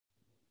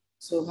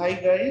So hi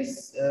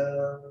guys,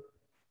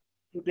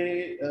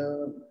 today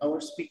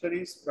our speaker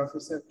is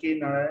Professor K.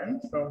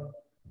 Narayan from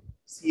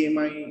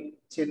CMI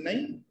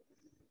Chennai.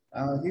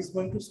 He's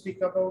going to speak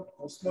about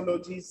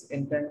cosmologies,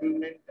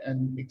 entanglement,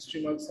 and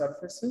extremal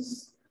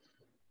surfaces.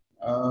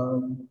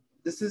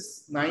 This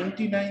is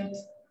 99th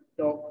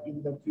talk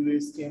in the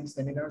QASTM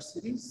seminar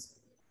series,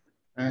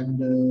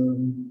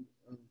 and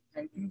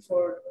thank you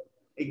for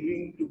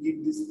agreeing to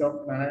give this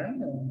talk,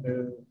 Narayan,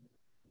 and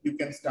you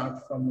can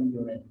start from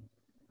your end.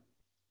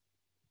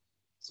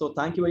 So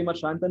thank you very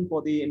much, Shantan,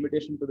 for the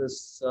invitation to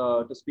this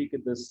to speak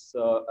at this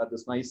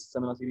nice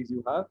seminar series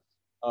you have.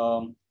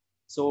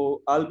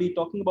 So I'll be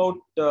talking about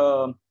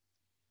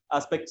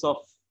aspects of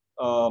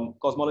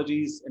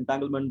cosmologies,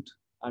 entanglement,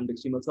 and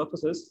extremal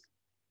surfaces.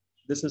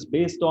 This is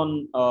based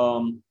on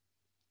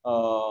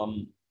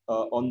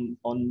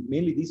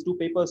mainly these two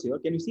papers here.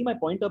 Can you see my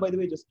pointer, by the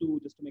way, just to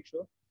make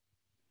sure?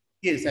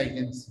 Yes, I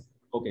can see.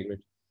 Okay, great.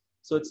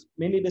 So it's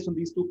mainly based on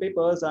these two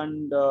papers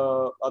and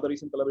other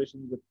recent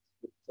collaborations with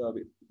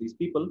these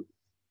people.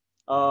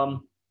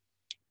 I'll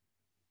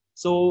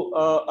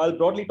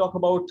broadly talk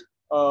about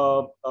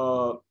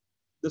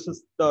this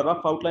is the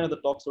rough outline of the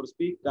talk, so to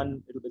speak,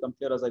 and it will become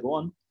clear as I go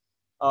on.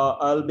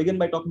 I'll begin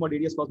by talking about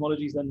AdS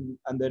cosmologies and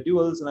their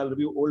duals, and I'll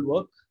review old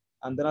work,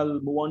 and then I'll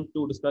move on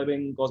to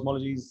describing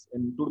cosmologies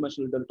in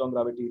two-dimensional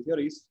dilaton-gravity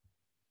theories.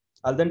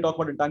 I'll then talk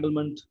about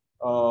entanglement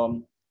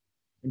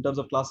in terms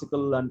of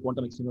classical and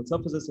quantum extremal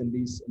surfaces in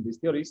these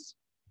theories.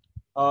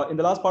 In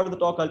the last part of the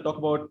talk, I'll talk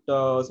about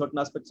certain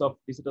aspects of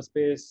de Sitter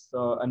space,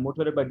 and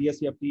motivated by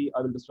DSCFT,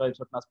 I will describe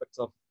certain aspects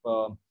of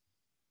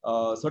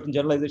certain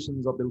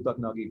generalizations of the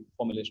Ruther-Kanagi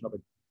formulation of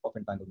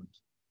entanglement.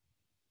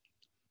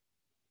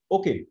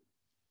 Okay,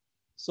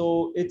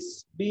 so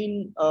it's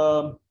been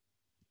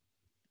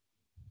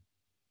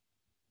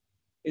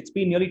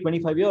nearly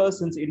 25 years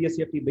since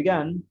AdS-CFT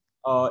began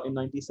in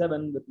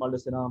 '97 with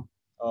Maldacena,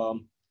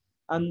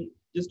 and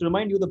just to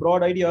remind you, the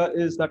broad idea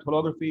is that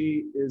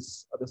holography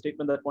is the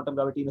statement that quantum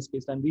gravity in a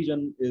space-time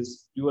region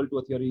is dual to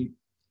a theory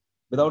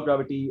without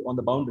gravity on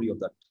the boundary of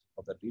that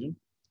region.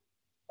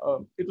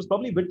 It was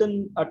probably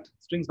written at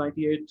Strings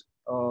 98,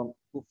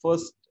 who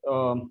first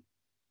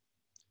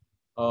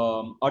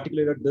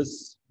articulated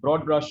this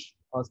broad brush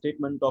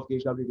statement of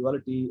gauge gravity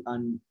duality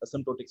and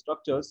asymptotic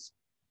structures.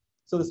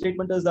 So the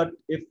statement is that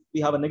if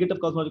we have a negative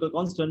cosmological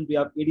constant, we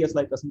have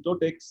AdS-like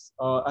asymptotics,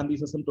 and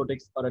these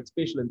asymptotics are at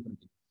spatial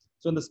infinity.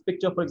 So in this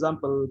picture, for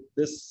example,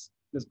 this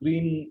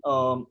green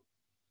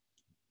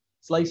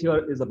slice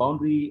here is the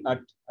boundary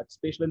at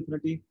spatial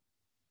infinity.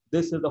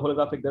 This is the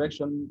holographic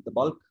direction, the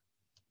bulk,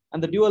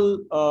 and the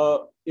dual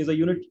is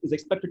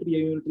expected to be a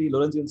unitary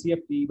Lorentzian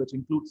CFT, which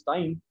includes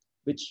time,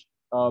 which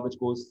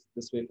goes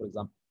this way, for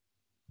example.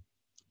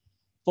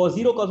 For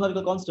zero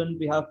cosmological constant,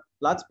 we have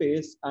flat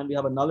space and we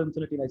have a null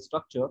infinity-like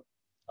structure.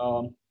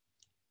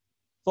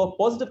 For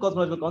positive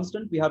cosmological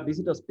constant, we have de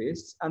Sitter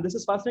space, and this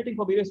is fascinating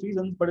for various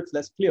reasons, but it's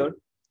less clear.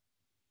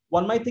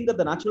 One might think that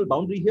the natural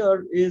boundary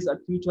here is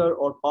at future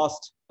or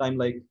past time,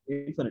 like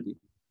infinity.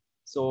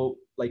 So,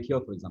 like here,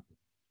 for example.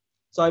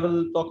 So I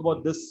will talk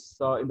about this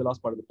in the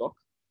last part of the talk.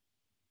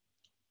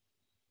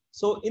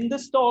 So in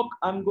this talk,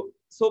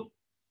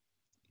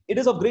 it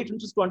is of great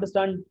interest to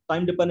understand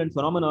time-dependent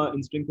phenomena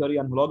in string theory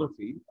and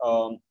holography,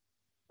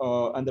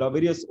 and there are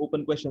various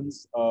open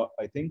questions,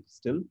 I think,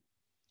 still.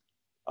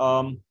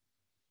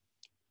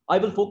 I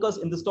will focus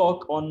in this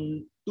talk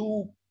on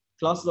two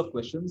classes of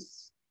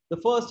questions. The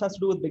first has to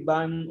do with Big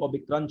Bang or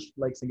Big Crunch,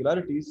 like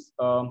singularities.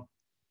 So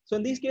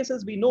in these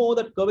cases, we know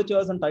that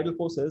curvatures and tidal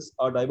forces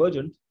are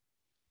divergent.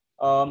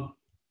 The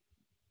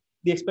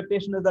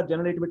expectation is that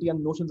general relativity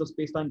and notions of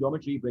space-time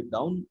geometry break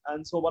down.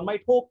 And so one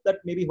might hope that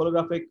maybe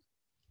holographic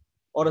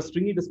or a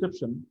stringy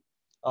description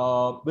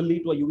will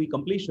lead to a UV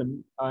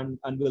completion and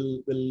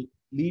will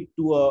lead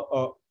to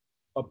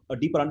a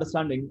deeper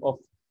understanding of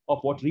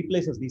what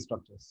replaces these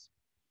structures.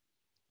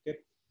 Okay.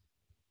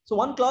 So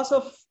one class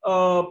of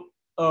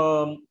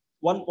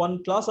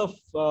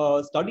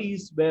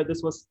studies where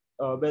this was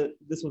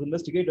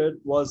investigated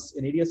was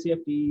in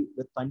AdS-CFT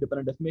with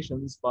time-dependent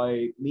deformations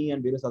by me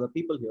and various other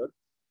people here,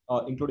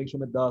 including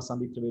Shumit Das,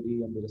 Sandeep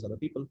Trivedi, and various other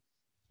people,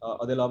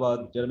 Adil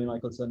Abad, Jeremy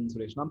Michelson,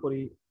 Suresh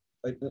Nampuri,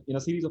 in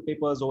a series of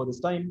papers over this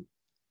time.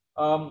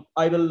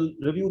 I will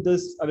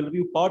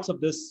review parts of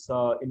this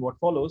in what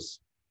follows.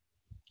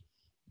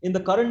 In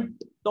the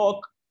current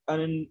talk and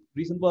in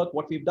recent work,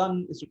 what we've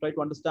done is to try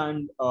to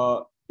understand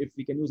if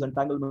we can use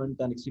entanglement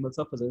and extremal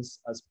surfaces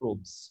as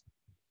probes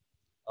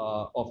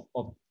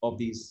of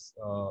these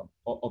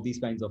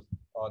kinds of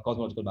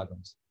cosmological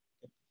backgrounds.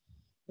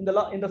 In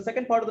the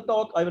second part of the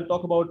talk, I will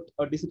talk about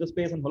de Sitter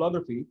space and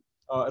holography.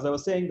 As I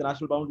was saying, the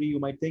natural boundary you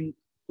might think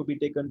could be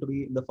taken to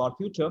be in the far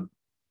future,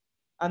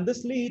 and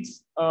this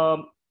leads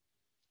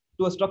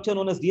to a structure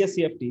known as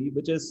DSCFT,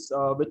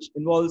 which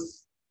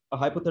involves a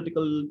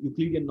hypothetical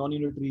Euclidean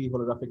non-unitary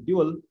holographic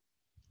dual.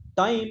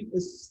 Time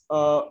is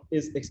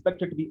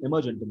expected to be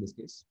emergent in this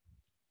case.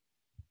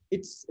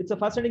 It's a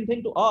fascinating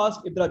thing to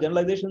ask if there are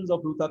generalizations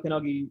of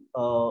Ruther-Kanagi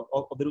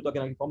of the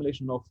Ruther-Kanagi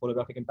formulation of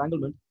holographic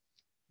entanglement.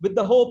 with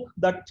the hope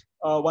that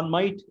one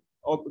might,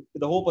 or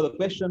the hope of the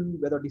question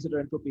whether de Sitter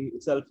entropy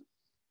itself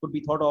could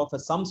be thought of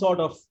as some sort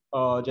of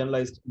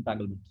generalized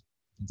entanglement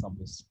in some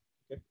ways.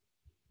 Okay.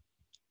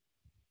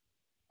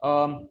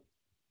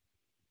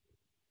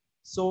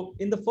 So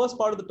in the first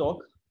part of the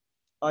talk,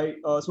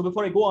 so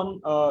before I go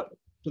on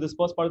to this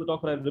first part of the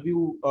talk, where I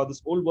review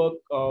this old work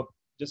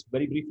just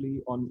very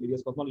briefly on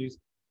AdS Cosmologies,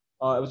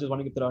 I was just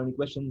wondering if there are any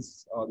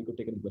questions. We could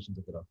take any questions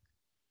if there are.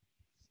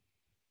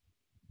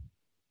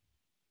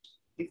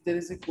 If there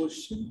is a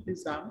question,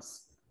 please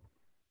ask.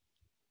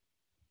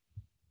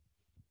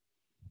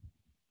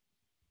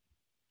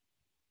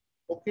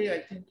 Okay, I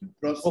think you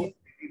proceed. Okay.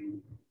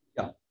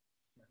 Yeah.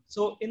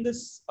 So in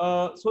this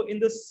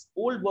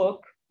old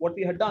work, what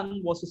we had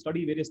done was to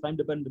study various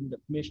time-dependent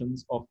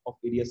deformations of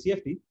AdS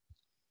CFT.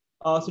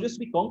 So just to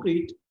be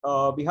concrete,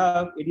 we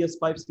have AdS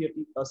 5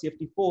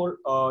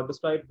 CFT4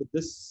 described with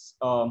this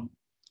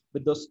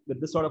with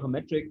this sort of a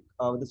metric,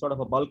 with this sort of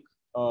a bulk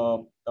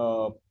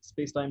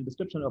space-time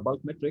description, a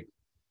bulk metric.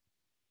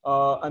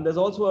 And there's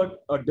also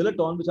a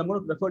dilaton, which I'm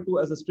going to refer to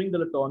as a string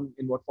dilaton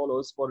in what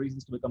follows for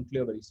reasons to become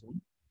clear very soon.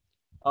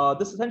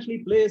 This essentially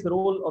plays the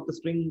role of the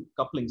string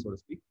coupling, so to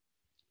speak.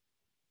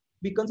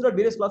 We considered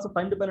various classes of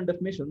time-dependent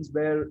deformations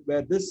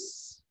where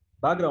this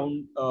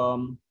background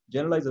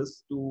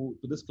generalizes to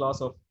this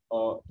class of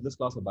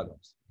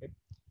backgrounds. Okay?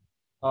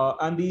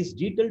 And these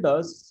G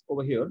tildes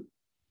over here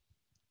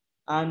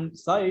and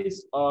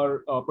size are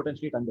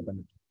potentially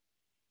time-dependent.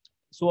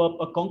 So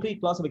a concrete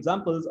class of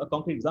examples, a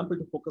concrete example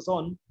to focus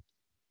on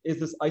is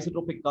this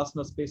isotropic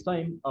Kasner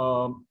spacetime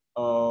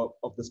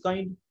of this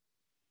kind,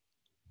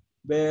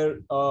 where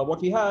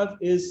what we have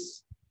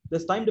is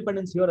this time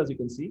dependence here, as you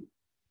can see.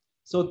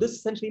 So this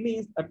essentially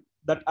means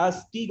that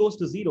as t goes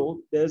to 0,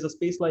 there's a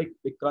space-like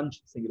big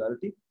crunch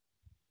singularity.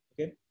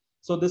 Okay,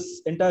 so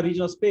this entire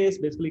region of space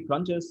basically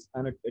crunches,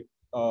 and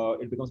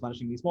it becomes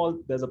vanishingly small.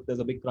 There's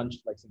a big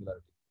crunch-like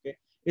singularity. Okay,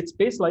 it's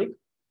space-like.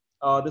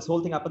 This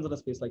whole thing happens on a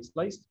space-like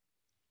splice.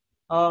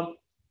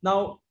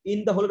 Now,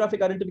 in the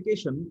holographic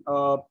identification,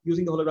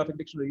 using the holographic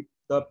dictionary,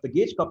 the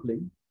gauge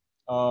coupling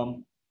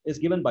is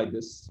given by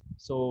this.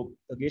 So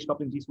the gauge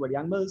coupling G squared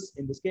Yang-Mills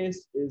in this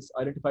case is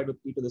identified with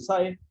e to the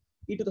psi.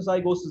 E to the psi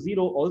goes to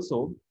 0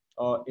 also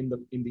in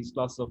these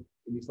classes of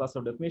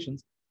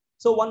deformations.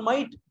 So one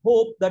might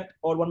hope that,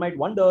 or one might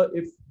wonder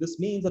if this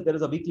means that there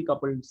is a weakly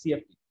coupled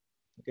CFT.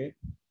 Okay,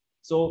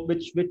 so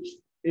which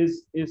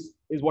is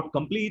what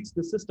completes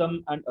the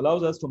system and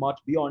allows us to march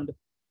beyond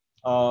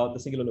the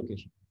singular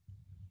location.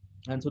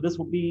 And so this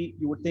would be,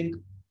 you would think,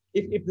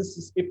 if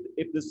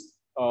this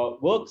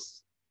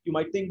works, you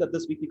might think that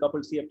this weakly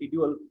coupled CFT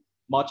dual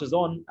marches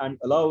on and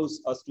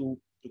allows us to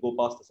go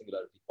past the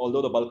singularity,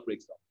 although the bulk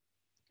breaks down.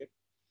 Okay,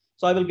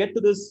 so I will get to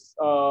this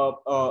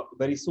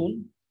very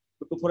soon.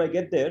 But before I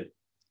get there,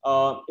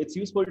 it's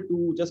useful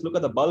to just look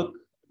at the bulk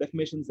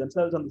deformations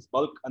themselves and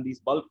these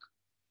bulk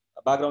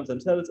backgrounds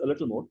themselves a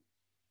little more.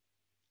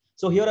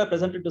 So here I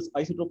presented this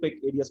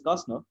isotropic AdS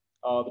Kasner,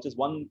 which is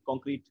one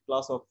concrete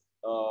class of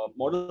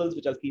models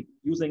which I'll keep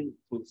using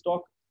through this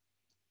talk.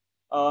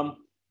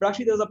 But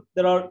actually,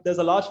 there's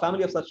a large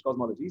family of such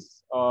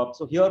cosmologies.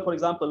 So here, for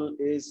example,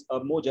 is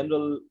a more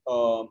general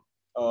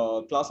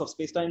class of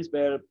spacetimes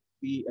where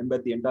we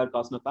embed the entire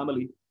Kasner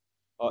family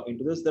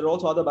into this. There are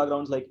also other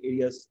backgrounds like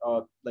AdS,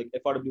 like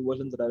FRW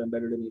versions that are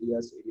embedded in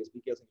AdS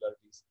PK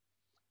singularities,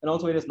 and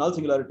also various null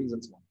singularities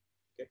and so on.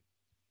 Okay.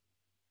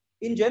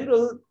 In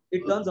general,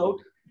 it turns out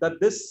that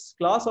this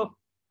class of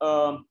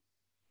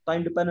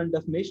time-dependent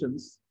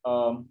deformations,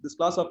 this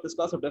class of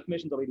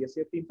deformations of AdS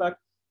CFT, in fact,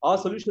 are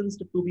solutions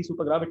to 2B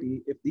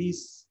supergravity if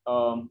these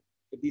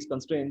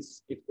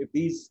constraints, if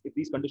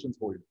these conditions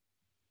hold.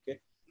 Okay.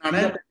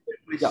 Narayan,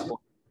 yeah.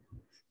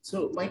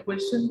 So my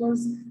question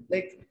was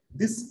like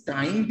this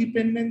time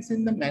dependence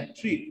in the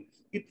metric.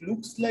 It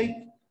looks like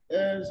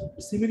a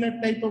similar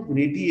type of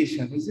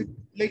radiation. Is it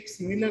like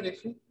similar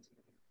effect?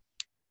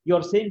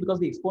 You're saying because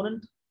the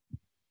exponent?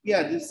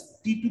 Yeah, this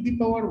t to the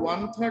power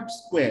 1/3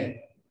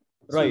 square.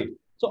 Right.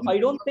 So I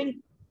don't think.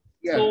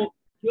 Yeah. So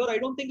here I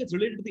don't think it's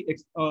related to the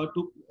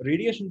to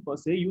radiation per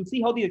se. You'll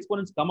see how the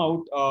exponents come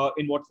out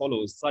in what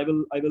follows. So I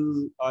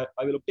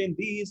will obtain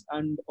these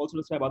and also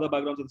describe other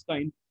backgrounds of this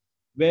kind,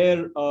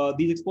 where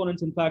these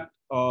exponents in fact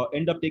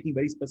end up taking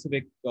very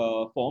specific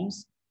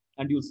forms,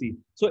 and you'll see.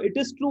 So it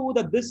is true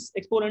that this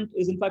exponent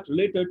is in fact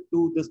related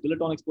to this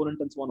dilaton exponent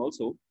and so on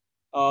also.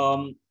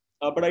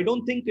 But I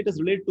don't think it is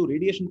related to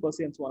radiation per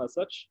se and so on as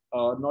such.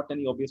 Not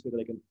any obvious way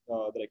that I can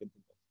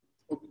think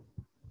of. Okay.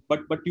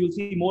 But you'll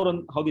see more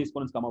on how the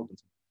exponents come out and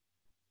so on.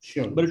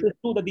 Sure. But it is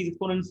true that these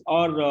exponents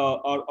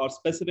are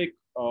specific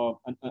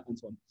and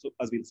so on. So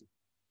as we'll see.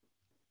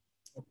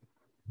 Okay.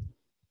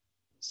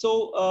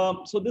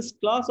 So this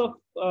class of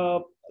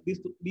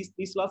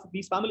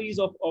these families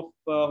of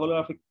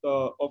holographic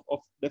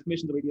of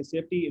deformations of AdS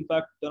CFT in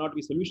fact turn out to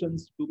be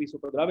solutions to the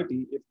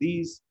supergravity if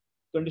these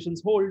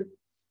conditions hold.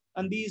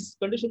 And these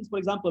conditions, for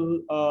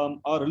example,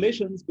 are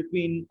relations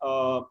between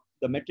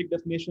the metric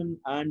deformation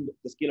and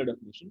the scalar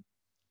deformation.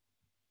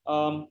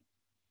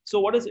 So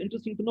what is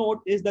interesting to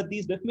note is that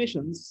these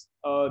deformations,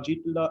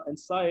 g tilde and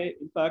psi,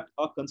 in fact,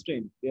 are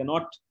constrained. They are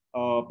not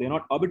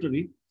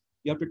arbitrary.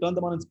 You have to turn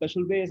them on in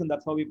special ways, and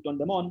that's how we've turned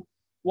them on.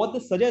 What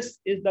this suggests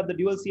is that the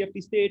dual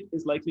CFT state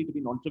is likely to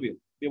be non-trivial.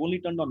 We've only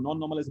turned on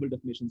non-normalizable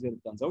deformations here,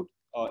 it turns out,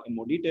 in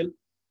more detail.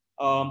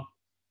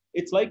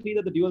 It's likely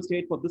that the dual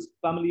state for this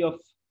family of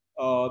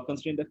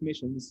constrained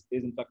deformations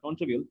is in fact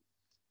non-trivial.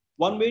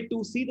 One way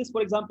to see this,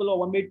 for example, or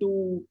one way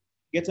to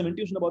get some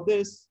intuition about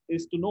this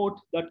is to note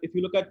that if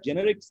you look at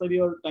generic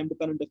severe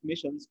time-dependent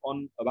deformations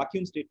on a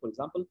vacuum state, for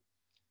example,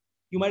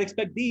 you might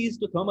expect these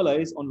to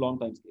thermalize on long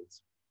time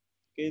scales.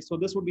 Okay, so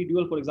this would be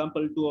dual, for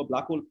example, to a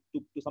black hole,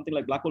 to something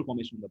like black hole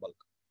formation in the bulk.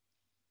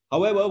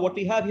 However, what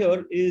we have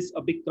here is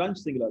a big crunch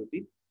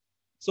singularity.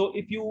 So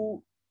if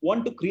you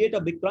want to create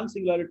a big crunch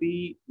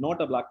singularity, not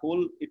a black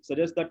hole, it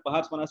suggests that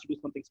perhaps one has to do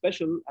something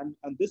special. And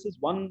this is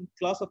one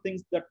class of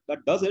things that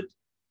does it.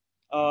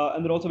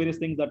 And there are also various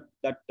things that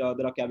there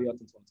are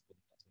caveats and so on and so forth.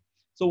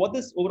 So what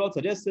this overall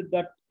suggests is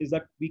that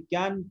we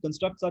can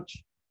construct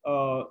such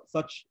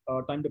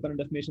time-dependent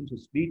deformations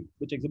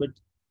which exhibit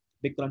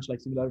big crunch-like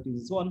singularities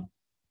and so on.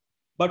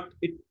 But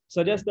it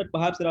suggests that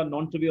perhaps there are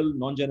non-trivial,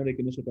 non-generic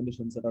initial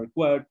conditions that are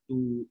required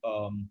to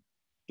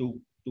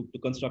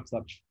construct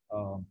such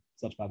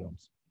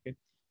backgrounds. Okay,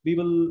 we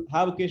will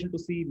have occasion to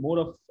see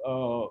more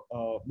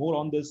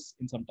on this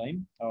in some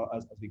time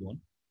as we go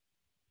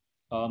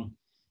on.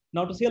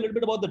 Now, to say a little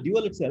bit about the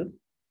dual itself,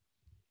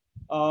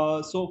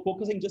 so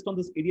focusing just on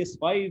this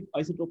AdS5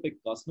 isotropic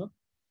Kasner,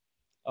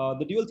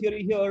 the dual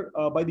theory here,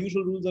 by the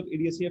usual rules of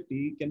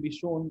AdS-CFT, can be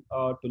shown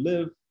to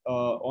live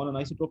on an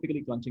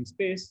isotropically crunching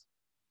space.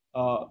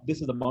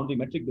 This is the boundary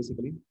metric,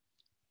 basically,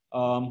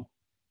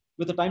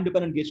 with a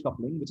time-dependent gauge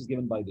coupling, which is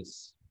given by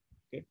this.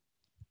 Okay.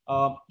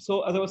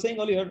 So as I was saying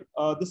earlier,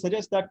 this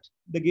suggests that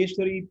the gauge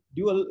theory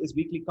dual is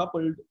weakly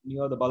coupled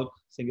near the bulk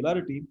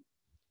singularity.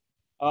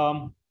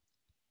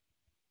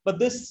 But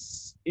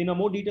this, in a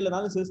more detailed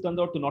analysis, turns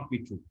out to not be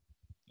true.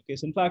 Okay,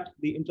 so in fact,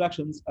 the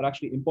interactions are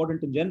actually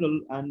important in general,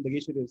 and the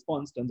gauge theory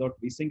response turns out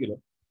to be singular.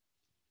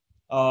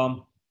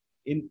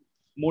 In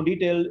more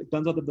detail, it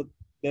turns out that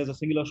there's a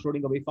singular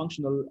Schrodinger wave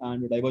functional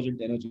and a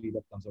divergent energy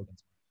that comes out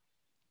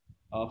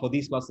for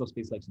these classes of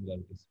space-like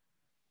singularities.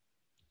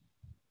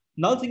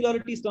 Null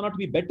singularities turn out to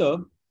be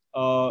better.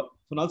 For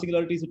null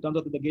singularities, it turns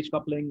out that the gauge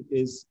coupling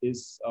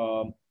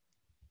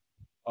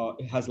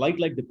has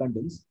light-like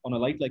dependence on a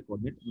light-like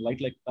coordinate,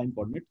 light-like time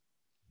coordinate.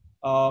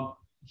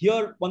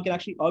 Here, one can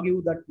actually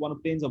argue that one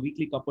obtains a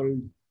weakly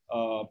coupled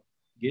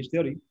gauge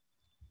theory.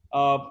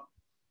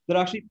 There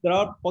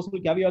are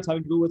possible caveats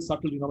having to do with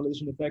subtle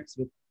renormalization effects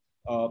with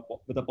a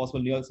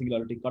possible near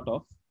singularity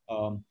cutoff.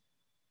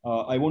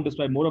 I won't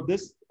describe more of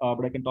this,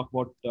 but I can talk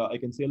about. I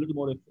can say a little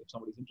more if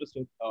somebody's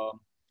interested.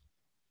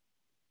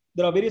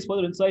 There are various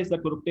further insights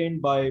that were obtained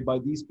by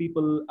these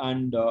people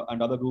and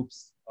other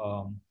groups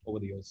over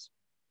the years.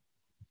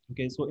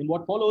 Okay, so in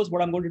what follows,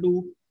 what I'm going to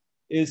do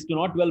is to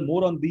not dwell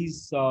more on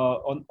these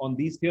on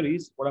these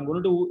theories. What I'm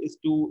going to do is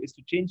to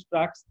change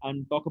tracks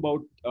and talk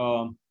about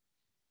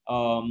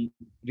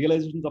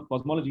realizations of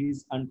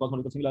cosmologies and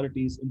cosmological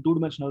singularities in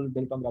two-dimensional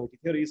dilaton-gravity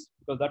theories,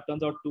 because that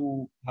turns out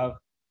to have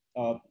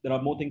there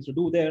are more things to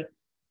do there,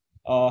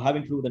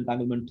 having to do with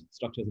entanglement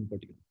structures in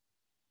particular.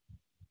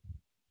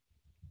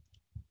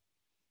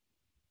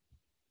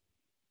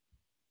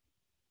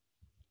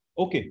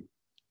 Okay.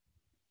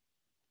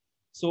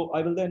 So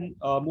I will then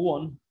move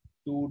on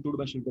to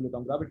two-dimensional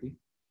dilaton-gravity.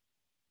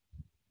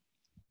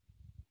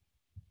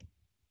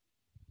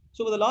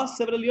 So for the last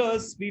several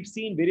years, we've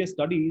seen various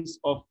studies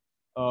of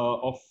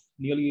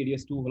nearly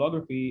AdS2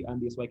 holography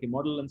and the SYK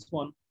model and so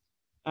on.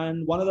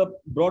 And one of the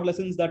broad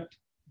lessons that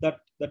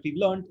we've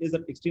learned is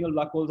that extremal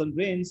black holes and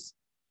grains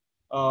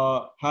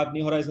have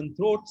near horizon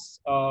throats,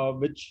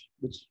 which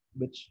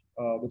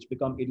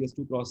become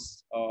AdS2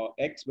 cross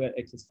X, where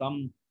X is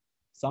some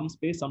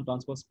space, some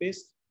transverse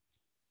space.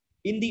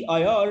 In the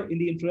IR, in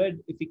the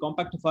infrared, if we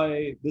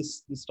compactify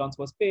this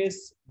transverse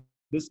space,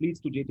 this leads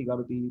to JT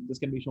gravity. This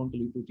can be shown to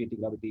lead to JT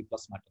gravity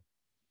plus matter.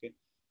 Okay,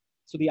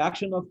 so the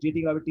action of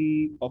JT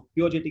gravity, of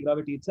pure JT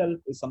gravity itself,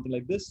 is something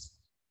like this.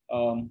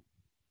 Pure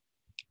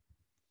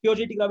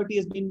JT gravity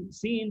has been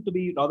seen to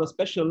be rather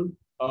special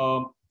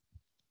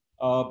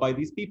by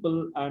these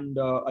people, and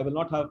I will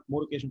not have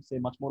more occasion to say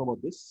much more about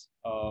this.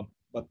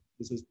 But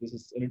this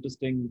is an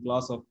interesting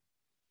class of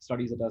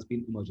studies that has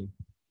been emerging.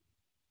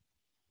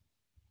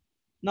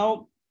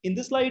 Now, in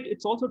this light,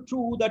 it's also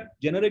true that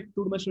generic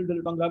two-dimensional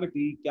dilaton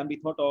gravity can be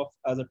thought of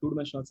as a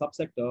two-dimensional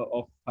subsector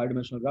of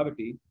high-dimensional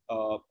gravity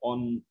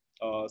on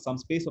some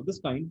space of this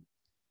kind,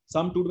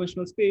 some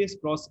two-dimensional space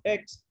cross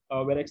X,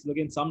 where X is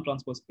again some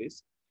transverse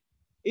space.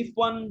 If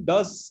one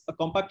does a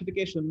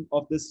compactification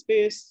of this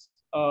space,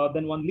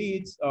 then one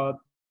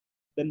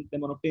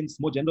one obtains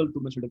more general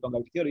two-dimensional dilaton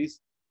gravity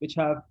theories, which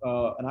have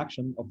an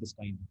action of this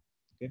kind.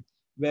 Okay,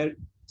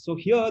 so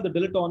here the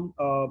dilaton,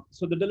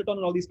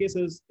 in all these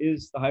cases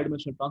is the high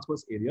dimensional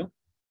transverse area.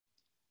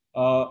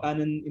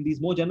 And in these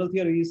more general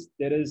theories,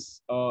 there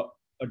is a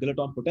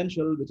dilaton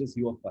potential, which is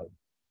U of phi.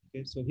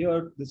 Okay, so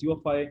here this U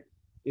of phi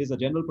is a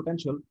general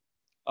potential.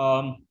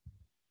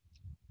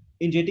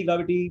 In JT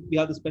gravity, we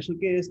have the special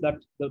case that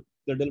the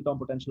dilaton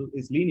potential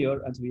is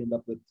linear, and so we end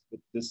up with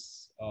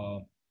this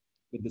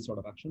sort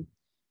of action.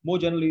 More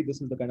generally,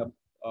 this is the kind of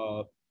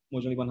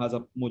more generally one has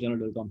a more general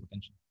dilaton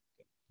potential.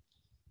 Okay.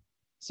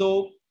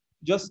 So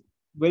just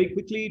very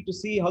quickly to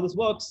see how this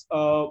works,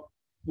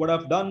 what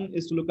I've done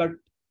is to look at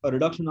a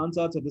reduction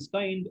ansatz of this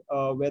kind,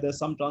 where there's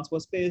some transfer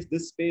space.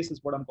 This space is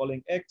what I'm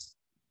calling X,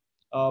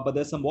 but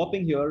there's some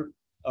warping here.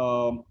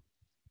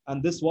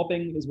 And this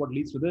warping is what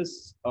leads to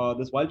this.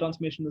 This while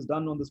transformation is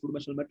done on this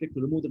two-dimensional metric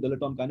to remove the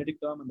dilaton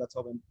kinetic term, and that's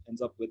how it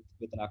ends up with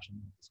an action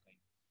of this kind.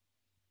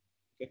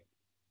 Okay.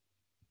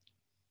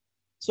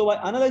 So by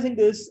analyzing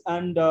this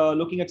and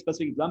looking at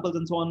specific examples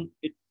and so on,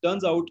 it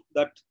turns out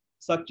that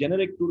such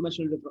generic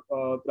two-dimensional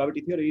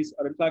gravity theories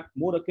are in fact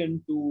more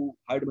akin to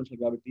high-dimensional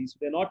gravity. So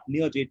they're not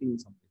near JT in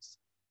some ways.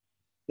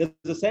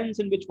 There's a sense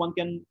in which one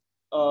can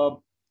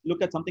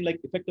look at something like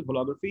effective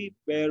holography,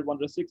 where one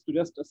restricts to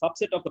just a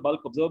subset of the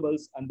bulk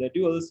observers and their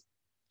duals.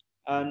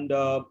 And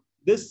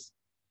this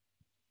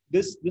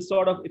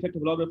sort of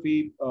effective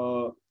holography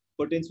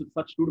pertains to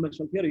such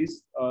two-dimensional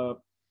theories.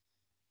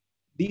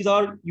 These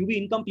are UV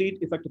incomplete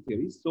effective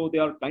theories, so they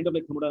are kind of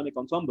like thermodynamic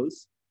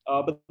ensembles,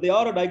 but they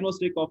are a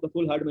diagnostic of the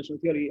full high-dimensional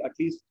theory, at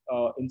least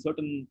in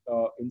certain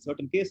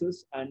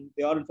cases, and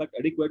they are in fact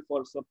adequate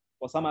for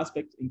some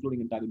aspects,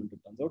 including entanglement, it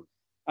turns out.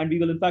 And we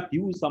will in fact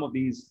use some of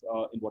these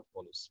in what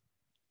follows.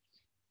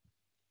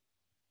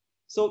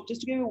 So just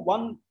to give you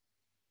one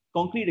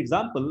concrete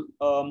example,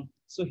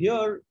 so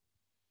here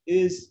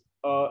is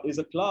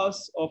a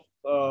class of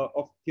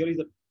theories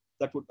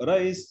that would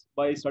arise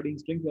by studying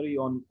string theory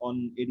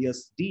on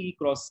AdS D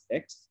cross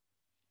X.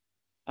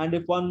 And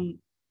if one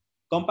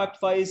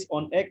compactifies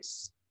on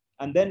X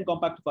and then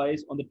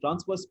compactifies on the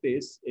transfer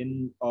space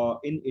in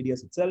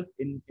AdS itself,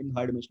 in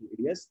high-dimensional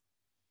AdS,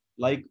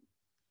 like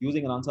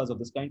using an ansatz of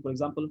this kind, for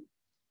example,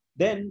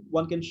 then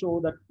one can show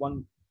that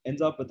one ends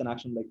up with an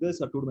action like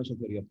this, a two-dimensional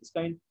theory of this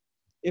kind.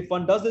 If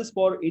one does this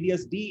for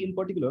AdS D in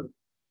particular,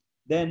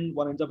 then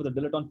one ends up with a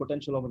dilaton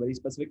potential of a very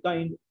specific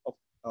kind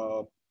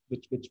of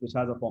which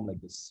has a form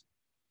like this.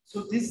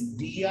 So this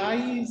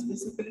Di is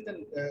basically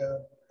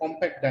the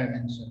compact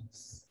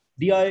dimensions.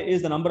 Di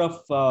is the number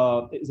of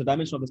is the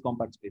dimension of this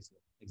compact space here.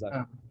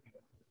 Exactly.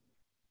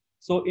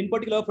 So in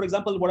particular, for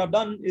example, what I've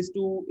done is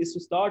to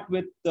start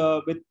with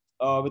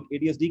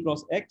AdS D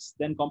cross X,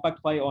 then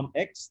compactify on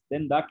X,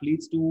 then that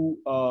leads to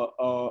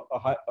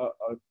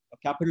a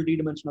capital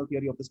D-dimensional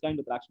theory of this kind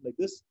with an action like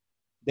this.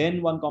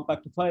 Then one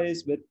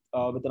compactifies with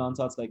an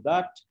ansatz like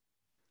that,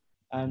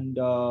 and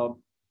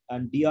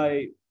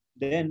Di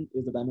then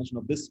is the dimension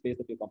of this space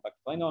that you're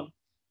compactifying on,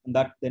 and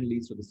that then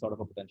leads to this sort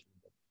of a potential.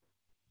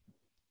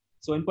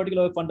 So in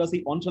particular, if one does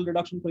the on-shell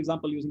reduction, for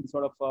example, using this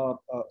sort of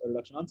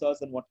reduction ansatz,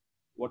 then what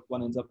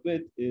one ends up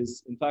with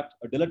is in fact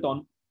a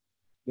dilaton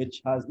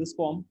which has this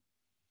form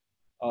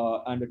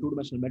and a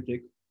two-dimensional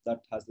metric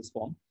that has this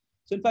form.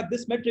 So in fact,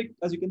 this metric,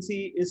 as you can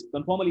see, is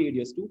conformally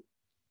AdS2.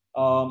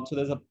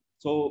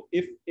 So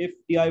if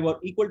Di were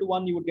equal to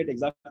 1, you would get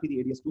exactly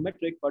the AdS2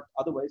 metric, but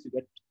otherwise you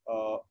get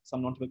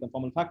some non-trivial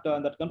conformal factor,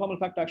 and that conformal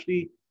factor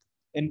actually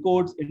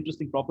encodes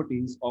interesting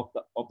properties of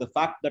the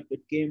fact that it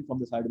came from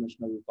this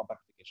high-dimensional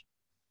compactification.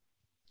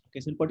 Okay,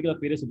 so in particular,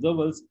 various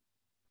observers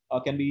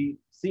can be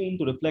seen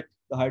to reflect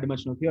the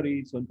high-dimensional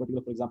theory. So in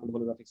particular, for example, the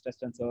holographic stress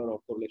tensor or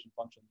correlation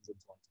functions and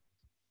so on.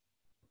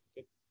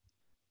 Okay.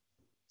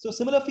 So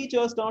similar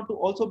features turn out to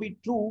also be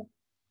true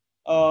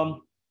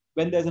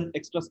when there's an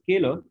extra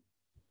scalar,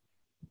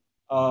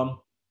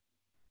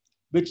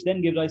 which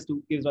then gives rise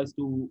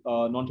to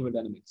non-trivial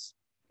dynamics.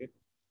 Okay.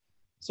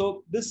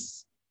 So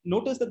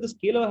notice that the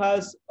scalar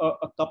has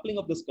a coupling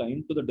of this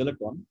kind to the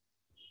dilaton.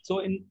 So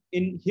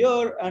in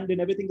here and in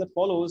everything that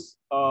follows,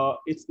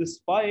 it's this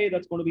phi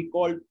that's going to be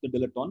called the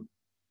dilaton,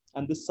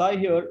 and this psi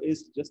here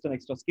is just an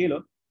extra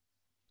scalar.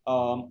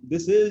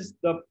 This is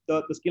the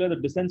scalar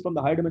that descends from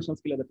the high dimensional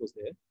scalar that was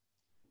there.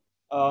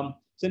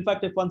 So in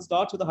fact, if one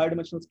starts with a high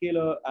dimensional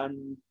scalar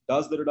and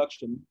does the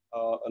reduction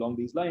along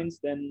these lines,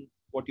 then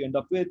what you end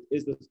up with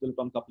is this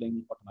dilaton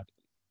coupling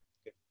automatically.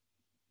 Okay.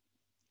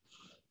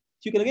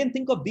 So you can again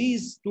think of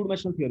these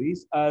two-dimensional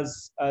theories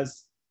as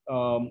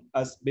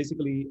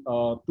basically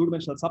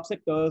two-dimensional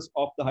subsectors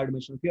of the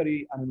high-dimensional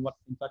theory, and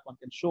in fact one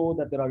can show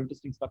that there are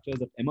interesting structures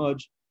that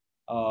emerge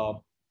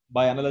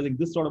by analyzing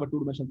this sort of a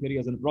two-dimensional theory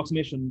as an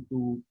approximation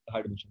to the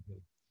high-dimensional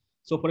theory.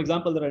 So, for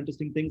example, there are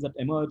interesting things that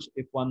emerge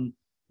if one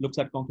looks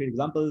at concrete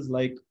examples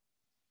like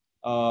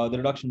the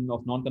reduction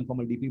of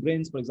non-conformal DP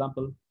branes, for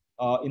example.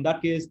 In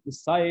that case, the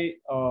psi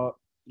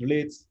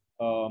relates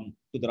to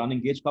the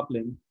running gauge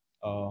coupling,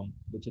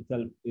 which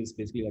itself is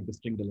basically like the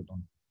string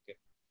dilaton. Okay.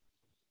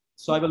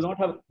 So I will not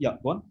have, yeah,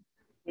 go on.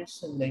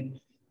 Question,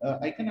 like,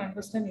 I can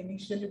understand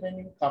initially when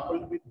you couple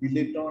with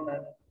dilaton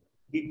and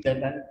did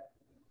that,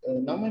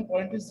 and now my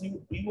point is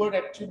you were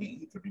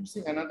actually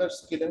introducing another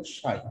scalar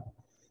psi.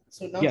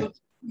 So now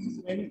yes.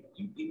 When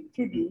you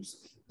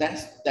introduce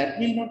that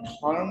will not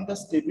harm the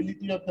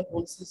stability of the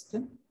whole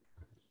system?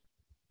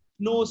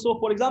 No. So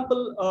for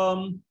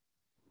example,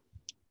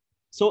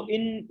 So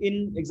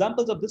in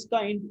examples of this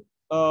kind,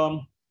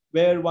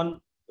 where one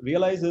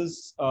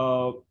realizes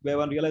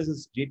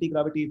JT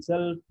gravity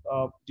itself,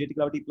 JT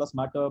gravity plus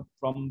matter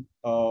from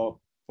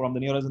the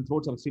near horizon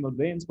throats of extremal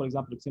brains, for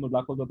example, extremal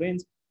black holes or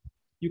brains,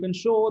 you can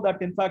show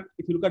that in fact,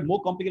 if you look at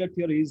more complicated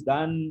theories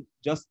than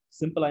just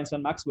simple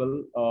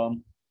Einstein-Maxwell,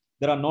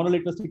 there are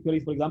non-relativistic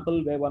theories, for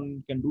example, where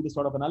one can do this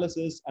sort of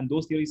analysis, and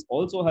those theories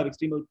also have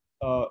extremal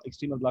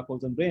black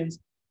holes and brains,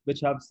 which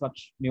have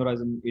such near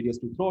horizon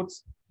AdS2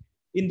 throats.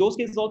 In those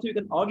cases, also you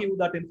can argue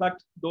that in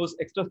fact those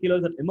extra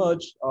scalars that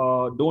emerge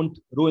don't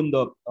ruin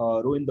the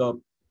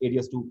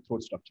AdS2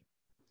 throat structure.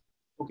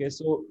 Okay,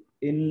 so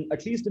in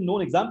at least in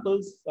known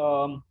examples,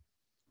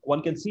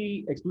 one can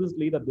see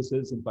explicitly that this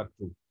is in fact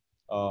true.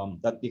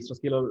 That the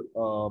extrascalar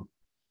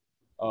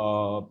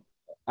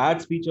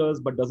adds features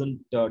but doesn't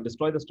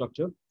destroy the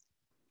structure.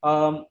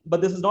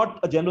 But this is not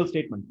a general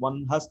statement.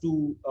 One has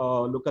to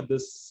look at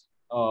this,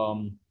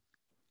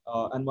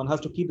 and one has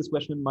to keep this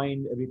question in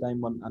mind every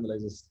time one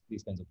analyzes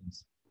these kinds of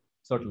things.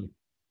 Certainly.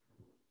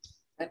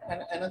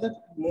 And another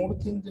more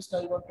thing, just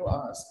I want to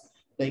ask,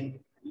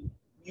 like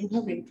you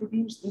have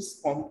introduced this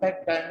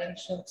compact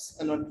dimensions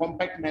and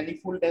compact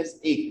manifold as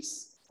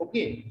X.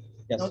 Okay.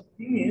 Yes. Now the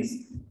thing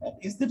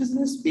is there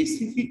a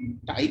specific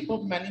type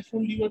of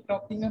manifold you are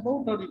talking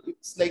about, or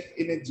it's like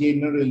in a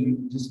general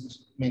you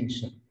just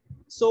mentioned?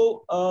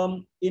 So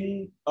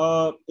in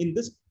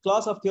this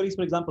class of theories,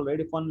 for example, right,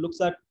 if one looks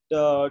at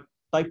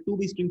type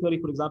 2B string theory,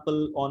 for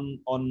example,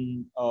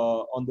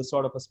 on this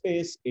sort of a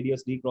space,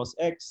 AdS D cross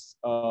X,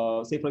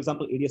 say for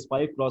example, AdS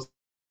 5 cross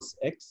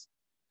X,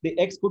 the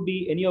X could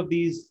be any of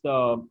these,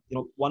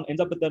 one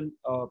ends up with an,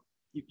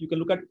 you can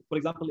look at, for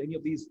example, any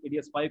of these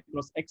AdS 5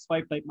 cross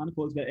X5 type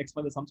manifolds, where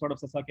X5 is some sort of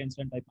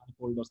Sasaki-Einstein type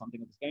manifold or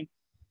something of this kind.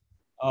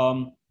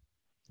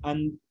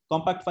 And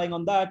compactifying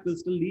on that will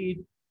still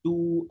lead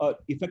to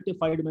effective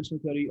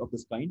 5-dimensional theory of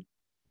this kind.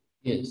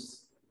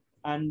 Yes.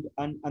 And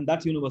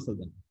that's universal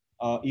then,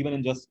 even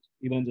in just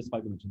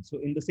 5 dimensions. So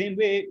in the same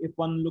way, if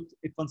one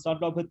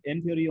started off with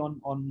M theory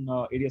on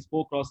AdS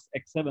 4 cross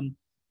X7,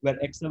 where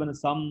X7 is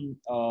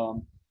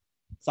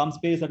some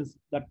space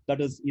that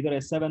is either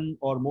S7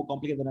 or more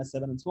complicated than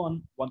S7 and so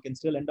on, one can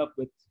still end up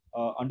with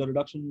under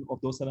reduction of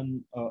those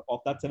of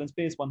that 7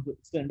 space, one could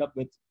still end up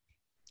with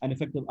an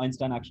effective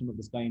Einstein action of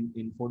this kind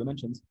in 4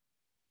 dimensions.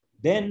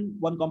 Then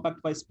one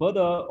compactifies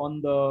further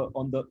on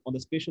the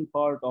spatial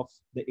part of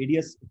the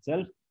AdS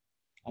itself,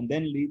 and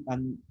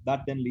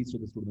that then leads to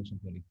this 2-dimensional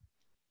theory.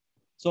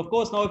 So of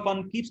course, now if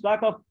one keeps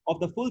track of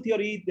the full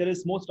theory, there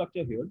is more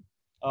structure here.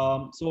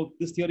 So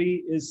this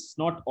theory is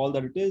not all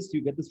that it is.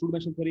 You get this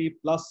 2-dimensional theory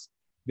plus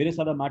various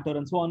other matter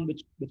and so on,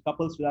 which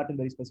couples to that in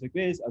very specific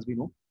ways, as we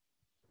know.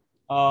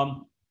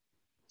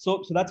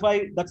 So that's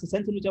the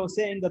sense in which I was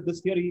saying that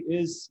this theory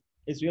is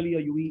really a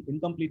UE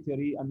incomplete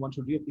theory, and one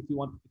should really, if you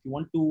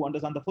want to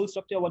understand the full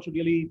structure, one should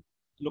really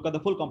look at the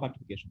full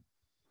compactification.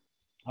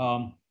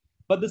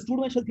 But this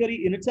 2-dimensional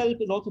theory in itself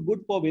is also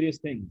good for various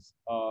things,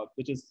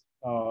 which is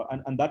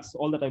and that's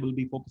all that I will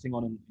be focusing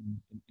on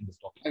in this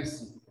talk. I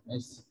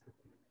see.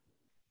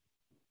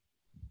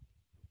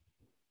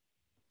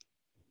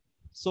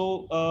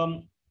 So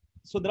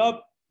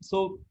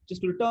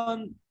just to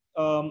return,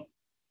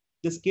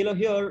 this scalar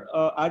here,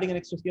 adding an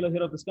extra scalar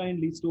here of this kind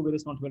leads to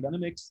various non-trivial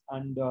dynamics,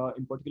 and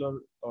in particular,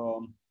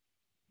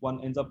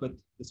 one ends up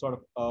with this sort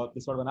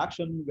of an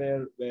action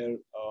where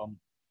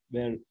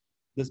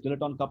this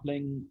dilaton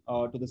coupling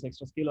to this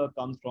extra scalar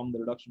comes from the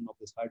reduction of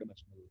this high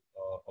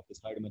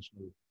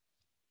dimensional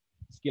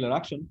scalar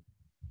action.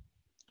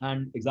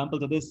 And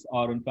examples of this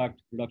are in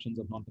fact reductions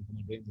of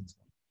non-conformal branes and so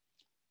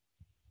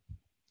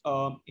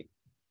on.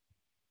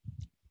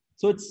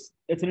 So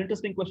it's an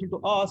interesting question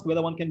to ask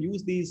whether one can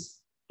use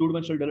these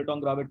 2-dimensional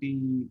dilaton gravity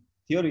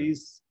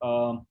theories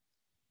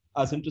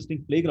as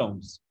interesting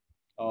playgrounds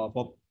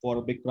for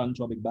a big crunch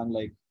or big bang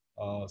like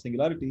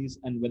singularities,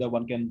 and whether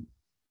one can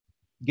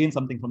gain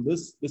something from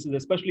this. This is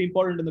especially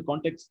important in the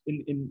context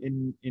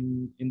in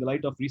the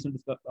light of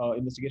recent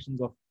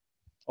investigations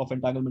of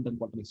entanglement and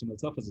quantum extremal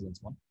surfaces and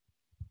so on.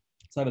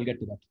 So I will get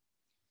to that.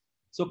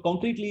 So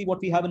concretely, what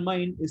we have in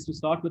mind is to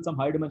start with some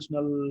high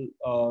dimensional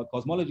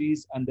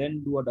cosmologies and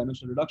then do a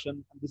dimensional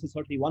reduction. And this is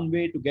certainly one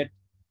way to get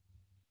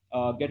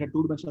a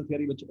 2-dimensional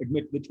theory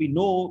which we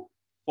know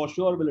for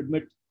sure will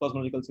admit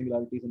cosmological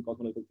singularities and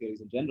cosmological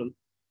theories in general.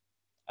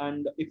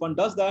 And if one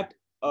does that,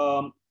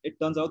 it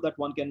turns out that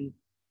one can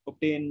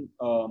obtain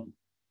a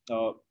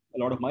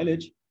lot of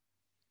mileage.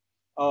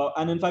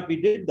 And in fact, we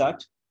did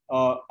that,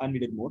 and we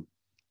did more.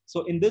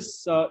 So in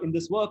this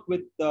work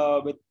with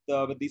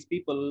these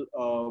people,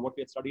 what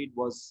we had studied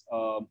was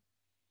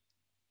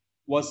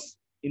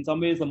in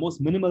some ways the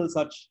most minimal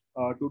such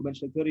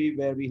 2-dimensional theory,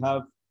 where we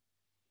have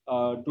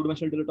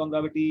 2-dimensional dilaton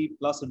gravity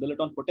plus a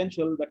dilaton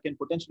potential that can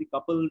possibly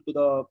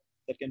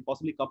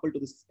couple to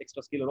this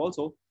extra scalar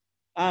also,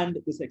 and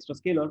this extra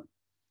scalar.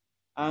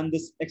 And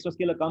this extra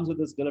scalar comes with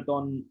this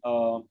dilaton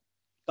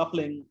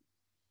coupling,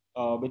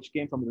 which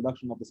came from the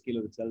reduction of the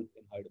scalar itself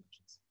in higher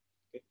dimensions.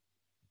 Okay.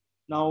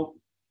 Now,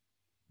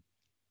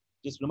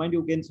 just remind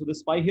you again, so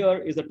this phi here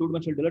is the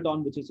two-dimensional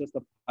dilaton, which is just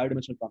the higher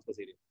dimensional transverse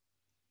area.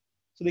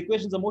 So the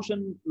equations of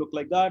motion look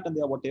like that, and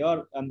they are what they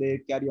are, and they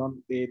carry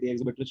on, they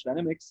exhibit rich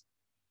dynamics.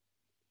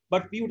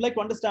 But we would like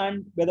to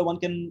understand whether one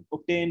can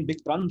obtain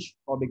big crunch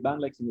or big bang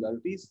like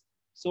singularities.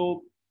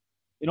 So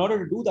in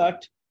order to do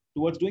that,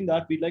 towards doing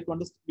that, we'd like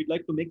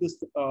to make this,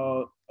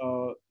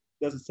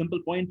 there's a simple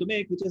point to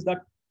make, which is that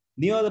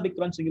near the big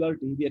crunch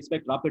singularity, we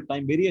expect rapid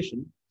time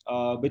variation,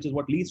 which is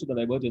what leads to the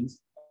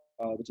divergence,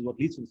 which is what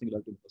leads to the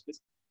singularity in the first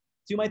place.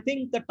 So you might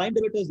think that time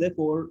derivatives,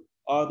 therefore,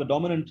 are the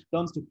dominant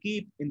terms to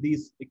keep in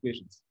these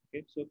equations.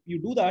 Okay, so if you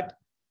do that,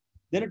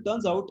 then it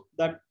turns out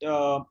that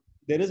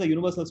there is a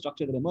universal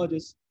structure that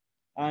emerges,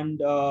 and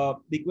the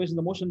equations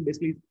of motion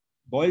basically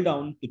boil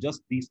down to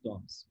just these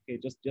terms. Okay,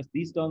 just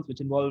these terms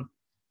which involve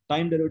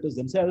time derivatives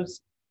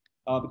themselves,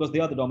 because they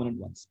are the dominant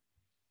ones.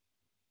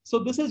 So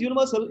this is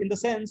universal in the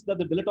sense that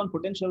the dilaton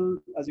potential,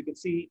 as you can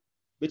see,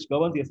 which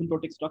governs the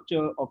asymptotic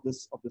structure of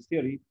this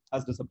theory,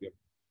 has disappeared.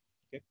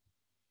 Okay.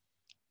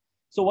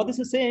 So what this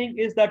is saying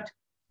is that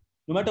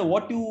no matter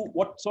what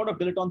sort of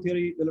dilaton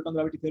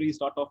gravity theory you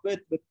start off with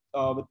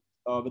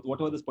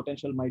whatever this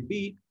potential might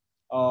be,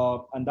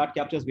 and that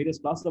captures various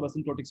classes of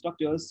asymptotic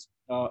structures,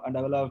 and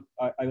I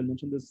will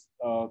mention this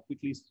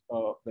quickly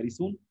very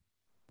soon.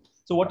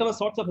 So whatever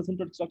sorts of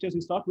asymptotic structures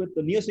you start with,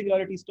 the near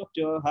singularity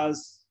structure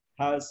has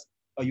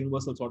a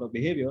universal sort of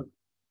behavior,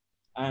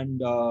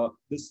 and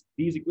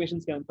these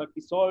equations can in fact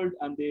be solved,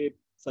 and they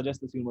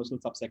suggest this universal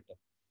subsector.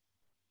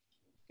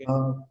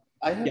 Okay.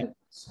 I have a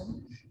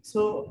question.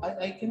 So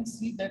I can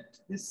see that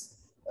this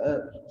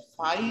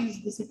phi is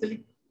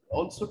basically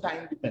also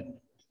time dependent.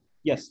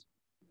 Yes.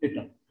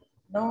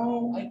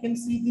 Now I can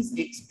see this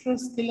extra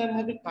scalar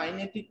have a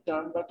kinetic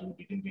term, but you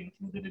didn't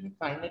include any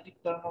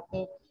kinetic term of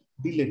the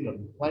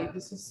dilaton. Why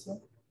this is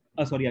so?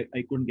 Sorry,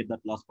 I couldn't get that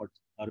last part.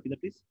 Repeat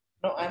that, please.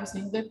 No, I'm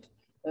saying that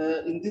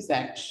in this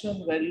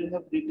action where you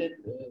have written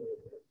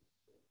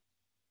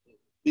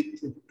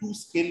with two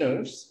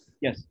scalars,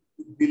 yes,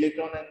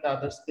 dilaton and the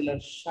other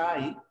scalar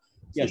psi. So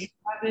yes, you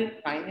have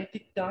a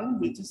kinetic term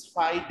which is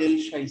phi del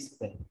psi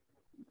square.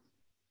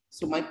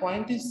 So my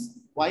point is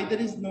why there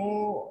is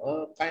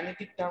no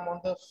kinetic term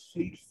on the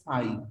field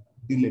phi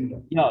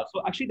dilaton. Yeah,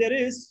 so actually there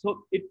is.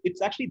 So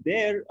it's actually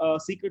there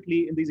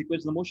secretly in these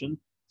equations of motion.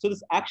 So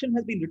this action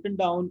has been written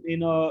down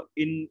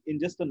in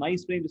just a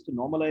nice frame, just to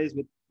normalize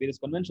with various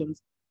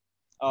conventions.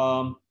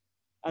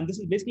 And this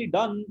is basically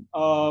done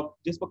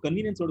just for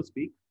convenience, so to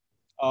speak.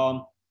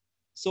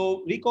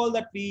 So recall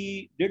that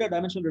we did a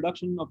dimensional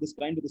reduction of this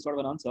kind with this sort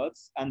of an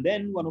ansatz, and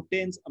then one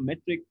obtains a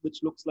metric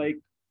which looks like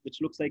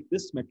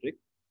this metric.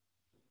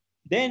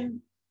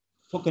 Then,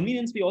 for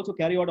convenience, we also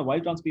carry out a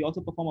we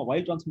also perform a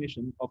Weil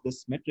transformation of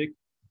this metric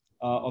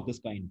of this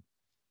kind.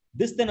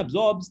 This then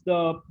absorbs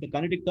the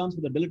kinetic terms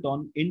for the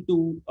dilaton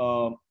into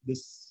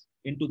this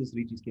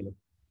Ricci scalar.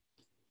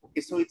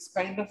 Okay, so it's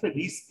kind of a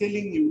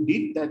rescaling you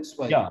did. That's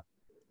why. Yeah.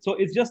 So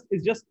it's just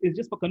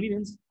for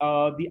convenience.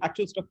 The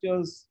actual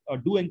structures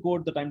do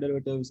encode the time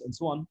derivatives and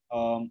so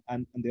on,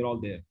 and they're all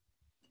there.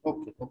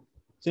 Okay.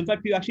 So in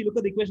fact, if you actually look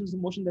at the equations of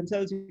motion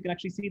themselves, you can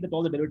actually see that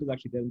all the derivatives are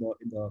actually there in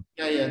the.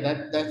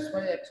 Yeah. That's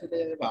why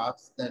actually I have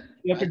asked that.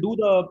 You have to do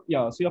So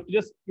you have to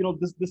just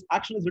this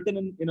action is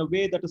written in a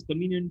way that is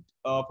convenient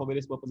for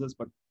various purposes,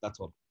 but that's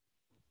all.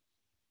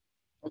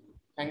 Okay,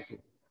 thank you.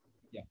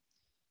 Yeah.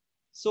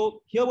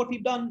 So here what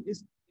we've done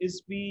is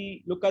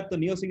we look at the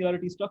near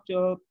singularity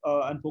structure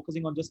and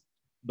focusing on just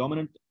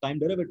dominant time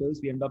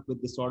derivatives, we end up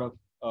with this sort of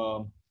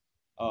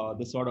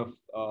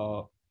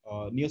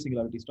near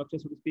singularity structure,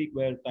 so to speak,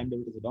 where time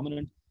derivatives are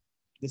dominant.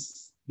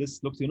 This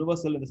looks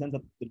universal in the sense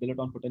that the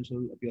dilaton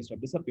potential appears to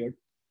have disappeared,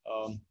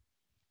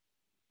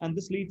 and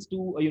this leads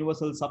to a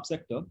universal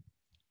subsector.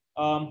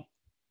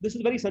 This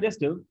is very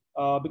suggestive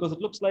because it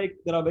looks like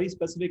there are very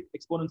specific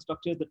exponent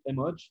structures that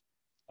emerge.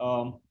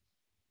 To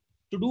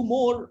do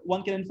more,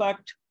 one can in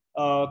fact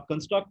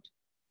construct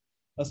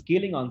a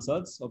scaling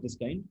ansatz of this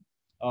kind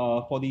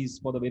for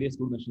the various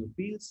two-dimensional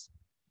fields.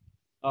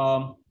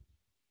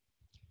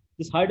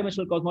 This higher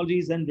dimensional cosmology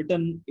is then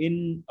written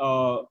in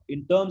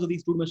terms of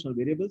these two-dimensional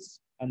variables,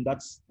 and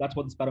that's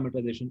what this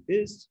parameterization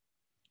is.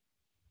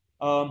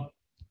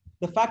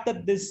 The fact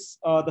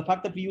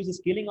that we use the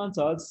scaling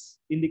ansatz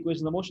in the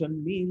equation of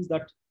motion means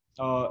that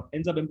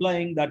ends up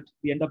implying that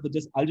we end up with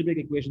just algebraic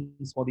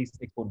equations for these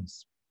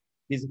exponents.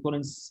 These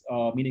exponents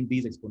meaning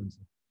these exponents.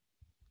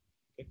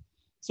 Okay.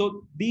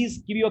 So these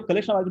give you a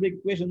collection of algebraic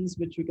equations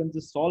which we can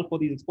just solve for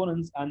these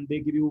exponents, and they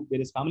give you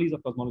various families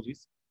of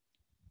cosmologies.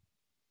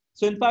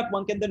 So in fact,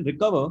 one can then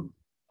recover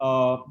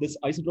this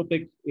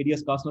isotropic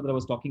AdS Kasner that I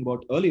was talking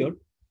about earlier,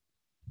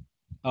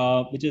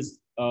 which is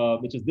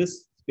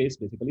this space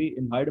basically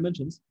in higher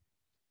dimensions.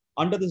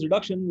 Under this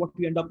reduction, what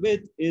we end up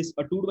with is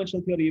a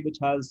two-dimensional theory which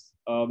has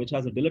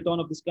a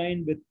dilaton of this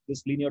kind with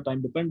this linear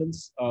time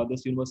dependence,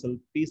 this universal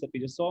piece that we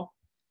just saw,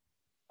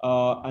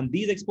 and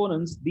these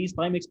exponents, these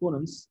time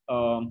exponents,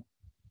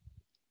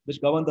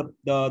 which govern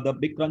the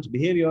big crunch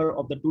behavior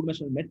of the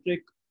two-dimensional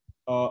metric,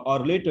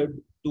 are related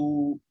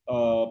to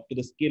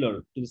the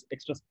scalar,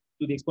 to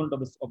to the exponent of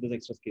this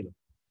extra scalar.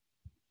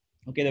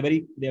 Okay,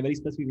 they are very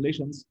specific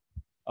relations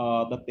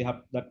that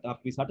have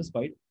to be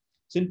satisfied.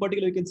 So in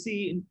particular, you can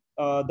see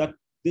that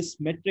this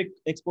metric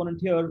exponent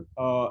here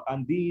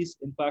and these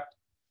in fact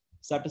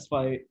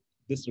satisfy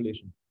this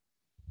relation.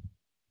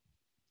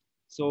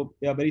 So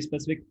they are very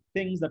specific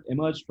things that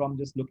emerge from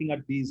just looking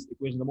at these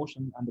equations of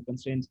motion and the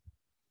constraints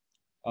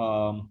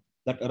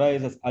that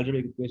arise as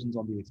algebraic equations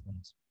on these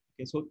exponents.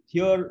 Okay, so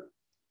here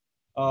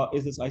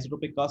is this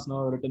isotropic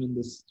Kasner written in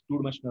this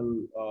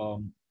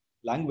two-dimensional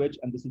language,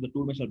 and this is the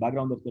two-dimensional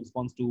background that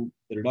corresponds to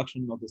the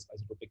reduction of this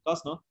isotropic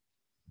Kasner.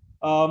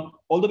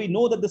 Although we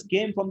know that this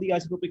came from the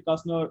isotropic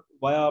Kasner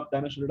via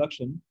dimensional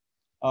reduction,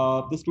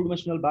 this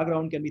two-dimensional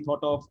background can be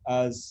thought of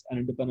as an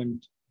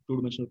independent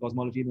two-dimensional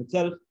cosmology in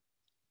itself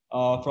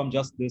from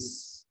just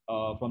this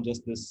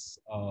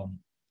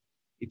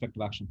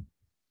effective action.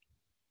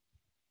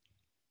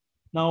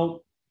 Now,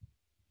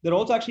 there are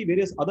also actually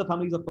various other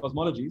families of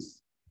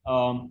cosmologies.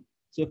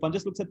 So if one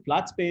just looks at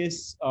flat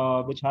space,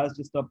 which has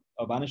just a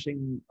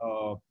vanishing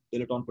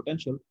dilaton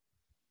potential,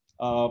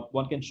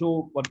 one can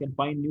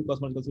find new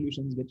cosmological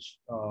solutions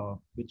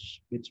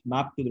which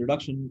map to the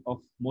reduction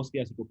of mostly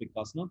isotropic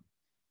Kasner.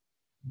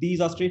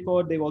 These are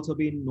straightforward. They've also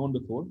been known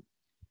before.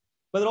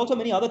 But there are also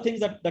many other things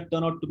that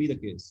turn out to be the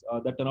case,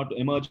 that turn out to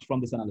emerge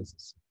from this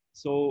analysis.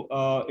 So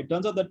it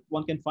turns out that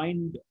one can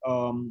find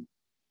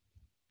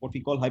what we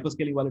call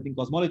hyperscaling violating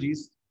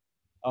cosmologies,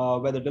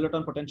 where the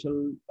dilaton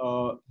potential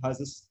has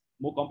this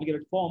more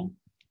complicated form.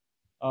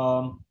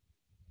 I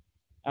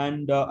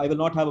will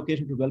not have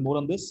occasion to dwell more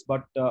on this,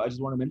 but I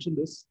just want to mention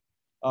this.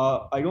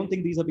 I don't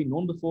think these have been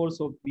known before,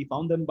 so we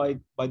found them by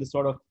this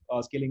sort of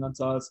scaling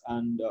answers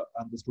and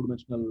this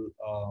two-dimensional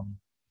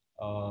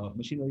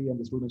machinery and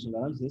this two-dimensional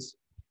analysis.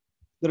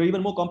 There are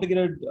even more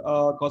complicated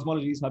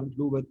cosmologies having to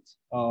do with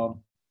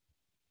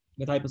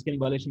hyperscaling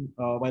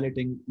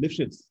violating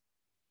Lifshitz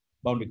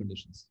boundary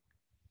conditions,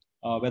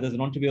 where there's a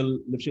non-trivial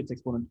Lifshitz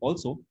exponent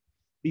also.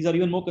 These are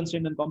even more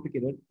constrained and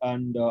complicated,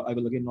 and I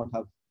will again not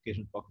have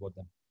occasion to talk about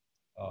them.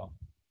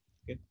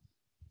 Okay,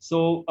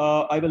 so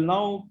I will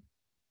now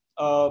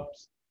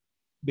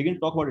begin to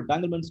talk about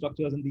entanglement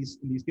structures in these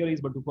theories.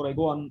 But before I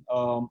go on,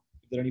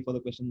 if there are any further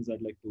questions,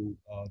 I'd like to.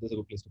 There's a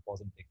good place to pause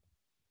and take them.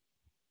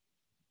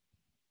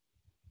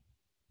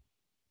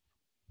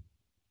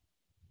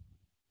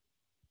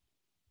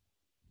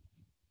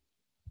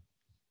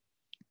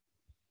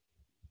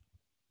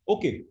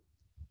 Okay,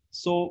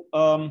 so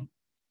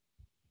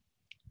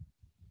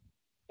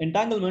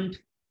entanglement,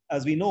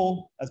 as we've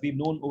known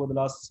over the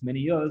last many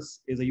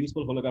years, is a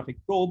useful holographic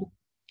probe.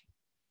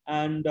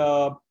 And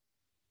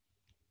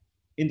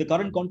in the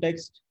current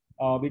context,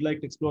 we'd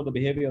like to explore the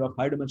behavior of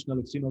high-dimensional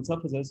extremal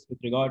surfaces with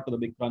regard to the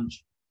big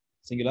crunch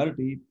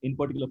singularity, in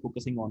particular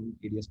focusing on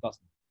AdS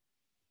Kasner.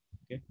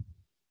 Okay.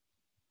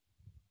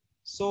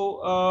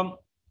 So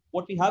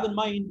what we have in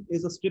mind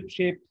is a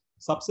strip-shaped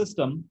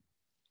subsystem,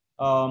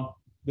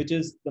 which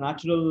is the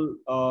natural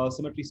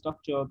symmetry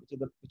structure, which is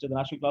the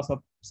natural class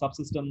of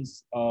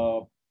subsystems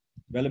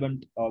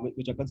relevant,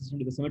 which are consistent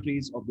with the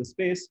symmetries of this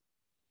space,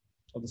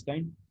 of this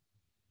kind.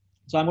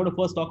 So I'm going to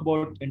first talk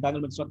about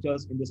entanglement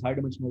structures in this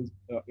high-dimensional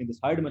space, in this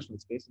high-dimensional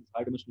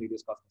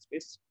AdS Kasner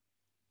space.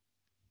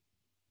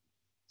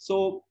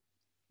 So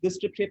this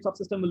strip-shaped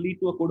subsystem will lead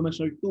to a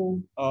codimensional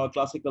 2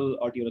 classical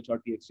RT or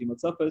HRT extremal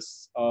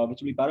surface,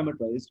 which will be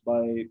parameterized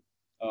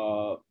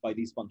by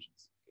these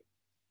functions.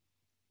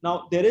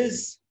 Now, there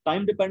is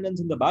time dependence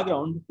in the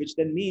background, which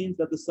then means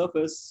that the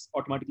surface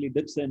automatically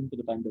dips into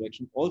the time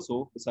direction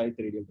also besides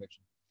the radial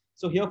direction.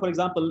 So here, for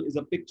example, is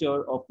a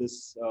picture of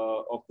this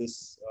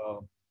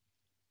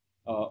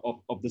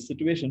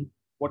situation.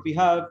 What we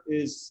have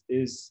is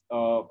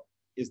the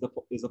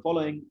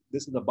following.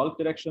 This is the bulk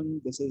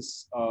direction. This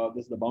is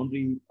the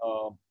boundary.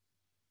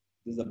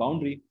 This is the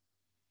boundary.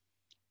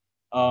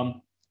 The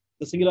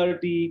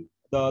singularity,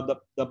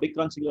 the big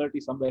crunch singularity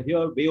somewhere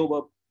here, way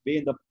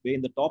in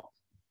the top.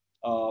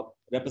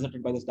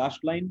 Represented by this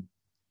dashed line.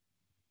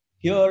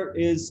 Here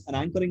is an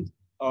anchoring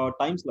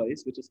time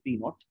slice, which is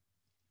T0,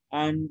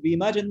 and we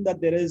imagine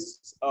that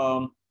there's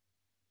a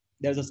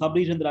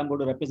subregion that I'm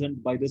going to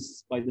represent by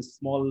this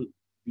small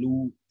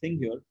blue thing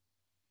here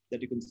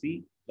that you can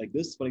see like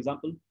this, for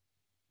example.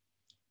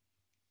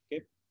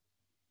 Okay,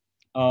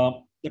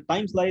 the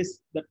time slice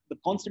the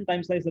constant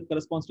time slice that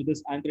corresponds to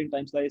this anchoring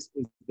time slice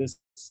is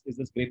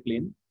this gray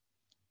plane.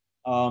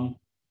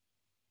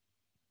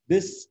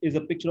 This is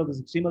a picture of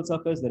this extremal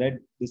surface,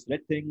 this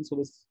red thing. So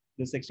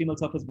this extremal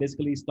surface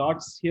basically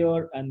starts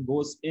here and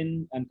goes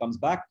in and comes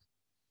back.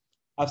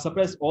 I've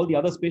suppressed all the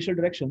other spatial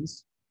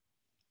directions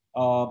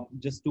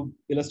just to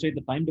illustrate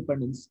the time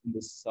dependence in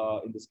this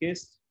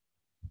case.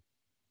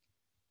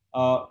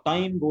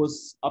 Time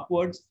goes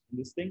upwards in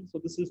this thing. So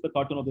this is the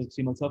cartoon of the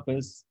extremal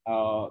surface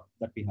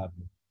that we have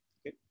here.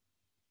 Okay.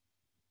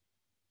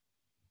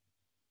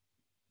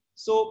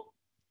 So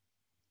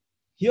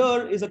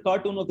here is a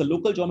cartoon of the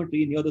local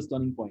geometry near this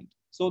turning point.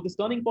 So this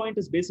turning point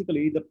is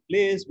basically the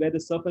place where the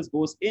surface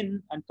goes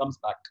in and comes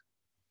back.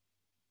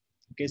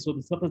 Okay, so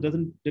the surface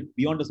doesn't dip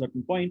beyond a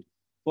certain point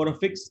for a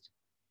fixed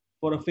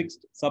for a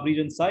fixed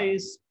subregion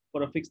size,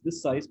 for a fixed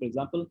this size, for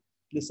example,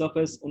 the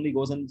surface only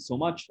goes in so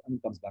much and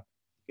comes back.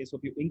 Okay, so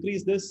if you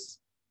increase this,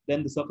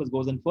 then the surface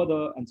goes in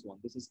further and so on.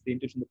 This is the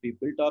intuition that we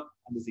built up,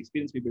 and this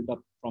experience we built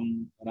up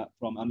from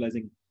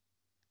analyzing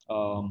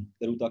the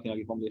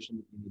Ruther-Kinagi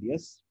formulation in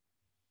AdS.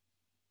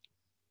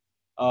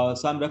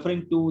 So I'm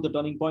referring to the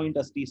turning point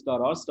as T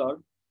star R star.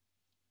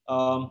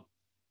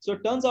 So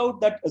it turns out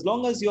that as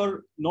long as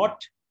you're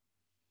not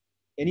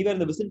anywhere in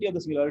the vicinity of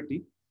the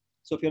singularity,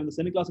 so if you're in the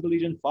semi-classical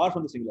region far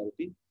from the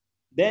singularity,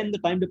 then the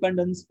time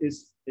dependence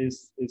is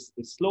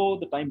slow,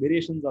 the time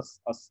variations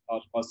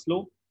are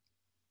slow.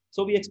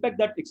 So we expect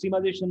that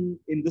extremization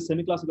in this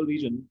semi-classical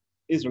region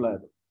is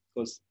reliable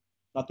because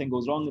nothing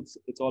goes wrong.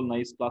 It's all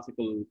nice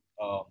classical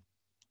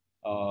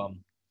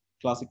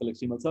classical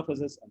extremal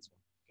surfaces and so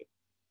on. Okay.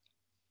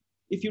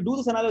 If you do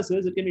this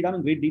analysis, it can be done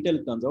in great detail,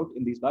 it turns out,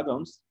 in these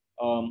backgrounds.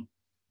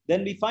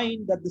 Then we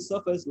find that the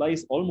surface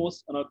lies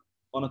almost on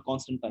a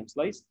constant time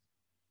slice,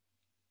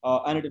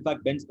 and it in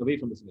fact bends away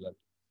from the singularity.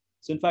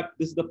 So in fact,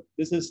 this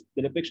is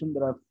the depiction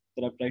that I've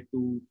tried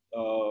to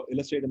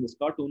illustrate in this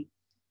cartoon.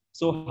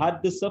 So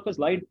had this surface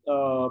lied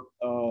on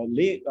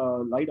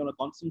a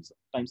constant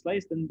time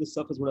slice, then this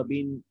surface would have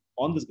been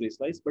on this gray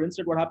slice. But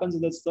instead, what happens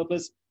is the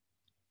surface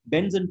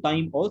bends in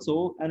time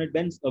also, and it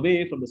bends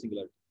away from the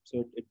singularity.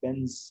 So it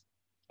bends.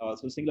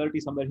 So singularity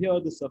somewhere here,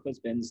 the surface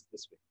bends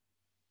this way.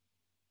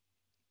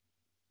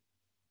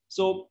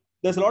 So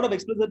there's a lot of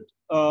explicit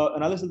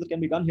analysis that can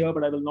be done here,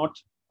 but I will not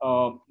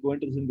go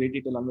into this in great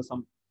detail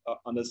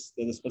unless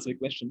there's a specific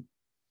question.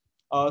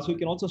 So we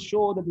can also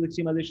show that the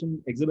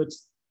extremization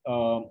exhibits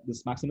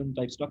this maximum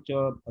type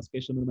structure, a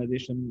spatial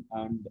minimization,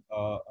 and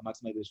a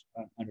maximization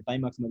and a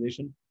time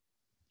maximization.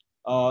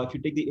 If you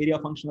take the area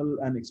functional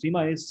and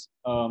extremize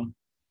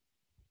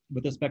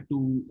with respect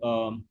to,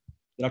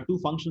 there are two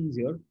functions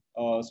here.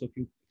 So if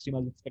you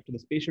extremize with respect to the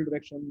spatial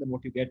direction, then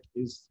what you get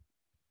is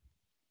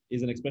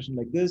an expression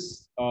like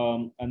this.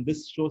 And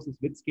this shows this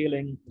width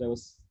scaling that I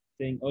was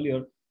saying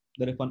earlier,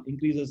 that if one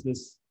increases the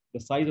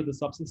size of the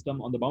subsystem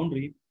on the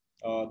boundary,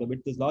 the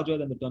width is larger,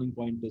 then the turning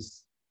point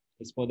is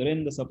further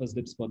in, the surface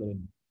dips further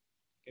in.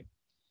 Okay.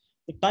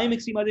 The time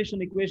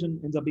extremization equation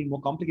ends up being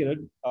more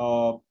complicated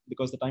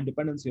because the time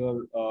dependence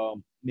here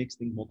makes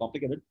things more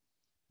complicated.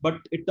 But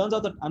it turns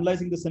out that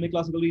analyzing the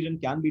semi-classical region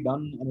can be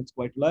done, and it's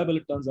quite reliable,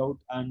 it turns out.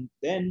 And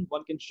then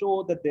one can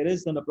show that there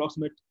is an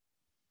approximate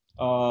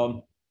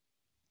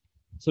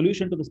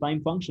solution to this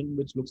time function,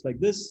 which looks like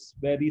this,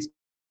 where these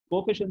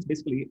coefficients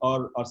basically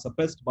are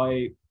suppressed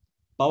by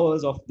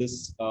powers of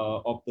this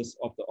of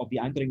the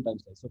anchoring time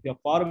slice. So if you're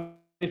far away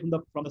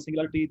from the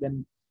singularity,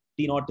 then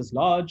T naught is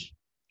large,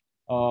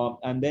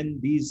 and then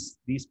these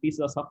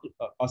pieces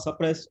are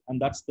suppressed, and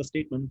that's the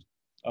statement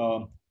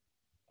of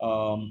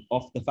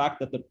the fact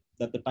that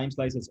the time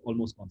slice is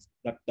almost constant,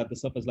 that the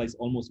surface lies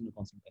almost in a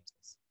constant time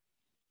slice.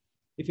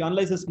 If you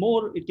analyze this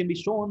more, it can be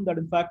shown that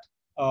in fact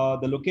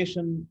the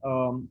location,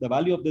 the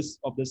value of this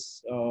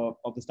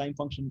time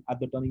function at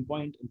the turning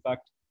point, in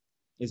fact,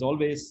 is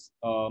always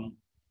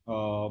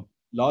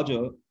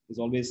larger, is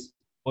always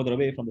further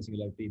away from the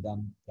singularity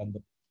than the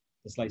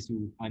slice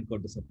you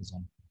anchored the surface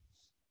on.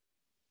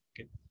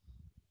 Okay,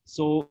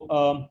 so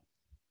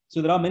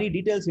so there are many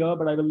details here,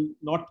 but I will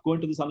not go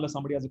into this unless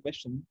somebody has a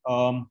question.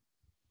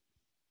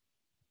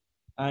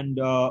 And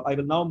I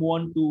will now move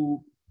on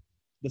to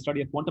the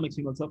study of quantum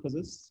extremal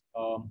surfaces.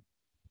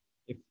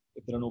 If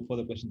there are no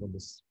further questions on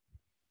this,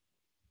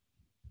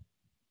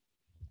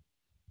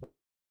 but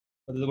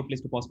this is a good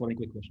place to pause for any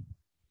quick question.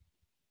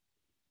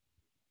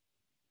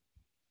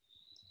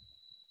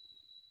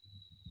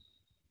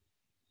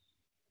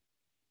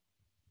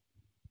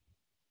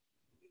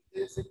 If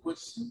there's a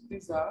question,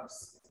 please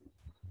ask. If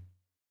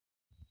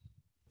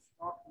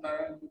not,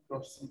 Narayan will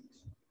proceed.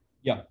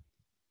 Yeah.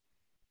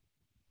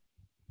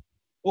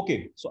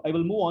 Okay, so I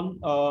will move on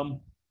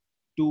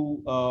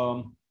to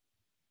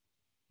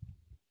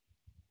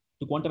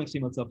quantum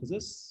extremal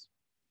surfaces.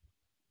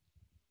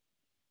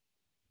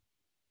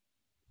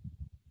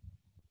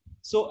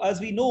 So as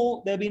we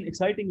know, there have been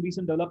exciting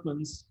recent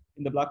developments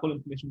in the black hole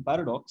information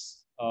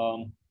paradox.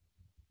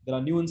 There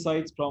are new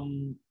insights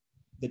from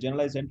the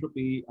generalized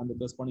entropy and the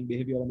corresponding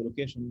behavior and the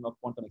location of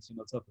quantum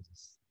extremal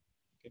surfaces.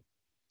 Okay.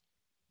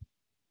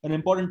 An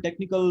important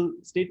technical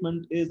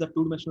statement is that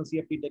two-dimensional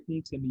CFT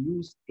techniques can be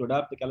used to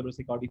adapt the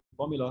Calabrese-Riccardi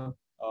formula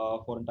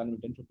for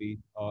entanglement entropy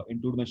in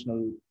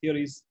two-dimensional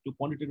theories to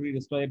quantitatively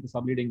describe the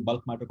subleading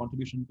bulk matter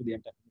contribution to the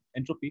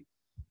entropy.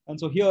 And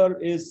so here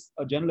is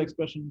a general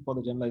expression for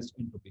the generalized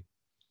entropy.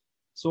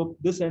 So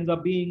this ends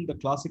up being the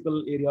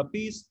classical area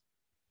piece,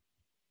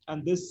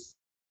 and this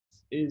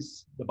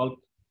is the bulk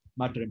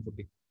matter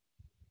entropy.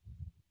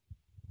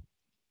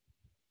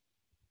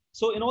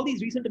 So in all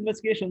these recent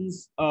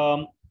investigations,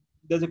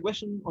 there's a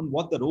question on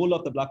what the role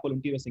of the black hole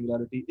interior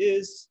singularity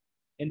is.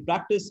 In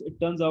practice, it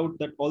turns out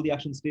that all the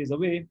action stays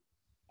away,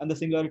 and the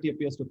singularity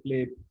appears to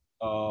play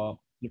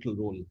little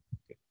role.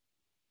 Okay.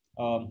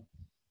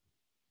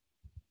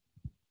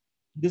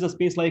 This is a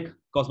space-like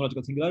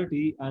cosmological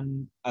singularity,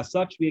 and as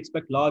such, we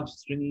expect large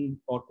stringy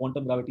or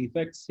quantum gravity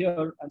effects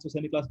here. And so,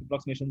 semi-classical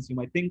approximations, you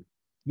might think,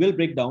 will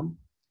break down,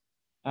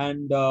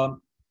 and uh,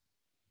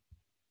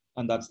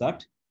 and that's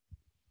that.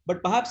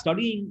 But perhaps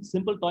studying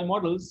simple toy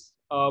models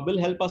will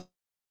help us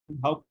understand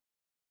how quantum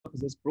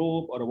surfaces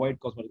probe or avoid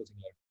cosmological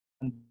singularity.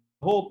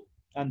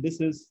 And this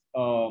is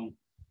the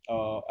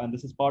hope, and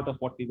this is part of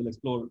what we will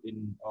explore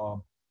in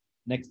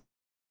next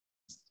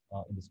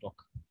in this talk.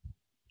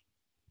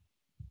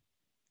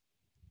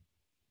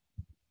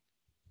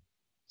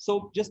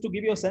 So just to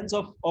give you a sense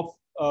of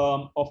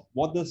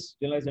what this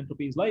generalized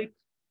entropy is like,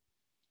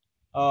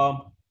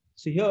 so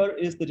here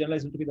is the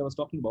generalized entropy that I was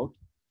talking about,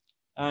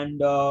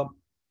 and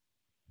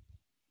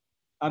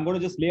I'm going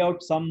to just lay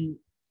out some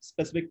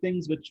specific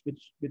things which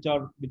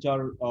are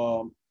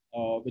going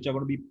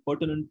to be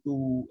pertinent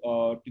to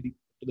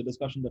the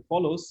discussion that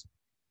follows.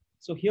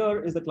 So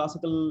here is the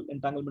classical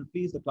entanglement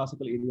piece, the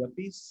classical area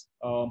piece,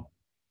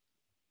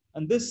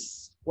 and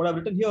this what I've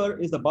written here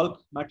is the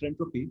bulk matter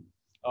entropy,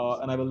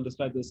 and I will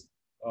describe this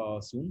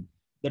soon.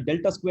 The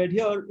delta squared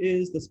here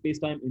is the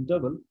space-time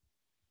interval,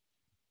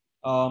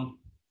 um,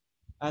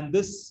 and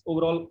this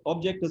overall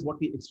object is what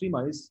we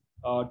extremize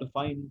to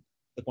find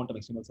the quantum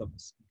extremal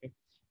surface. Okay.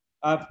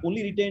 I've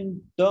only retained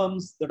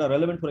terms that are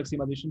relevant for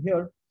extremization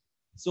here.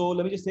 So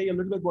let me just say a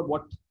little bit about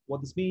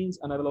what this means,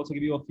 and I will also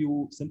give you a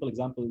few simple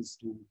examples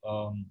to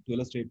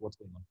illustrate what's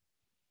going on.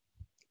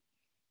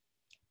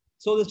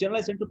 So this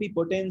generalized entropy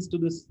pertains to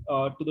this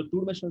to the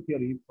two-dimensional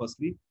theory,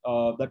 firstly,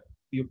 that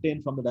we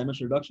obtain from the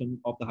dimensional reduction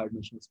of the higher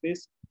dimensional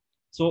space.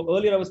 So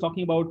earlier I was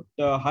talking about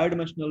higher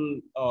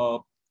dimensional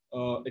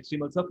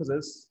extremal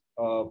surfaces,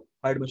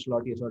 higher dimensional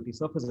RT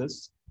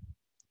surfaces.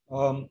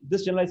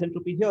 This generalized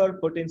entropy here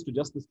pertains to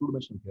just this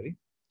two-dimensional theory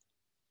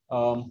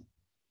um,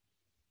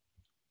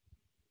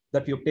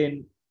 that we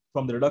obtain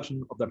from the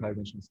reduction of that higher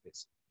dimensional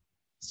space.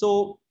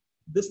 So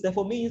this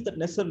therefore means that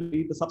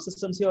necessarily the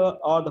subsystems here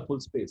are the full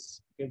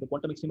space. Okay, the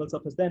quantum extremal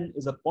surface then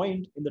is a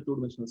point in the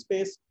two-dimensional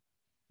space,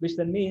 which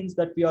then means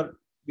that we are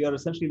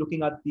essentially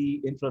looking at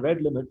the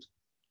infrared limit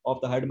of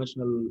the high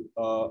dimensional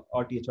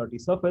RT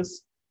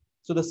surface.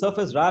 So the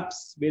surface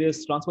wraps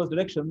various transverse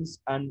directions,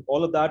 and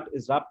all of that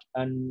is wrapped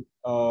and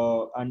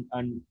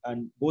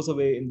goes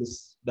away in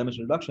this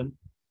dimensional reduction.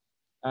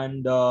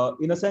 And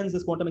in a sense,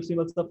 this quantum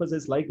extremal surface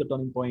is like the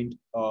turning point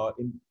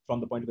from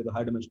the point of view of the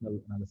high dimensional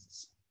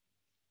analysis.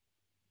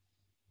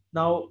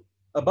 Now,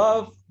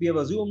 above, we have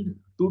assumed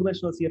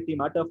two-dimensional CFT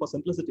matter for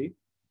simplicity.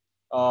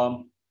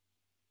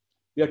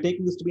 We are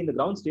taking this to be in the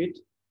ground state.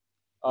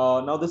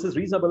 Now, this is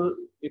reasonable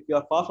if we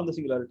are far from the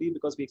singularity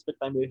because we expect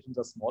time variations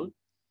are small.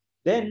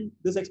 Then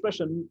this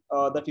expression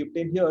that we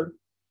obtain here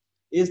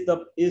is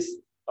the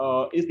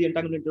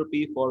entanglement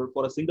entropy for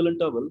a single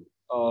interval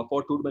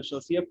for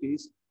two-dimensional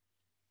CFTs,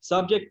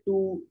 subject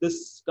to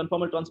this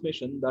conformal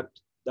transformation that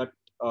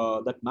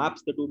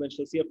maps the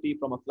two-dimensional CFT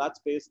from a flat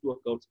space to a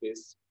curved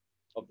space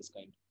of this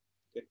kind.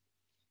 Okay.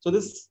 So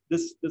this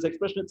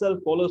expression itself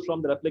follows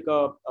from the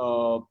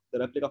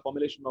replica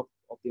formulation of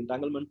the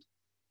entanglement,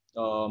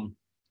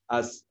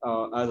 as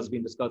has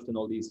been discussed in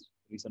all these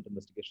recent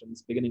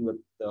investigations, beginning with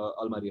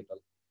Almari et al.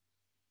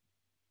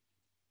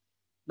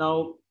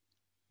 Now,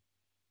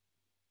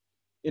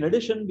 in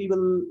addition, we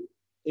will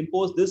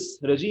impose this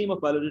regime of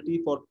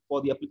validity for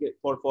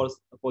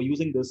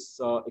using this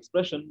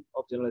expression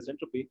of generalized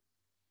entropy,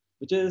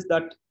 which is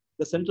that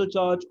the central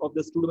charge of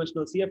this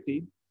two-dimensional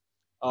CFT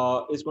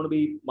is going to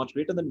be much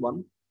greater than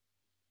 1,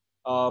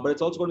 but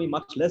it's also going to be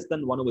much less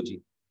than 1 over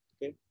G.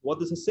 Okay. What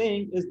this is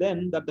saying is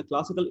then that the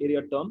classical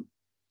area term,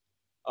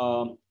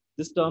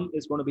 this term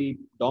is going to be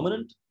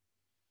dominant,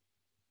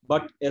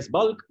 but S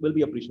bulk will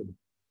be appreciable.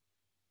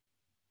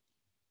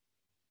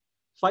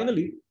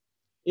 Finally,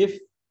 if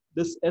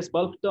this S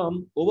bulk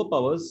term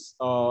overpowers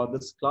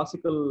this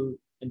classical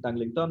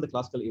entangling term, the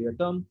classical area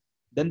term,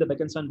 then the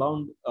Bekenstein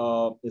bound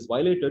is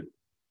violated,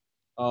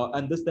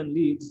 and this then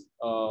leads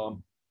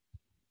to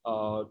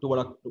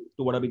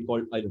what have been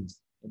called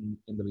islands in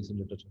the recent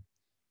literature.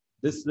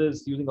 This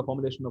is using a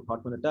formulation of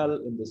Hartmann et al.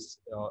 In this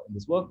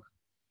work.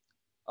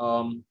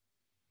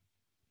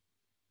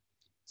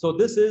 So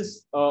this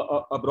is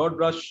a broad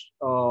brush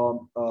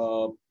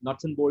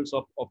nuts and bolts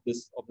of the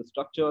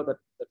structure that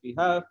we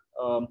have,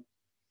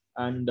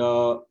 and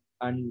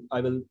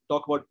I will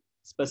talk about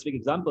specific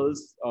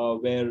examples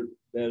where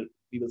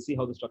we will see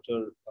how the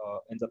structure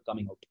ends up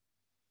coming out.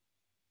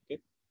 Okay.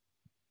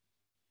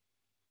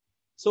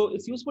 So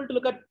it's useful to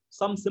look at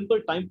some simple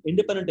time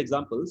independent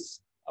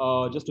examples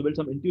just to build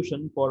some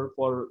intuition for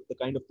the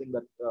kind of thing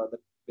that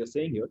we're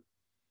saying here.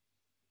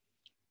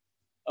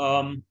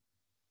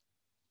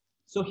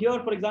 So here,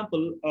 for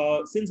example,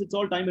 since it's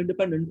all time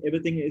independent,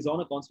 everything is on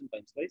a constant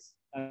time slice.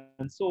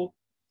 And so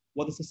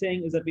what this is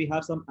saying is that we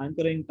have some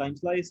anchoring time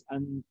slice,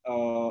 and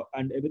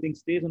everything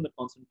stays on the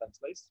constant time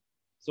slice.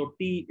 So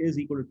T is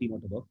equal to T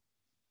naught above.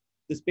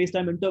 The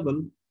space-time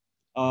interval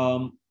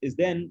is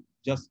then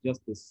just this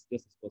first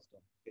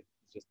term. Okay,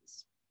 it's just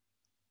this.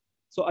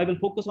 So I will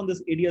focus on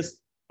this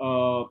AdS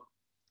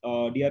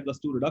di plus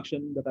 2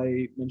 reduction that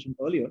I mentioned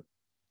earlier,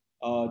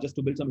 just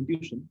to build some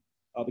intuition,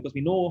 because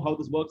we know how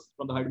this works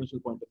from the high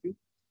dimensional point of view.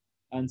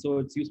 And so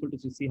it's useful to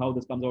see how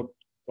this comes out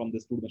from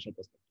this two-dimensional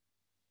perspective.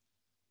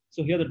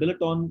 So here the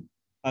dilaton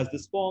has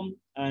this form,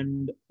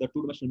 and the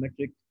two-dimensional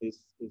metric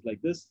is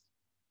like this.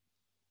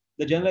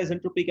 The generalized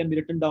entropy can be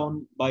written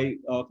down by,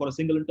 for a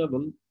single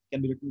interval,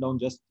 can be written down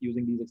just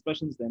using these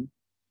expressions then.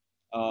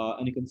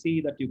 And you can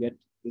see that you get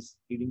this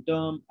leading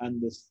term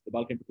and the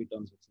bulk entropy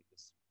terms looks like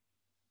this.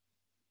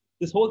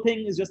 This whole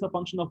thing is just a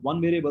function of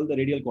one variable, the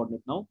radial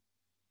coordinate now.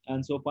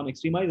 And so for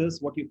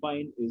extremizers, what you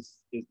find is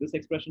this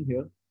expression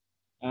here.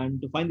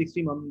 And to find the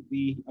extremum,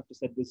 we have to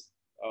set this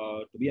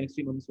to be an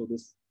extremum. So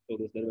this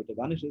derivative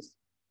vanishes.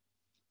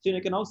 So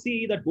you can now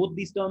see that both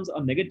these terms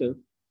are negative.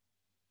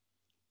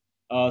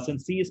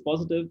 Since C is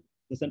positive,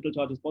 the central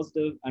charge is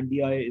positive, and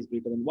di is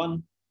greater than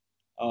 1.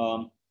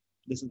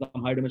 This is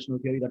some high dimensional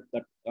theory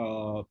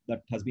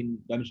that has been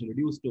dimension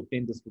reduced to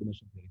obtain this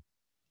two-dimensional theory.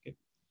 Okay.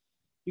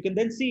 You can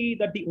then see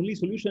that the only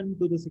solution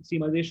to this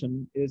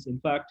extremization is, in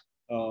fact,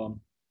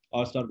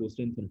 r star goes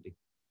to infinity.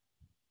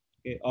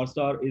 Okay, r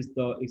star is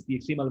the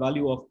extremal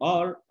value of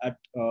r at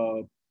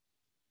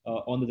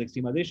on this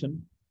extremization,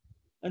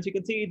 and so you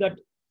can see that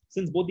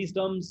since both these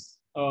terms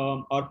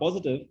are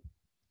positive,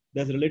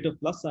 there's a relative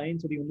plus sign.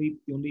 So the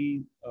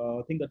only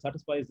thing that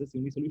satisfies this, the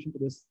only solution to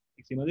this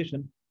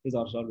extremization is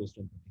r star goes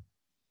to infinity.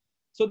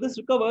 So this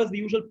recovers the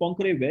usual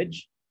Poincare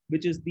wedge,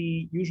 which is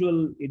the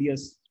usual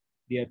AdS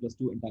di plus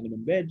 2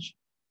 entanglement wedge.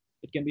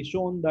 It can be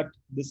shown that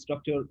this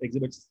structure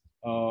exhibits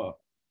the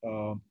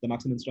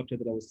maximum structure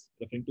that I was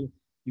referring to.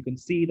 You can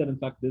see that in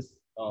fact this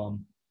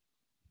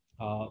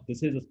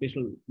this is a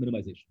spatial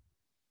minimization.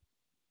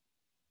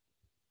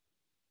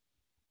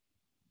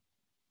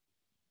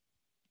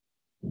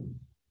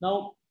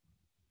 Now,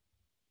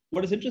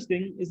 what is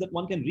interesting is that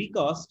one can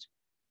recast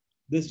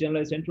this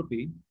generalized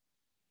entropy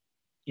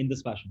in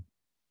this fashion.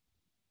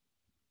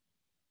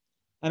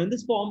 And in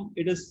this form,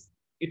 it is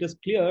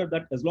clear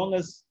that as long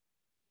as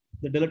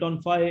the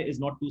dilaton phi is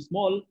not too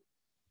small,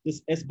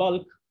 this S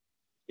bulk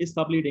is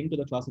subleading to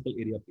the classical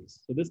area piece.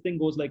 So this thing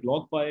goes like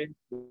log phi,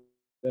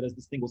 whereas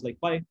this thing goes like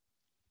pi.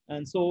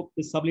 And so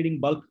this subleading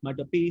bulk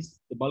matter piece,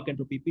 the bulk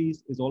entropy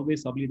piece, is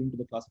always subleading to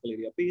the classical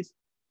area piece.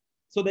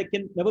 So there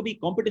can never be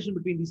competition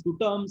between these two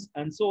terms,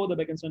 and so the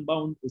Bekenstein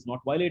bound is not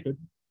violated,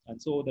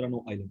 and so there are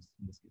no islands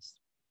in this case.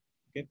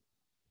 Okay.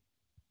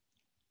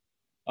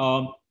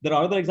 There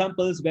are other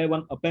examples where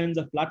one appends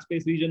a flat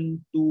space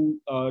region to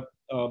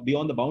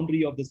beyond the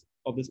boundary of this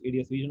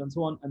AdS region and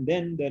so on, and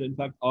then there in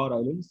fact are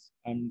islands,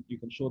 and you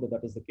can show that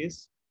that is the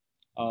case.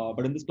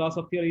 But in this class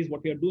of theories,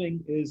 what we are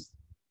doing is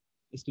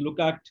to look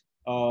at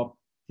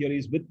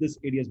theories with this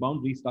AdS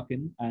boundary stuck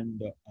in,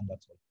 and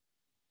that's all.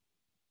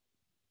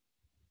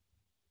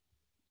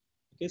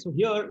 Okay, so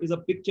here is a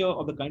picture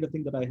of the kind of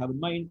thing that I have in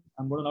mind.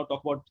 I'm going to now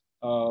talk about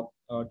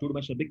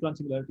two-dimensional big crunch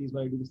singularities,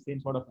 where I do the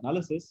same sort of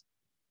analysis.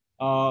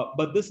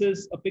 But this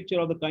is a picture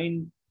of the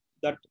kind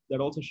that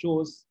also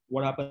shows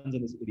what happens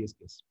in this AdS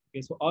case.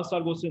 Okay, so r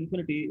star goes to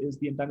infinity is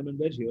the entanglement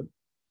wedge here,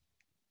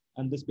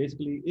 and this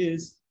basically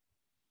is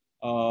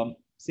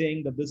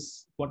saying that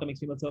this quantum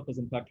extremal surface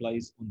in fact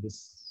lies on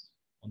this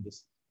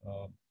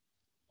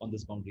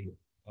boundary here,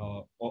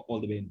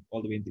 all the way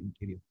in the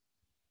interior.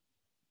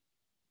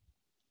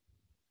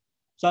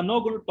 So I'm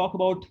now going to talk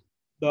about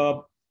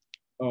the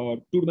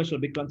two-dimensional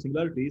big crunch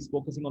singularities,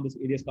 focusing on this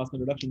AdS Kasner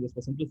reduction just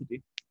for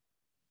simplicity.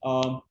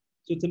 So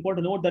it's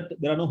important to note that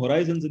there are no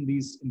horizons in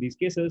these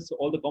cases. So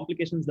all the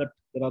complications that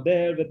are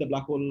there with the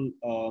black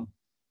hole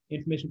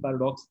information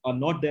paradox are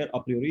not there a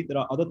priori. There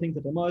are other things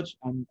that emerge,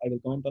 and I will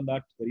comment on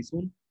that very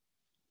soon.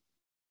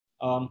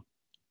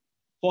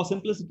 For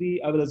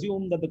simplicity, I will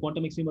assume that the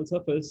quantum extremal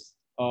surface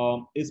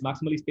is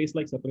maximally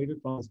space-like separated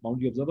from this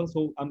boundary observer.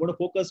 So I'm going to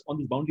focus on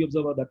this boundary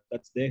observer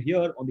that's there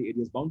here on the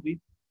AdS boundary.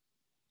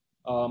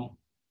 I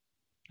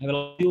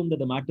will assume that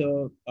the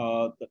matter,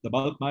 the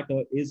bulk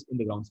matter, is in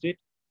the ground state,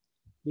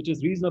 which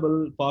is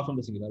reasonable far from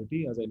the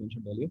singularity, as I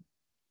mentioned earlier.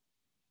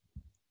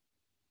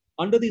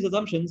 Under these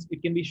assumptions,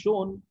 it can be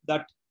shown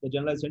that the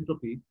generalized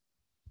entropy,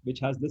 which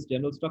has this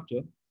general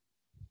structure,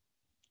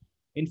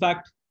 in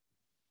fact,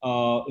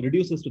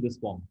 reduces to this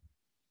form.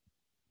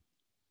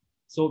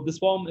 So this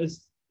form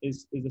is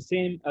the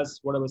same as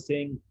what I was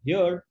saying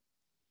here,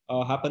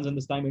 happens in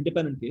this time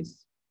independent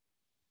case.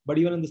 But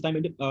even in this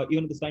time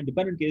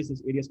dependent case,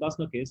 this AdS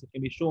Kasner case, it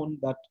can be shown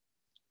that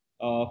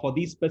for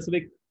these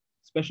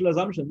special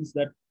assumptions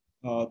that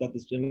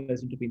this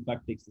generalized entropy in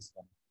fact takes this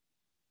form.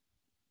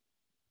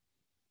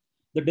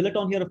 The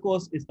dilaton here, of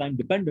course, is time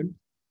dependent,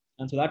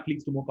 and so that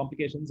leads to more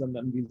complications, and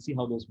then we'll see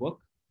how those work.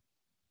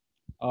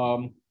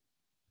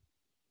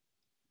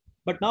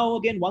 But now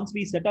again, once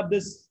we set up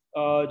this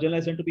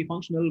generalized entropy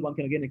functional, one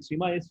can again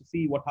extremize to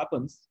see what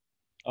happens.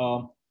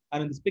 And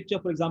in this picture,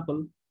 for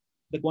example,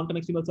 the quantum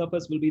extremal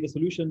surface will be the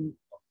solution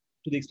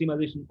to the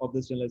extremization of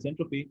this generalized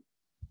entropy,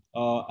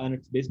 and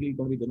it's basically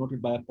going to be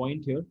denoted by a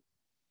point here.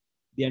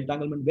 The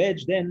entanglement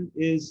wedge then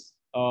is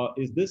a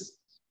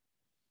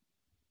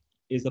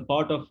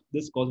part of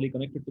this causally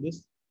connected to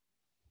this.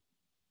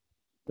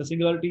 The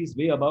singularity is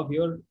way above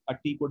here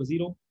at t equal to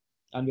 0.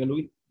 And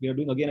we are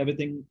doing again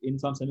everything in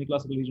some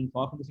semi-classical region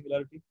far from the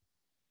singularity.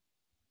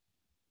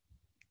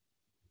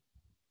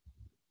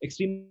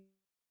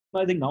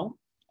 Extremizing now.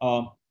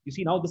 You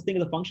see now this thing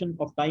is a function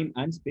of time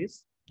and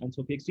space. And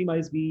so if we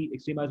extremize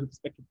with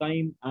respect to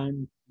time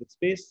and with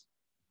space.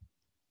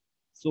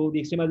 So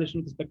the extremization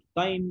with respect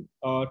to time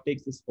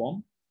takes this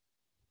form.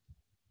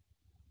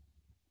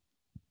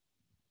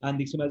 And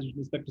the extremization with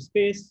respect to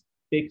space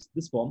takes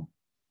this form,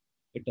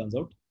 it turns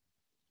out.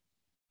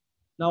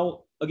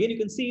 Now, again, you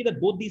can see that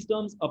both these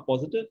terms are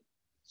positive.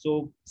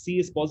 So C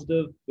is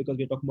positive because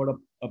we're talking about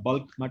a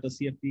bulk matter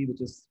CFT, which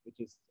has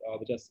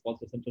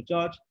positive central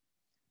charge.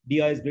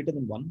 Di is greater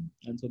than 1,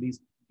 and so these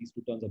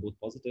two terms are both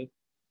positive.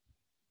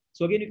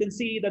 So again, you can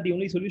see that the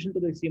only solution to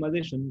the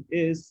extremization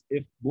is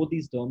if both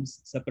these terms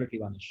separately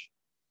vanish.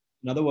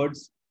 In other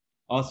words,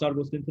 R star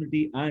goes to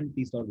infinity and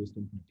T star goes to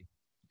infinity.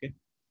 Okay.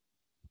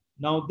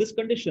 Now, this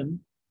condition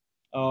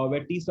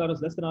where T star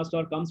is less than R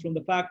star comes from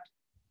the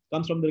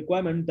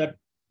requirement that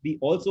we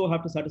also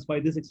have to satisfy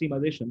this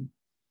extremization,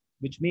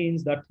 which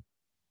means that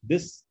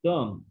this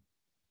term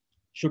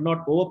should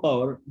not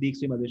overpower the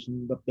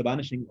extremization, the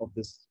vanishing of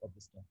this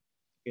term.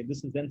 Okay,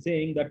 this is then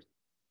saying that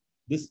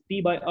this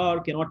T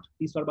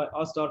star by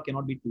R star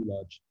cannot be too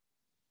large.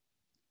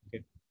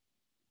 Okay.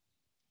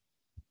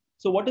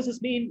 So what does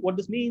this mean? What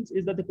this means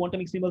is that the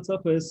quantum extremal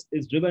surface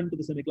is driven to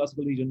the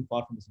semi-classical region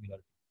far from the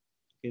singularity.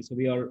 Okay, so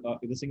we are,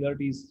 if the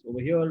singularity is over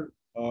here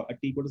at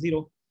t equal to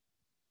 0,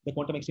 the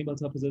quantum extremal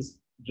surface is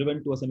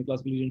driven to a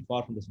semi-classical region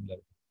far from the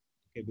singularity.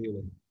 Okay, way over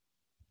here.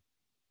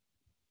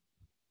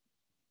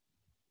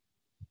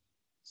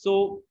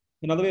 So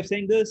another way of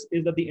saying this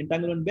is that the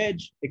entanglement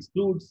wedge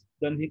excludes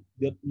the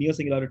near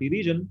singularity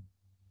region.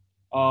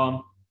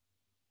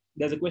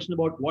 There's a question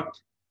about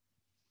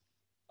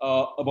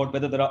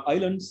whether there are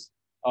islands,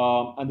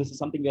 and this is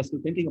something we are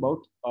still thinking about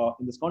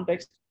in this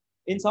context.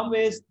 In some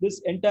ways, this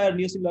entire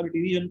near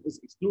singularity region is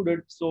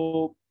excluded.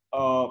 So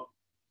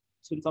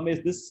in some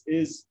ways, this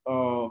is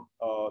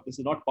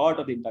not part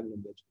of the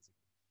entanglement wedge.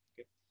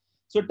 Okay.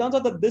 So it turns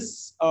out that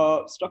this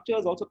structure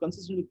is also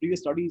consistent with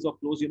previous studies of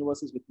closed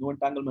universes with no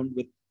entanglement,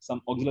 with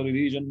some auxiliary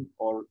region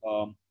or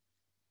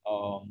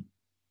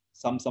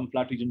some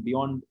flat region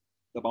beyond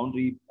the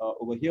boundary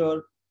over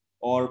here,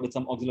 or with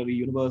some auxiliary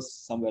universe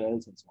somewhere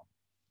else, and so on.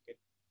 Okay.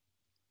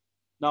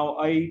 Now,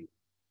 I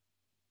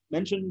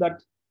mentioned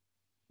that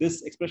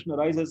this expression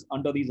arises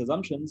under these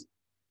assumptions.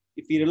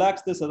 If we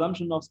relax this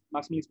assumption of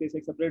maximally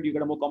space-like separated, you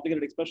get a more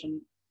complicated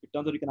expression. It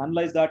turns out you can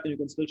analyze that, and you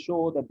can still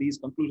show that these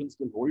conclusions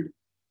still hold.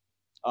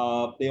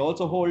 They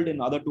also hold in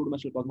other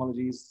two-dimensional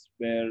cosmologies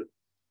where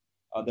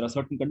there are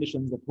certain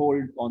conditions that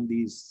hold on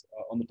these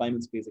on the time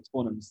and space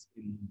exponents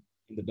in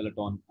the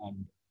dilaton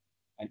and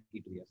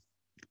E to the S.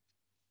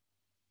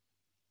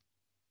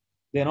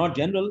 They are not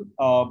general,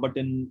 but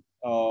in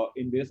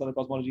various other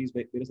cosmologies,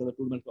 various other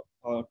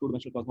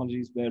two-dimensional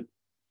cosmologies where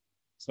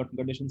certain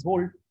conditions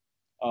hold,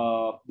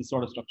 this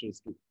sort of structure is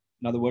true.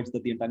 In other words,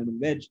 that the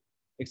entanglement wedge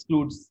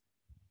excludes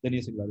the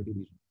near singularity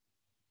region.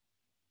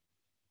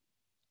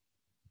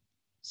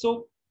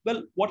 So,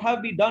 well, what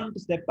have we done to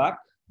step back?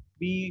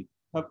 We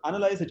have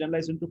analyzed the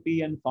generalized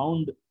entropy and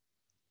found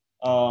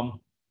the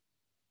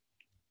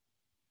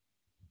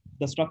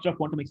structure of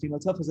quantum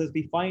extremal surfaces.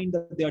 We find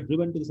that they are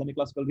driven to the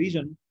semi-classical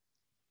region.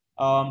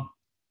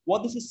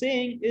 What this is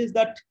saying is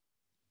that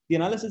the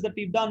analysis that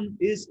we've done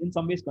is in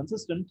some ways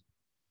consistent.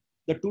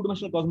 The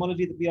two-dimensional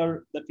cosmology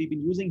that we've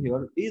been using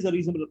here is a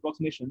reasonable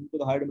approximation to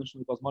the higher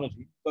dimensional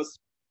cosmology,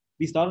 because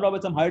we started off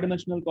with some higher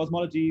dimensional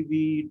cosmology.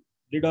 We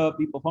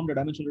performed a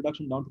dimensional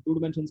reduction down to 2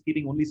 dimensions,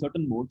 keeping only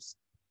certain modes,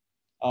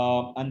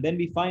 and then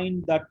we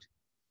find that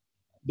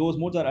those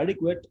modes are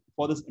adequate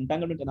for this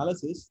entanglement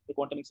analysis. The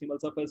quantum extremal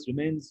surface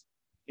remains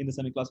in the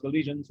semi-classical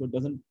region, so it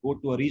doesn't go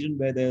to a region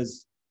where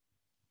there's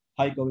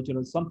high curvature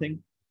or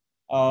something.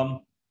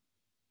 So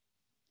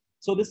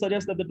this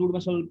suggests that the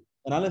two-dimensional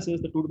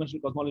analysis, the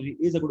two-dimensional cosmology,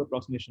 is a good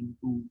approximation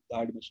to the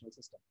high-dimensional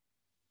system.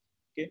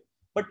 Okay,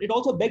 but it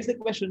also begs the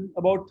question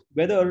about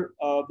whether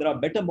there are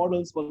better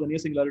models for the near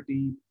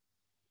singularity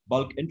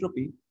bulk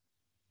entropy,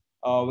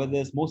 where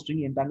there's more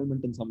stringy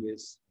entanglement in some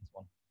ways, and so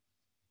on.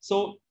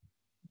 So,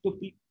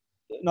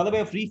 another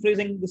way of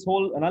rephrasing this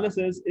whole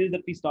analysis is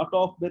that we start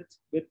off with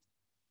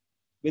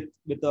a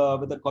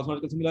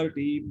cosmological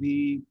singularity.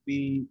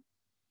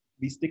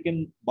 We stick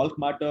in bulk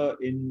matter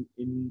in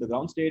the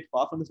ground state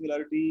far from the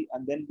singularity,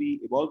 and then we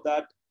evolve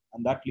that,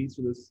 and that leads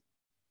to this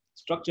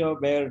structure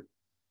where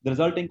the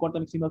resulting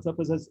quantum extremal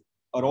surfaces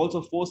are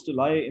also forced to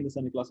lie in the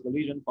semi-classical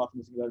region far from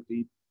the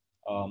singularity,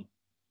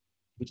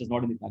 which is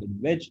not in the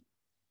entanglement wedge.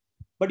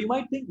 But you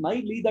might think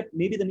naively that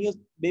maybe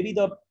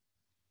the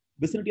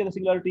vicinity of the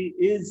singularity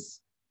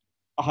is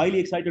a highly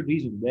excited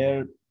region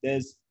where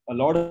there's a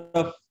lot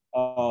of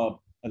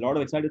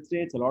excited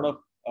states, a lot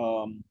of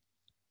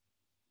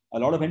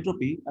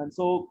entropy, and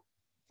so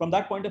from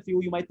that point of view,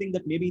 you might think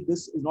that maybe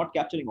this is not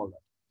capturing all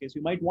that. Okay, so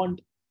you might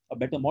want a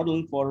better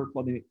model for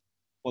the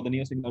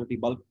near singularity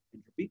bulk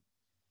entropy,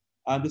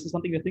 and this is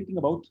something we're thinking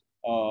about.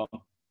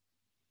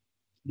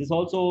 This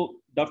also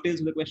dovetails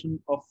with the question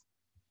of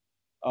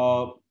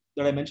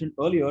that I mentioned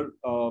earlier,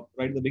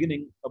 right at the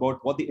beginning, about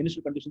what the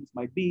initial conditions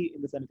might be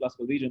in the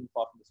semi-classical region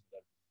far from the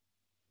singularity.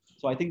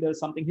 So I think there's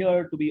something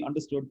here to be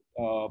understood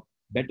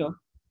better,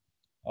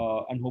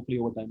 and hopefully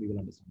over time we will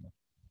understand that.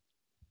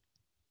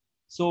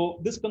 So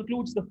this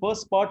concludes the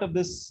first part of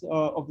this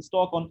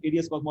talk on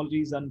AdS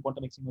cosmologies and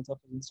quantum extremal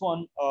surfaces and so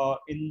on.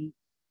 In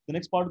the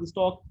next part of this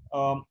talk,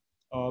 I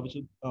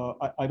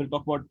will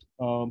talk about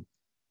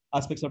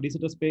aspects of de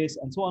Sitter space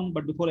and so on.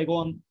 But before I go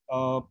on,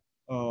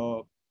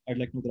 I'd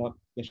like to know there are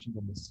questions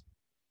on this.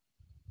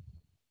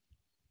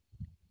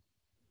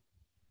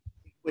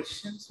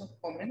 Questions or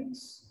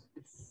comments?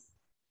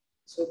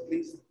 So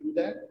please do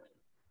that.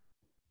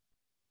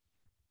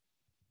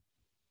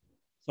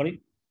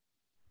 Sorry?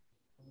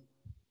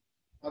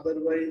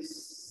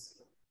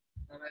 Otherwise,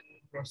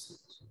 Narayan, proceed.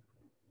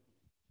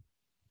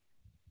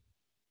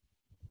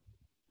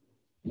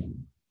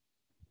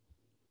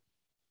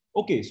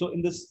 Okay, so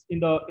in this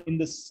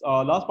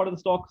last part of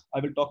this talk, I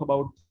will talk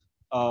about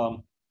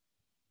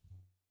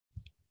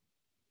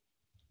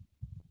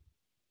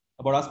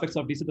aspects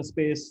of de Sitter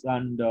space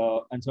and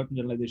certain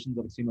generalizations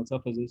of extremal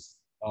surfaces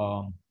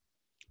and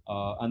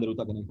the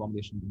Rutherford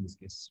formulation in this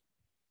case.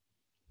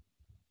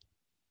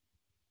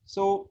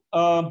 So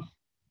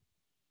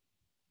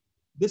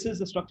this is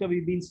the structure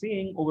we've been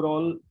seeing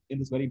overall in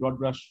this very broad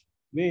brush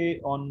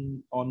way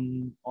on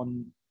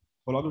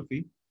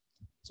holography.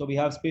 So we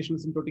have spatial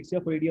asymptotics here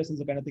for AdS is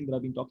the kind of thing that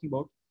I've been talking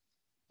about.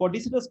 For de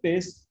Sitter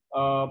space,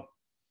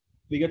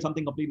 we get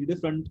something completely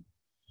different.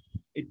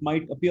 It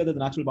might appear that the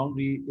natural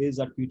boundary is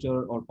at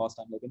future or past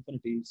time like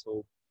infinity.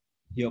 So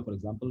here, for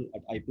example,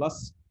 at I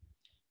plus,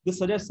 this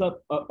suggests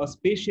a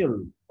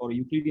spatial or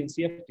Euclidean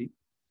CFT,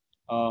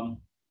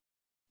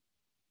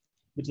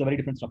 which is a very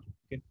different structure.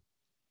 Okay.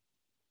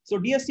 So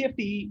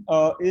DSCFT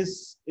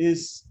is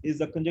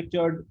a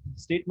conjectured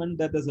statement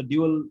that there's a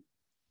dual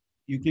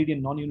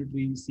Euclidean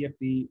non-unitary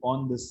CFT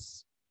on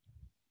this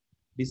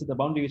de Sitter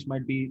boundary, which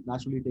might be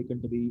naturally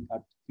taken to be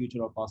at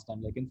future or past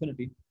time like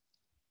infinity.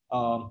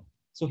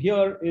 So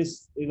here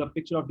is a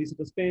picture of de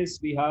Sitter space.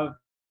 We have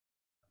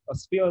a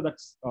sphere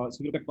that's, so if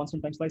you look at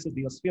constant time slices,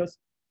 these are spheres.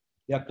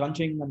 They are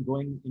crunching and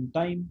growing in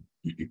time.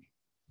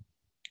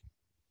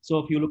 So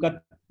if you look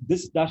at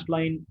this dashed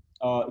line,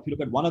 if you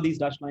look at one of these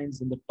dashed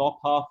lines in the top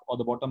half or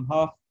the bottom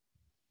half,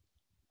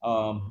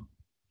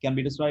 can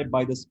be described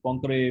by this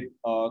Poincare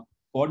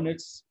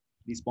coordinates,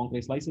 these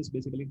Poincare slices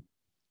basically.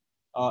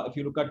 If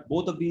you look at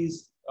both of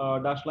these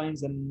dashed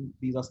lines, then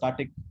these are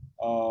static.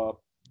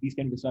 These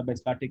can be described by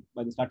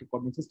the static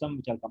coordinate system,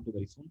 which I'll come to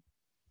very soon.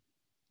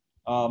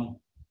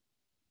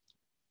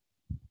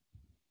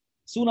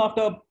 Soon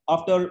after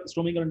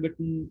Strominger and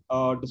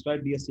Witten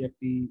described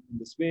DSCFT in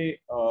this way,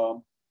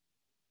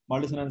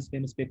 Maldacen and his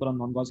famous paper on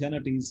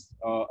non-Gaussianities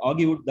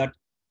argued that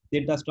the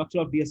entire structure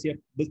of DSCFT,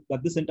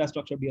 this entire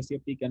structure of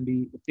DSCFT can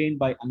be obtained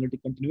by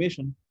analytic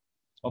continuation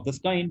of this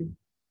kind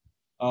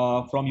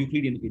from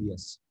Euclidean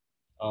AdS.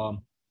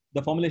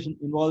 The formulation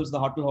involves the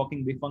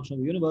Hartle-Hawking wave function of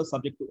the universe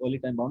subject to early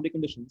time boundary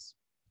conditions.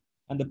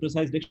 And the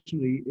precise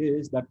dictionary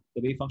is that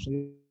the wave function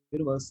of the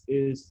universe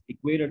is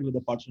equated with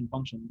the partition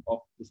function of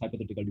this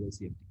hypothetical dual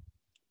CFT.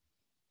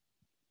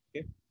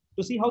 Okay.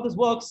 To see how this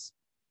works,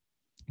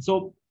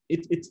 so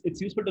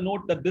it's useful to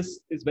note that this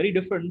is very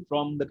different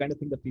from the kind of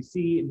thing that we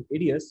see in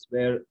AdS,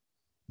 where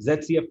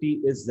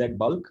ZCFT is Z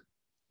bulk.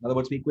 In other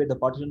words, we equate the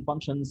partition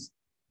functions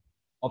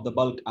of the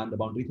bulk and the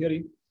boundary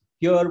theory.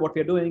 Here, what we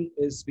are doing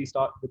is we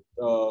start with,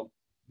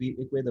 we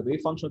equate the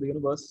wave function of the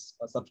universe,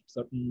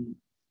 certain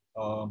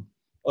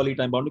early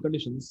time boundary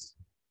conditions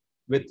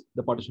with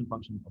the partition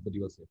function of the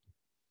dual CFT,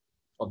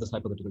 of this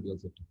hypothetical dual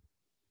CFT.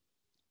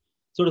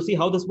 So to see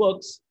how this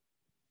works,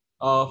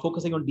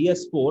 focusing on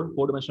DS4,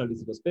 four-dimensional de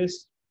Sitter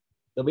space,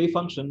 the wave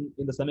function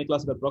in the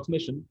semi-classical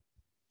approximation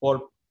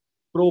for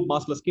probe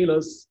massless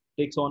scalars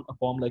takes on a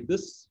form like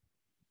this.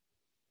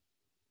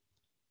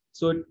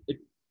 So it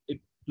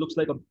looks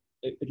like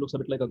it looks a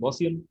bit like a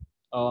Gaussian.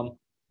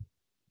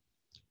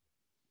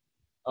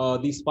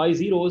 These phi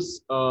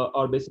zeros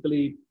are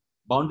basically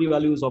boundary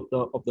values of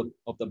the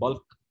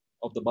bulk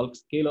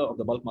scalar, of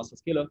the bulk mass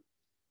scalar.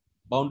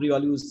 Boundary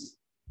values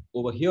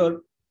over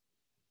here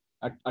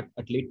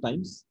at late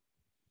times.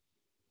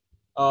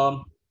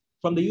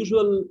 From the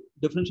usual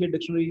differentiate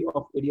dictionary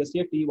of AdS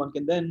CFT, one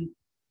can then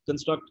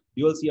construct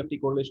dual CFT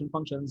correlation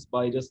functions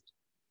by just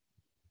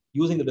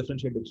using the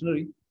differentiate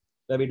dictionary,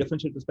 where we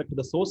differentiate with respect to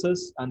the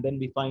sources, and then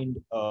we find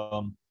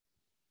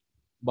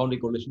boundary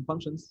correlation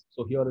functions.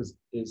 So here is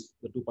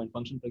the 2-point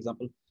function, for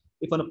example.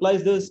 If one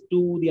applies this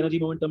to the energy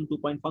momentum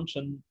 2-point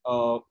function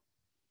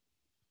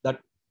that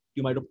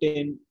you might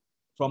obtain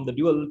from the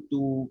dual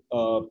to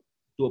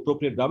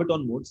appropriate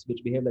graviton modes,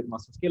 which behave like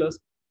master scalars,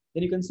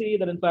 then you can see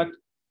that in fact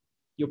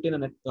you obtain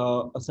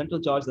a central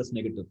charge that's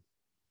negative.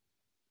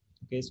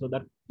 Okay, so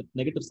that the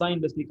negative sign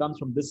basically comes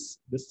from this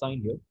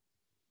sign here,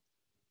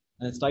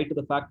 and it's tied to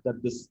the fact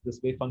that this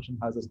wave function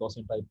has this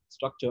Gaussian type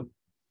structure.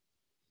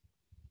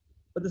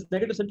 But this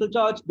negative central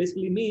charge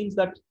basically means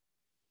that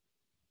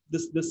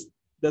this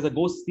there's a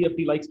ghost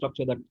CFT-like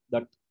structure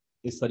that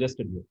is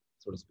suggested here,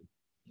 so to speak.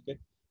 Okay.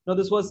 Now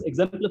this was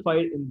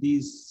exemplified in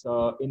these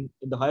in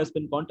the higher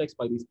spin context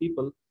by these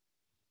people.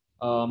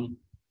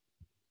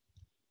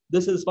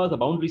 This is as far as the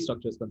boundary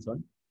structure is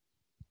concerned.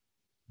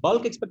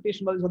 Bulk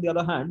expectation values, on the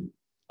other hand,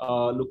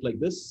 look like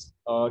this.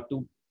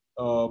 To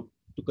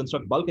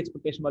construct bulk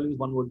expectation values,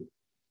 one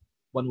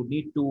would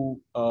need to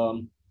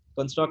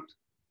construct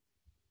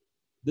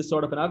this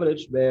sort of an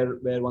average where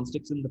one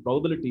sticks in the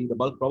probability, the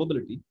bulk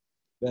probability,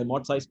 where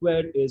mod psi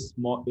squared is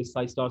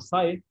psi star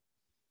psi.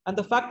 And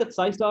the fact that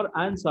psi star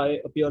and psi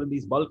appear in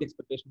these bulk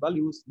expectation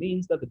values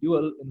means that the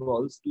dual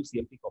involves two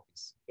CFT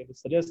copies. Okay,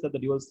 this suggests that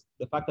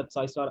the fact that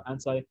psi star and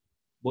psi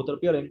both are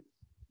appearing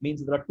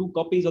means there are two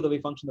copies of the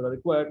wave function that are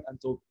required, and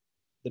so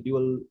the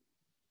dual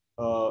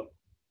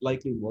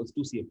likely involves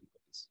two CFT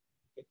copies.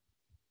 Okay.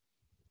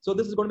 So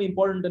this is going to be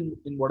important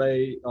in what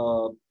I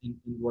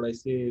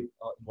say in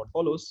what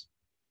follows.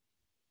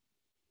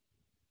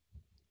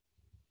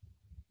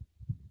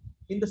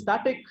 In the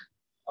static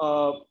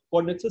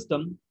coordinate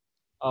system,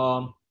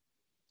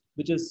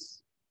 which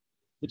is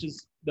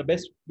the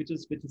best, which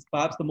is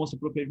perhaps the most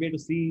appropriate way to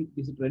see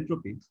de Sitter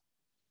entropy.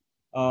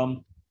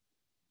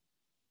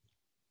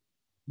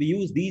 We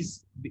use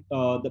these,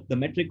 the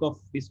metric of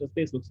de Sitter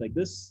space looks like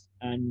this.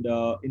 And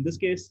in this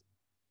case,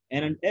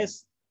 N and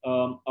S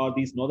are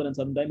these northern and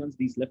southern diamonds,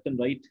 these left and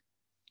right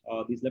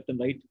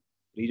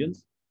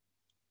regions.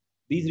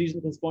 These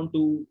regions correspond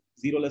to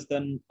 0 less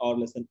than or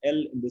less than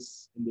L in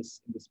this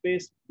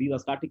space. These are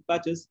static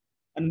patches.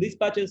 And in these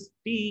patches,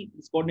 T,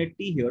 this coordinate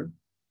T here,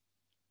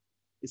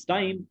 is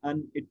time,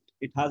 and it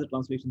has a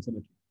translation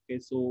symmetry. Okay,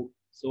 so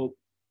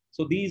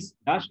these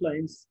dashed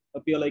lines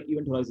appear like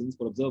event horizons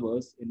for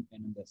observers in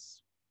N and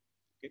S.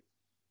 Okay,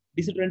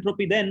 de Sitter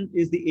entropy then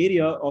is the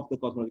area of the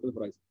cosmological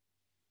horizon.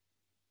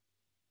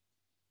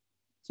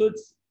 So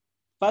it's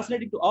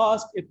fascinating to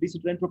ask if de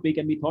Sitter entropy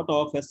can be thought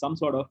of as some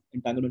sort of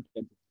entanglement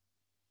entropy.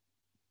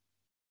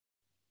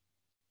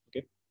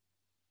 Okay.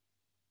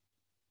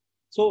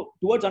 So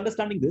towards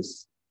understanding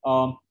this,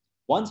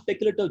 one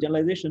speculative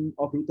generalization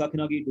of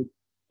Ruthakinagi to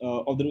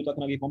of the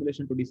Ruthakinagi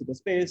formulation to de Sitter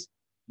space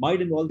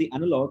might involve the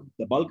analog,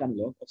 the bulk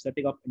analog of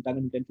setting up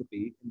entanglement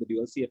entropy in the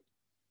dual CFT.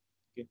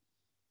 Okay.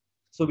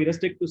 So we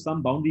restrict to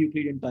some boundary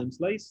Euclidean time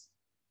slice,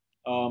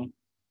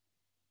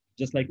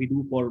 just like we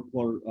do for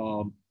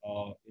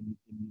in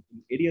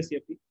AdS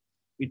CFT.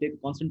 We take a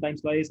constant time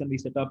slice and we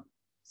set up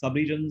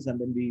subregions, and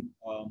then we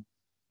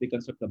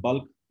construct the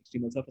bulk,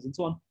 extremal surface, and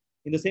so on.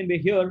 In the same way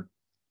here,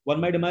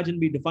 one might imagine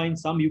we define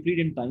some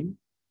Euclidean time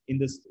in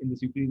this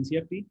Euclidean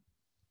CFT,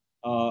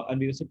 and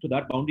we restrict to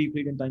that boundary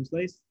Euclidean time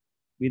slice.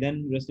 We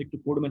then restrict to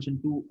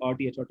 4-dimension 2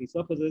 RT-HRT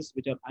surfaces,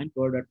 which are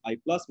anchored at I+,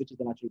 which is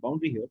the natural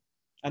boundary here,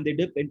 and they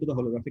dip into the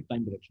holographic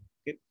time direction.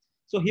 Okay,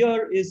 so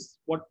here is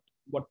what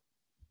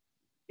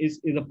is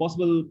a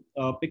possible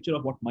picture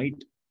of what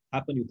might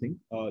happen. You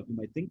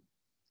might think.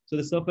 So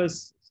the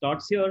surface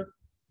starts here,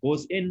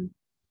 goes in,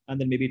 and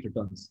then maybe it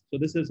returns. So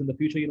this is in the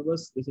future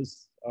universe. This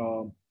is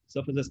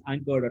surfaces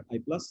anchored at I+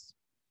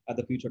 at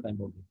the future time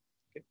boundary.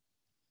 Okay.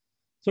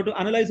 So to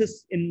analyze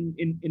this in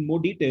more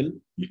detail.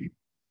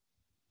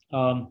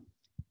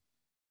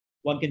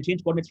 One can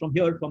change coordinates from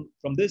here,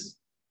 from this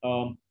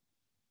to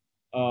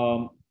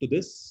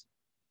this.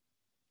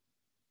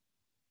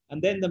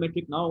 And then the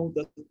metric now,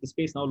 the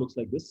space now looks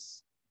like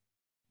this.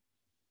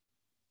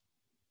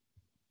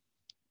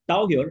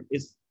 Tau here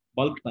is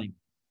bulk time.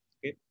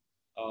 Okay.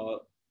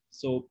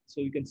 So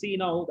you can see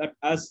now that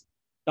as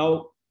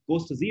tau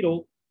goes to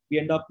 0, we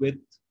end up with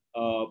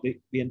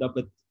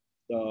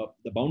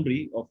the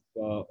boundary of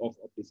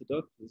de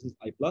Sitter. This is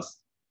I+.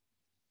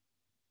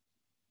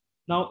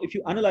 Now, if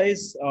you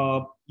analyze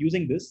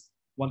using this,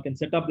 one can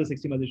set up this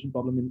extremization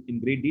problem in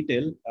great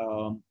detail.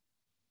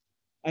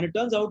 And it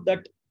turns out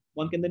that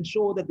one can then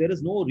show that there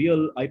is no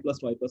real I+ to I+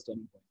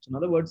 turning point. So in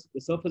other words,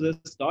 the surfaces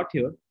start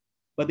here,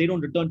 but they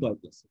don't return to I+.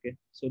 Okay,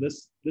 so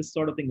this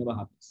sort of thing never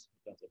happens.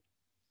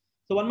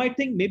 So one might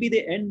think maybe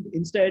they end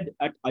instead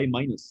at I-.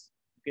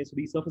 Okay, so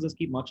these surfaces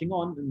keep marching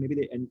on, and maybe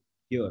they end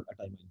here at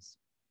I-.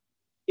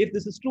 If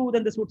this is true,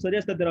 then this would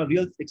suggest that there are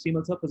real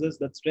extremal surfaces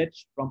that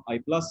stretch from I+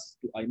 to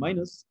I-.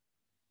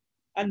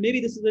 And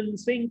maybe this is in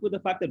sync with the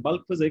fact that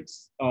bulk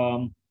physics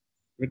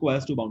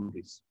requires two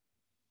boundaries.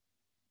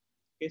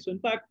 Okay, so in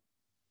fact,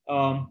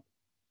 one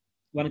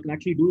can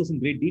actually do this in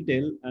great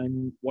detail,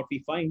 and what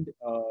I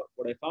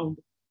found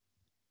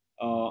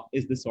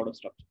is this sort of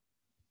structure.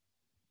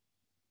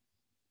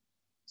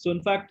 So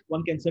in fact,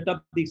 one can set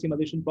up the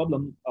extremization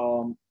problem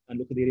and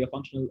look at the area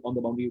functional on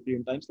the boundary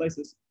Euclidean time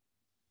slices.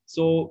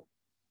 So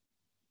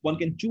one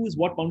can choose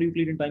what boundary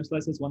Euclidean time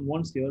slices one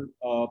wants here.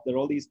 There are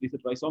all these de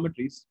Sitter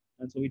isometries.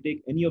 And so we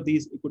take any of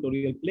these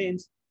equatorial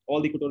planes.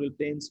 All the equatorial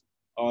planes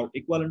are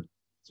equivalent.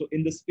 So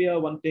in the sphere,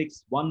 one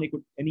takes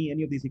any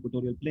of these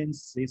equatorial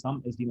planes, say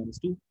some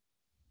SD-2.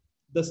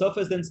 The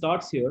surface then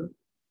starts here.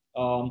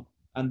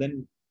 And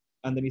then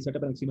we set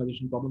up an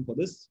extremization problem for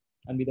this.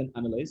 And we then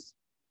analyze.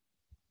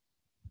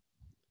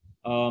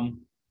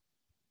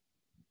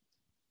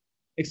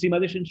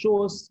 extremalization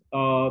shows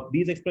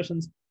these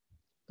expressions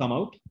come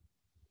out.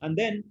 And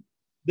then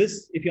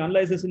this, if you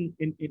analyze this in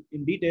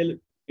detail,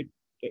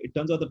 it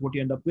turns out that what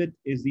you end up with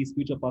is these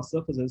future past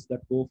surfaces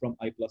that go from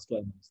I plus to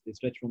I minus. They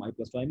stretch from I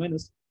plus to I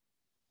minus.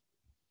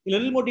 In a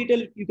little more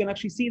detail, you can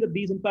actually see that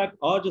these, in fact,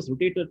 are just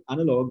rotated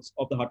analogs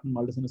of the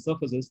Hartmann-Maldacena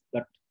surfaces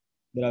that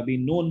have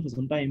been known for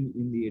some time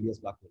in the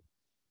AdS black hole.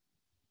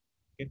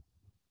 Okay.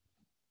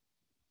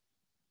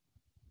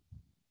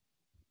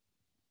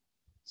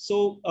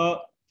 So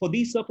for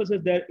these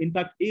surfaces, there in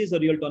fact is a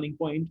real turning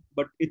point,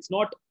 but it's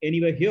not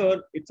anywhere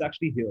here. It's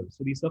actually here.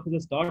 So these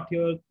surfaces start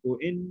here, go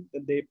in,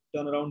 then they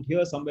turn around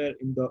here somewhere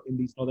in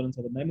these northern and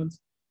southern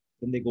diamonds.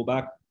 Then they go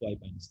back to I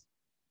minus.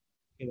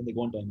 Okay, then they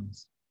go on to I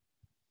minus.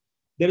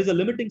 There is a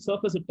limiting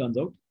surface, it turns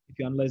out, if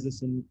you analyze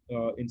this in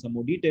some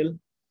more detail.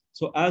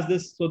 So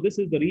this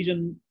is the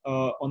region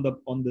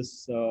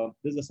this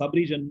is a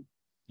subregion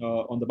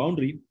on the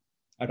boundary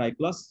at I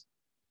plus.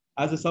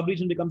 As the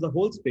subregion becomes a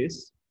whole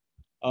space,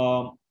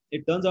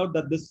 it turns out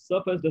that this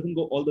surface doesn't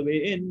go all the way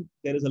in.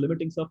 There is a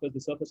limiting surface.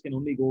 The surface can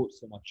only go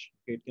so much.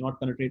 Okay? It cannot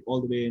penetrate all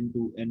the way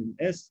into N and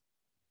S.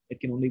 It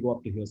can only go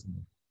up to here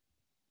somewhere.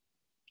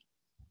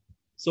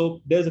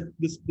 So there's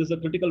a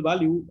critical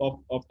value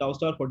of tau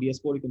star for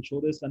DS4. You can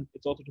show this, and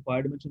it's also to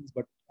higher dimensions,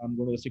 but I'm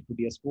going to restrict to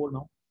DS4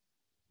 now.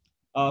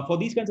 For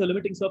these kinds of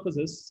limiting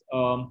surfaces,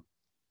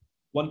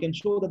 one can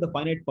show that the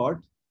finite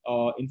part,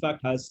 in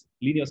fact, has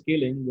linear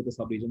scaling with the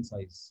subregion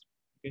size.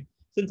 Okay?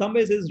 So in some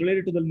ways, it is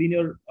related to the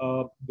linear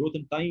growth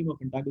in time of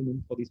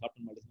entanglement for these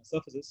Hartmann-Maldacena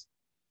surfaces.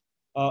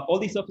 All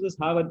these surfaces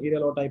have an area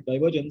law type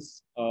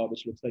divergence,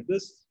 which looks like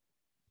this.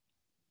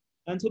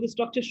 And so the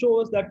structure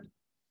shows that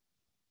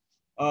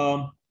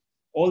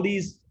all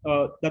these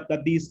that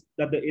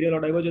the area law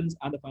divergence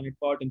and the finite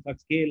part in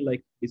fact scale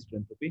like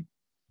distributed entropy.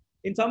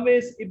 In some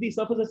ways, if these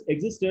surfaces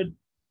existed,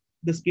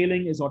 the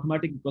scaling is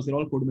automatic because they're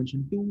all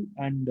codimension 2.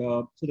 And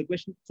so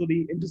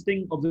the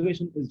interesting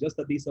observation is just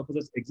that these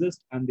surfaces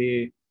exist and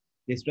they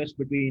stretch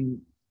between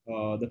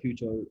the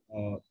future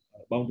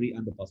boundary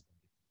and the past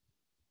boundary.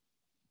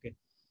 Okay.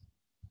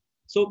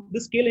 So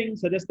this scaling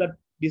suggests that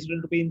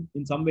distributed entropy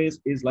in some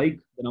ways is like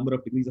the number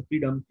of degrees of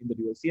freedom in the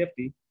dual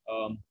CFT.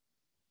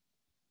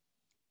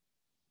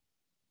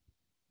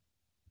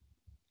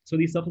 So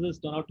these surfaces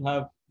turn out to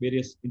have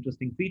various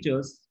interesting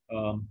features.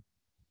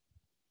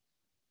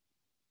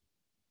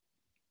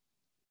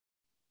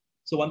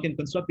 So one can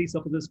construct these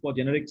surfaces for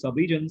generic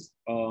subregions.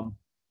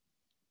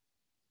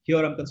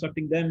 Here I'm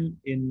constructing them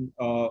in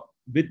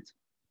with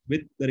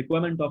the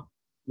requirement of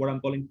what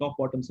I'm calling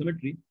top-bottom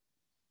symmetry.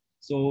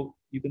 So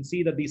you can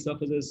see that these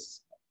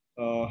surfaces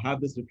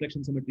have this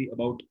reflection symmetry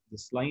about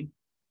this line.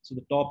 So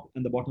the top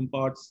and the bottom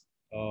parts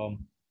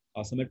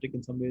are symmetric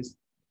in some ways.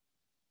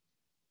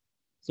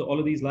 So all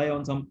of these lie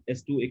on some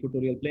S2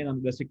 equatorial plane.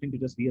 I'm restricting to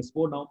just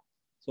DS4 now.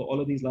 So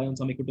all of these lie on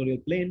some equatorial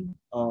plane,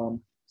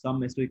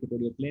 some S2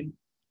 equatorial plane.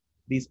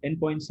 These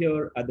endpoints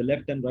here at the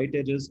left and right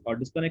edges are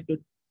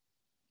disconnected.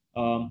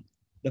 So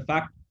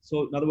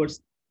in other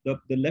words, the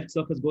left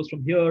surface goes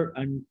from here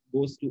and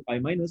goes to I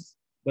minus,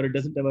 but it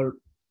doesn't ever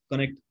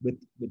connect with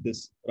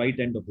this right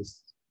end of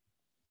this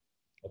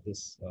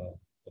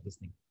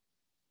thing.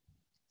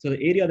 So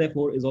the area,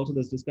 therefore, is also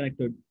this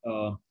disconnected.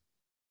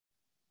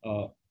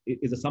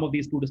 Is the sum of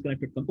these two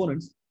disconnected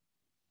components.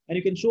 And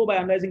you can show by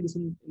analyzing this,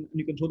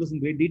 you can show this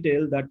in great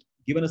detail that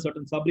given a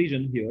certain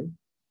subregion here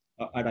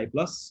at I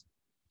plus,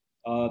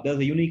 there's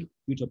a unique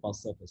future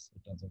past surface,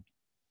 it turns out.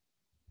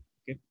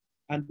 Okay.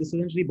 And this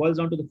essentially boils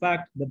down to the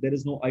fact that there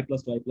is no I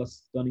plus to I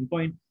plus turning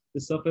point.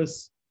 The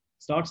surface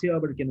starts here,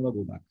 but it can never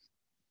go back.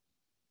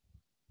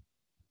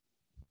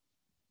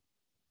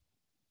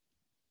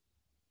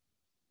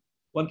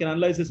 One can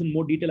analyze this in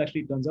more detail,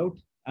 actually, it turns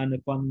out. And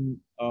if one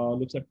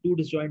looks at two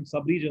disjoint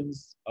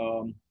subregions,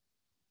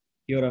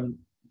 here I'm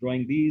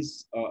drawing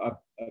these, I've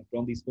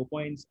drawn these 4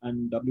 points,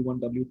 and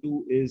W1,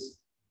 W2 is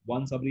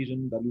one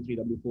subregion, W3,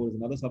 W4 is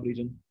another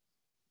subregion.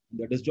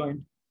 They're disjoint.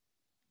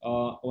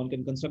 One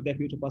can construct their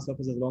future past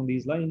surfaces along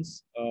these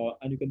lines,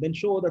 and you can then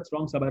show that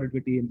strong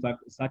subadditivity, in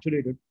fact, is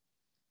saturated.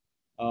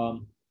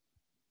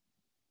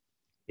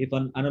 If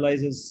one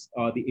analyzes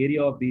the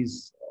area of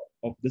these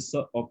of the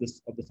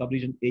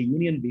subregion A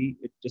union B,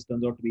 it just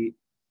turns out to be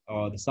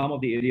the sum of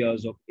the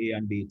areas of A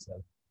and B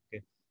itself.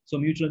 Okay, so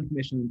mutual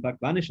information in fact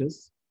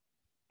vanishes,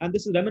 and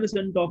this is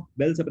reminiscent of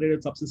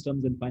well-separated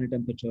subsystems in finite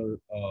temperature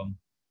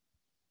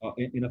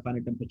in a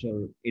finite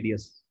temperature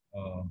AdS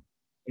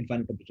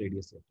infinite temperature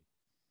AdS.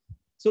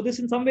 So this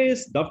in some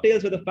ways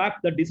dovetails with the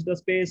fact that de Sitter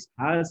space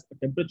has a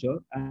temperature,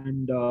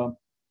 and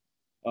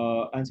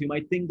so you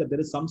might think that there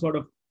is some sort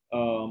of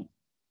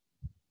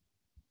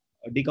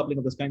decoupling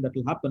of this kind that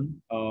will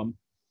happen.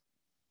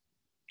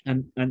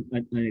 And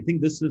I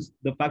think this is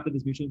the fact that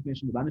this mutual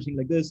information is vanishing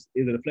like this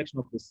is a reflection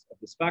of this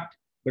fact,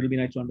 but it'll be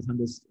nice to understand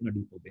this in a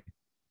deeper way.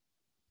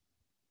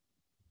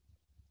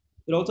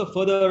 There are also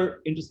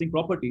further interesting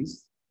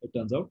properties, it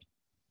turns out.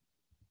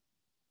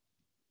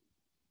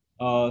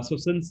 So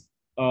since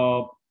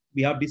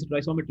we have de Sitter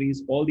isometries,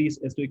 all these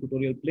S2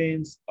 equatorial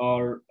planes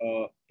are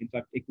in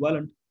fact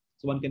equivalent.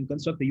 So one can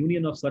construct the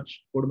union of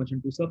such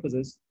codimension 2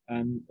 surfaces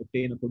and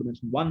obtain a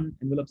codimension 1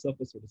 envelope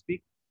surface, so to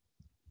speak.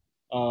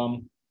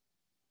 Um,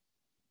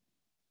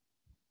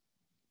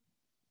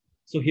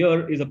 so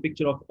here is a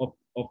picture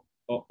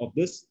of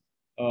this.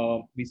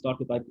 We start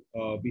with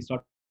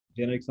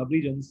generic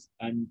subregions,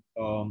 and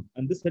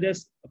this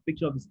suggests a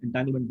picture of this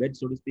entanglement wedge,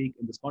 so to speak,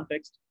 in this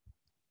context.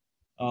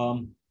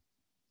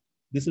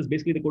 This is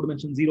basically the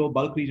codimension 0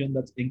 bulk region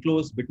that's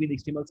enclosed between the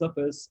extremal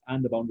surface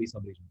and the boundary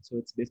subregion. So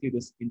it's basically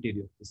this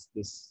interior,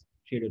 this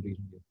shaded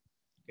region here.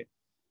 Okay.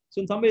 So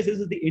in some ways, this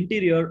is the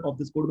interior of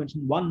this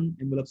codimension 1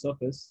 envelope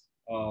surface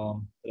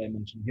that I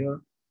mentioned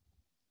here.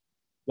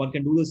 One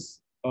can do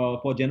this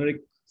for generic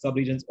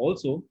subregions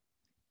also.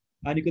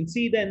 And you can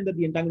see then that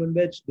the entanglement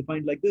wedge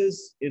defined like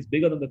this is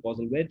bigger than the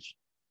causal wedge.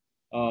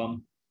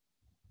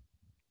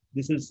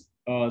 This is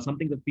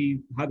something that we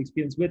have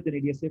experience with in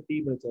AdS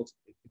safety, but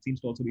it seems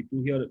to also be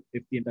true here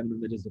if the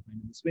entanglement wedge is defined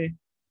in this way.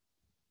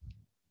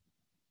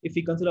 If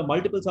we consider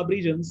multiple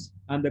subregions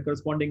and the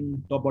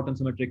corresponding top-bottom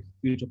symmetric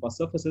future past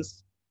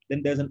surfaces,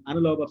 then there's an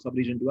analog of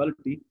subregion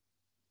duality,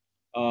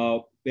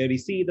 where we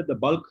see that the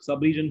bulk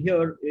subregion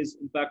here is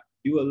in fact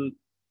dual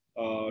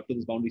to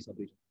this boundary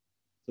subregion.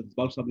 So this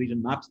bulk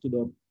subregion maps to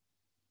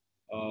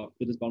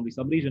this boundary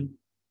subregion,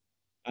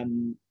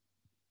 and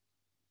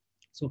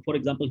so for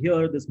example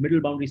here this middle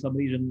boundary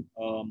subregion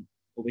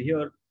over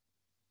here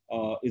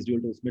is dual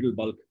to this middle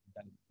bulk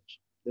entanglement wedge.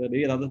 There are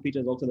various other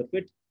features also that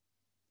fit.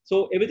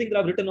 So everything that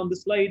I've written on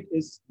this slide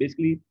is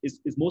basically is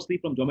mostly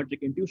from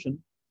geometric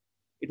intuition.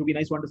 It would be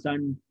nice to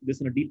understand this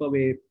in a deeper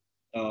way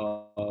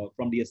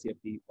from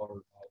DSCFT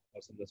or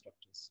similar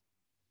structures.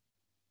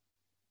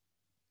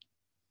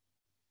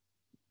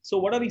 So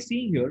what are we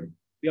seeing here?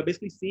 We are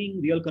basically seeing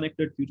real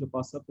connected future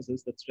past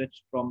surfaces that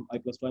stretch from I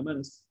plus to I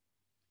minus.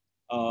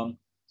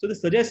 So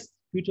this suggests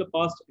future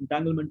past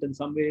entanglement in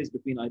some ways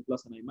between I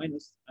plus and I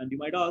minus. And you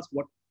might ask,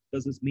 what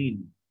does this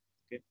mean?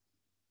 Okay.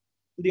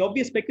 So the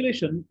obvious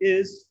speculation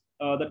is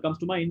that comes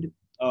to mind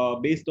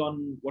based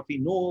on what we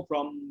know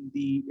from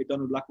the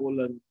eternal black hole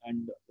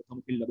and the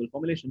thermofield double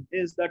formulation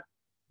is that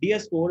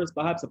DS4 is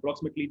perhaps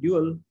approximately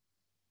dual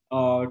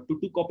to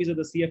two copies of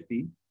the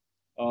CFT,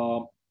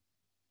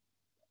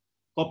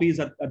 copies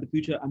at the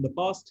future and the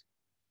past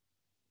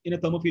in a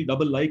thermofield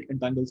double-like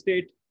entangled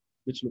state,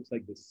 which looks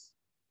like this.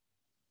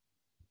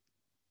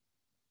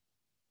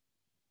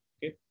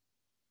 Okay.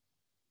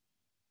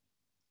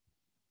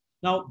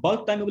 Now,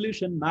 bulk time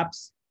evolution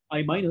maps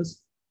I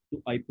minus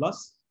to I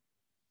plus.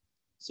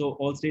 So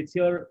all states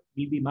here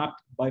will be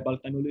mapped by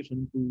bulk time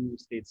evolution to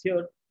states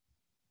here.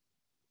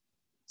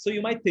 So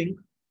you might think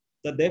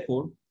that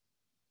therefore,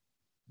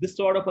 this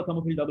sort of a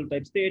thermofield double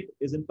type state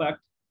is in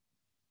fact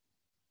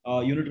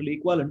unitarily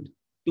equivalent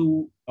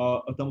to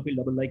a thermofield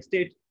double like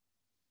state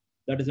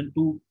that is in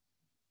two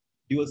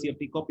dual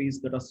CFT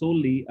copies that are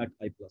solely at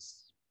I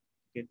plus.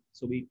 Okay,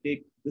 so we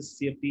take this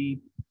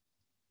CFT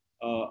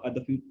at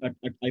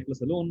I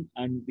plus alone,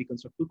 and we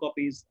construct two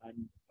copies,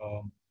 and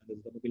there's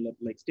a thermofield double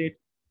like state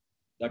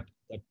that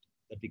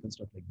we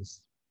construct like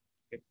this.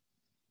 Okay,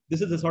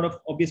 this is the sort of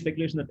obvious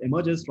speculation that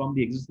emerges from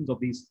the existence of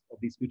these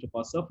future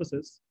past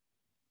surfaces.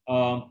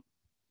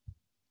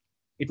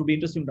 It would be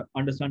interesting to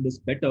understand this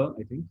better,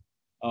 I think,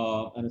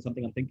 and it's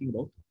something I'm thinking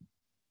about.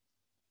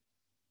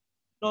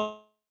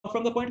 Now,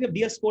 from the point of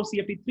view of DS4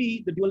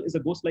 CFT3, the dual is a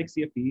ghost-like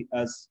CFT,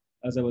 as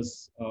I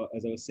was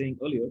saying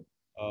earlier,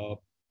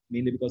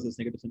 mainly because there's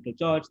negative central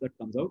charge that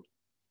comes out.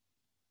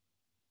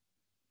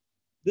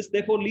 This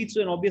therefore leads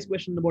to an obvious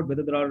question about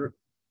whether there are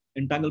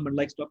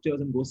entanglement-like structures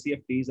in ghost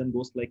CFTs and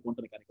ghost-like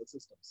quantum mechanical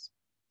systems.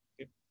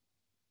 Okay.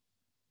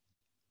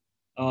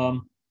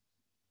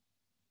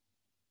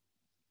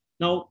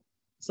 Now,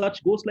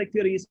 such ghost-like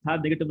theories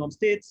have negative norm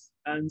states,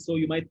 and so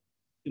you might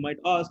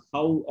ask,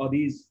 how are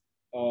these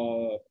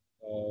how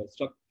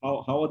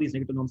are these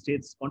negative norm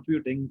states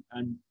contributing?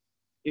 And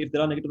if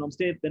there are negative norm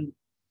states, then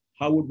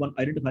how would one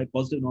identify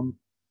positive norm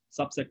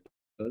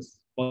subsectors,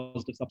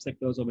 positive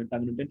subsectors of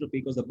entanglement entropy?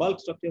 Because the bulk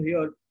structure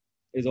here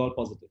is all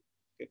positive.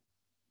 Okay.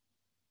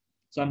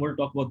 So I'm going to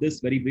talk about this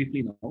very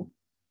briefly now.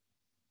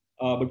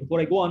 But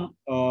before I go on,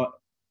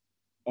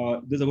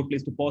 this is a good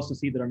place to pause to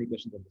see if there are any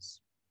questions on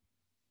this,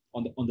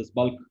 on this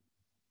bulk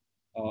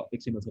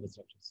extremal surface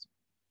structures.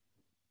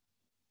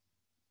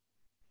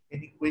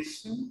 Any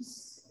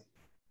questions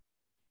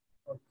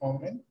or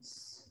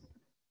comments?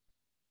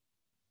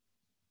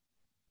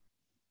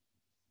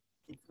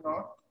 If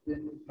not,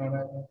 then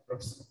Narayan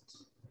proceed.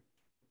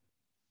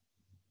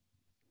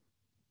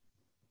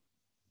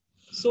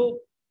 So,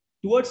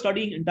 towards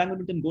studying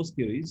entanglement in ghost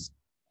theories,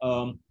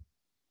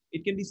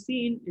 it can be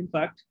seen, in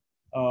fact,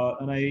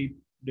 and I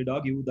did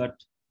argue that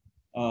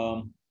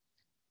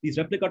these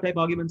replica type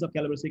arguments of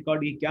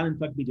Calabrese-Riccardi can in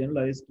fact be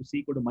generalized to C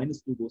equal to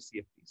 -2 ghost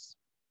CFTs.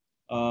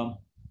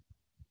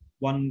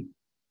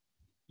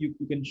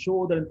 You can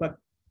show that in fact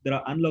there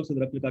are analogs of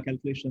the replica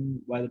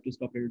calculation via the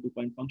two-operator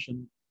two-point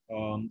function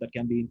that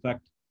can be in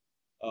fact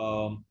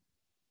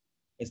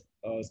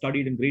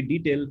studied in great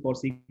detail for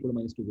C equal to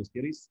 -2 ghost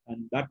theories,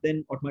 and that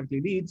then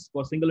automatically leads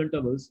for single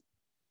intervals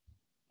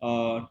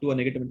to a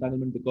negative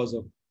entanglement because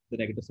of the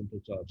negative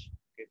central charge.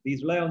 Okay.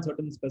 These rely on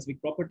certain specific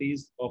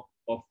properties of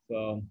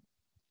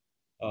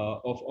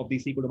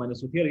these equal to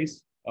minus 2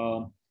 theories,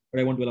 but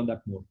I won't dwell on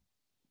that more.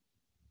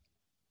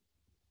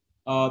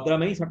 There are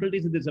many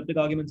subtleties in the elliptic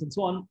arguments and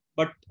so on,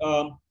 but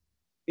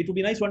it would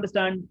be nice to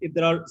understand if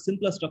there are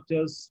simpler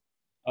structures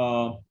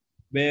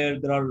where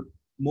there are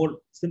more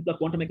simpler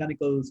quantum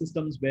mechanical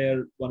systems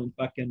where one in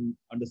fact can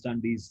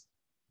understand these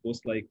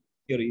ghost-like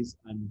theories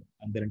and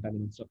their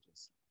entanglement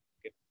structures.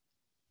 Okay.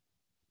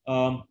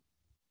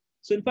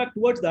 So in fact,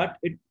 towards that,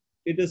 it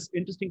is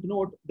interesting to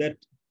note that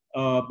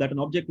that an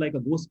object like a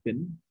ghost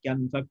spin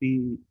can in fact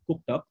be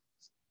cooked up.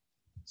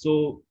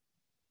 So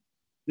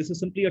this is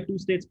simply a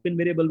two-state spin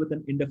variable with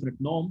an indefinite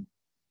norm.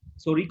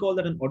 So recall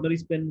that an ordinary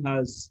spin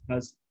has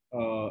a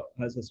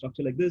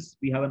structure like this.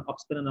 We have an up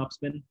spin and up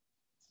spin,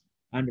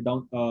 and a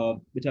down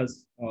which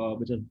has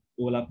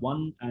overlap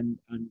 1 and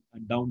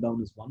down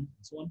is 1 and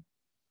so on.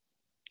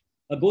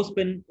 A ghost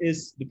spin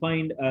is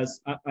defined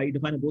as I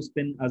define a ghost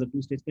spin as a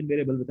two-state spin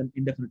variable with an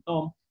indefinite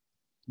norm,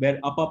 where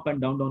up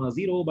and down are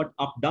 0, but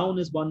up down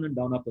is 1 and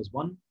down up is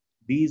 1.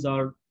 These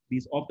are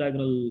these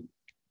off-diagonal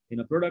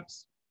inner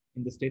products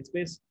in the state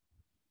space.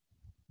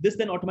 This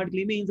then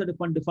automatically means that if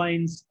one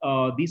defines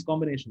these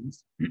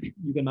combinations,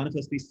 you can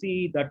manifestly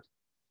see that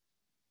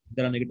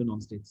there are negative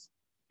norm states.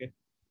 Okay.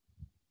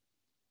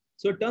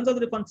 So it turns out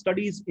that if one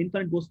studies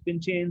infinite ghost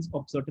spin chains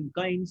of certain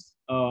kinds,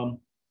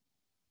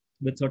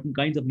 with certain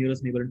kinds of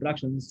nearest neighbor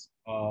interactions,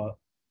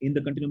 in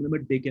the continuum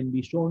limit, they can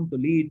be shown to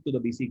lead to the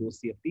BC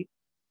ghost CFT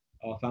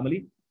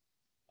family.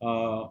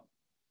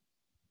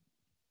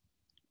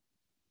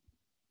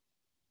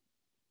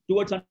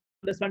 Towards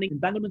understanding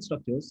entanglement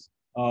structures,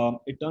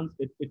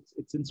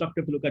 it's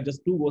instructive to look at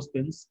just two ghost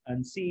spins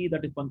and see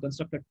that if one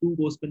constructed two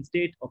ghost spin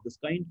state of this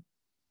kind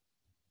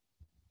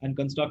and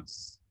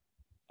constructs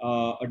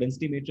a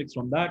density matrix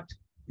from that,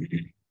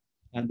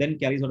 and then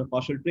carries out a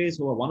partial trace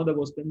over one of the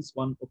ghost spins,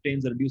 one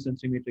obtains a reduced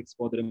density matrix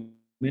for the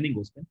remaining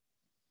ghost spin.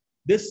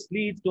 This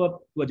leads to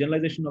a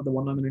generalization of the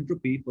one Neumann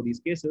entropy for these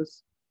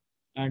cases,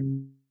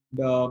 and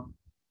the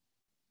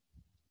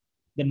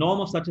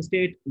norm of such a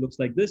state looks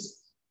like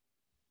this.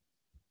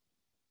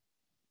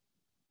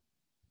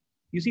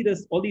 You see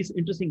there's all these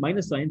interesting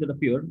minus signs that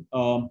appear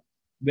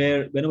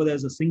where whenever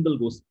there's a single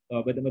ghost,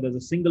 whenever there's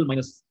a single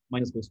minus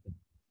ghost spin.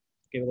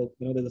 Okay,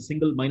 whenever there's a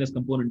single minus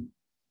component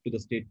to the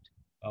state,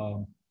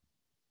 to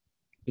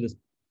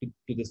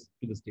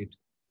the state.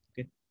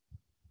 Okay.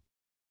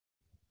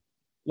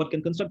 One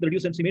can construct the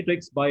reduced density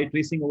matrix by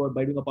tracing over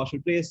by doing a partial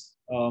trace,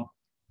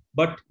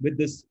 but with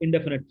this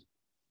indefinite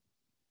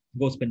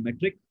ghost spin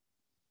metric.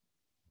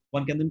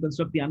 One can then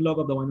construct the analog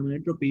of the one Neumann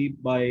entropy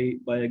by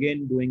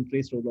again doing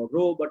trace rho log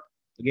rho, but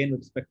again with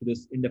respect to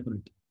this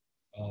indefinite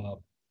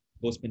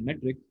ghost spin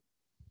metric.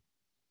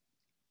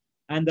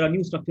 And there are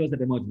new structures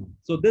that emerge now.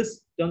 So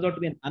this turns out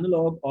to be an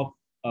analog of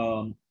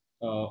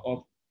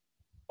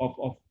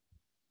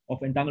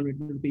entanglement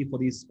entropy for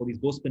these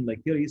ghost spin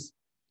like theories.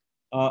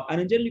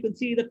 And in general, you can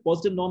see that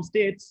positive norm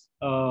states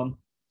do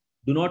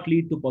not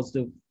lead to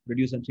positive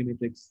reduced density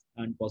matrix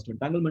and positive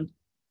entanglement,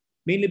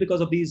 mainly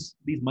because of these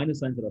minus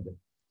signs that are there.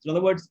 So in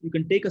other words, you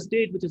can take a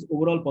state which is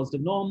overall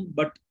positive norm,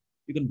 but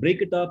you can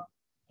break it up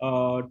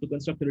to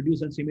construct a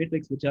reduced density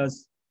matrix which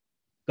has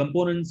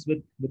components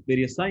with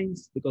various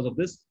signs because of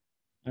this.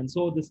 And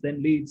so this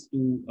then leads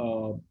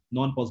to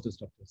non-positive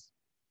structures.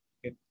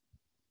 Okay.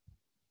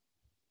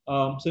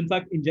 So in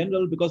fact, in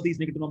general, because these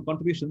negative norm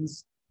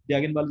contributions, the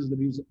eigenvalues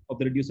of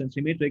the reduced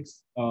density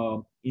matrix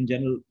in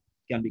general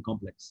can be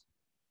complex.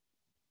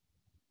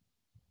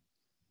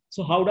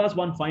 So how does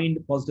one find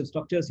positive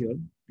structures here?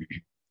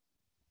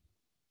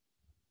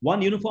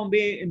 One uniform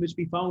way in which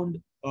we found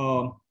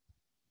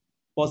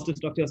positive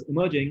structures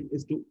emerging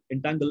is to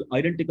entangle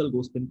identical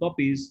ghost spin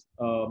copies,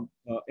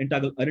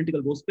 entangle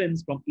identical ghost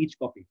spins from each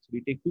copy. So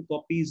we take two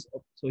copies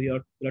of, so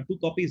here there are two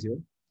copies here.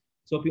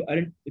 So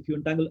if you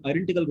entangle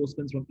identical ghost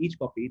spins from each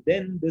copy,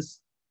 then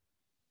this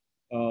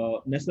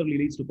necessarily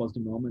leads to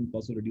positive norm and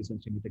positive reduced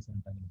density matrix and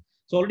entanglement.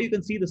 So already you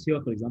can see this here,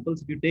 for example.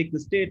 So if you take the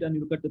state and you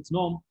look at its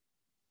norm,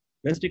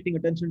 restricting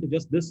attention to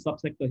just this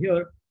subsector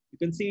here, you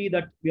can see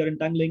that we are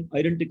entangling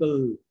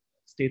identical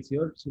states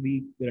here. So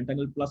we're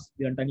entangling plus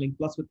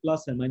with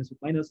plus and minus with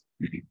minus.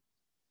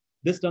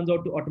 This turns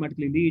out to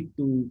automatically lead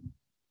to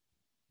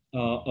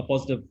a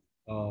positive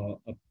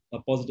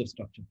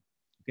structure.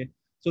 Okay,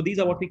 so these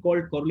are what we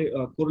call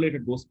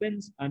correlated ghost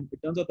spins, and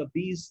it turns out that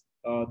these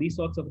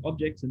sorts of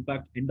objects in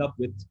fact end up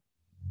with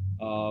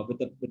a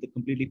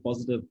completely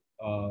positive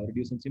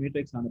reduced density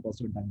matrix and a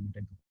positive entanglement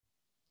entropy.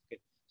 Okay,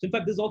 so in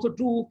fact this is also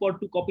true for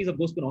two copies of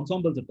ghost spin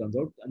ensembles. It turns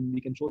out, and we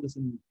can show this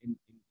in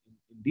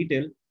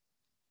detail.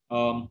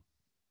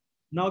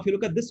 Now, if you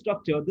look at this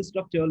structure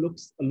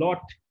looks a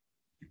lot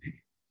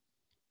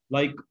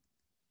like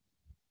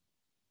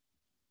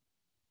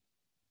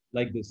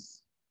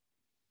this.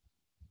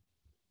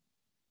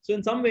 So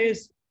in some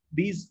ways,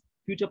 these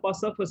future path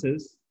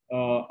surfaces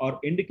are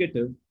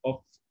indicative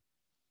of,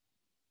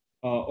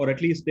 or at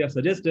least they are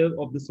suggestive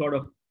of this sort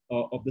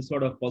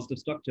of positive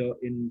structure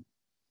in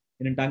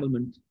in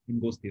entanglement in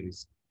ghost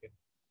theories. Okay.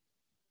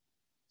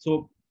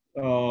 So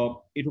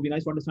it would be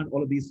nice to understand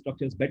all of these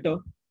structures better,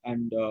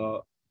 and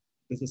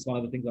this is one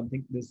of the things I'm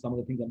thinking. This is some of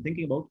the things I'm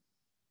thinking about.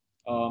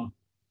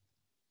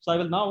 So I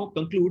will now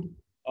conclude.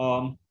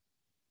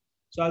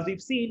 So as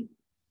we've seen,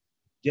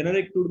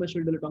 generic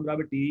two-dimensional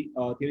dilaton-gravity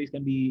theories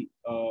can be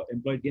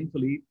employed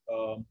gainfully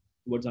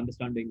towards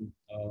understanding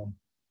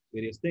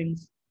various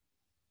things.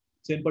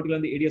 So in particular,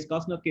 in the AdS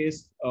Kasner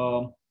case,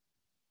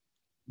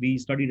 we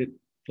studied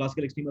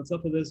classical extremal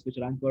surfaces which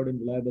are anchored in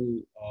the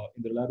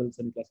reliable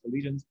semi-classical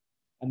regions,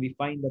 and we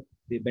find that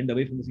they bend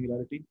away from the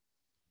singularity.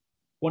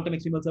 Quantum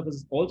extremal surface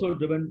is also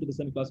driven to the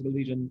semi-classical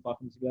region far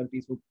from the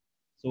singularity.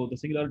 So the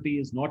singularity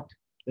is not,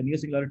 the near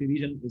singularity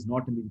region is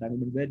not in the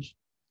entanglement wedge.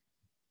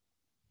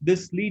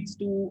 This leads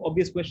to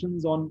obvious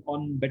questions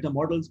on better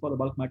models for the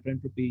bulk matter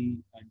entropy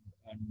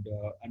and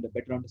a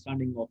better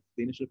understanding of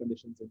the initial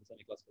conditions in the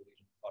semi-classical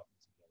region.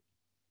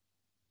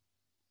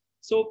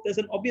 So there's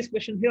an obvious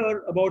question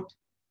here about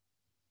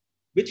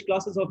which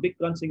classes of big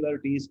crunch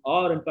singularities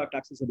are in fact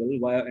accessible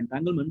via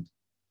entanglement,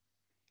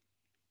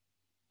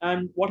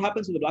 and what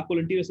happens to the black hole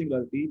interior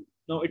singularity.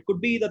 Now it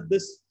could be that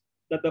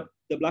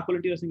the black hole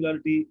interior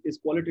singularity is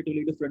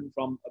qualitatively different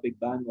from a big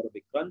bang or a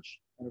big crunch,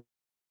 and it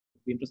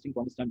would be interesting to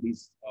understand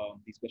these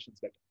questions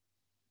better.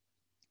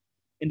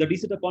 In the de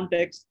Sitter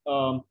context,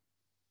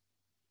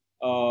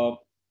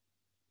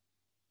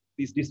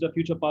 these de Sitter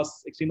future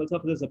pass extremal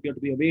surfaces appear to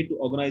be a way to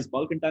organize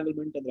bulk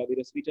entanglement, and there are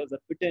various features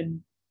that fit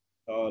in,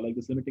 like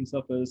this limiting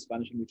surface,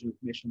 vanishing mutual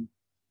information,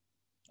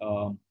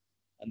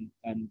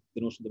 and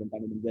the notion of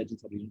entanglement wedge and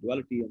subregion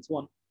duality, and so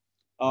on.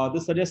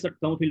 This suggests that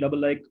thermofield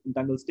double-like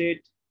entangled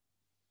state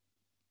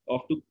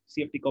of two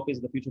CFT copies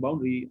of the future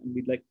boundary, and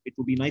it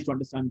would be nice to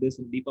understand this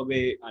in a deeper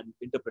way and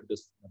interpret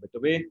this in a better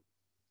way.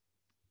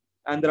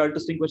 And there are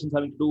interesting questions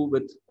having to do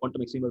with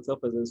quantum extremal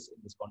surfaces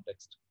in this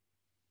context.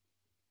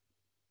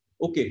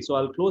 Okay, so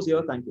I'll close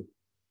here. Thank you.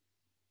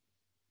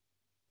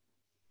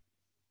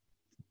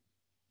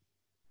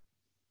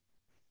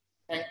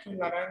 Thank you,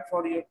 Narayan,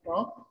 for your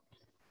talk.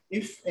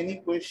 If any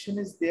question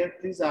is there,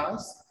 please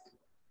ask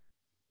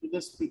to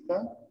the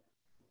speaker.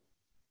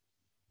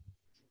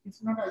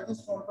 If not, I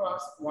just want to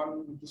ask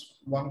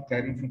one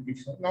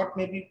clarification, not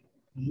maybe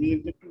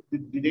related to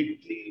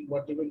directly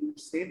whatever you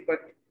said, but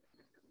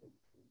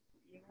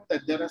you know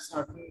that there are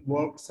certain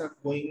works are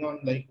going on.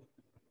 Like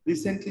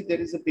recently,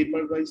 there is a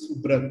paper by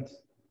Subrat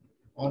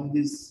on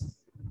this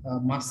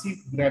massive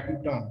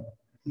graviton.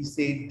 He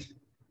said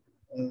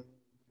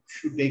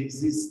should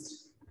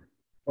exist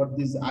for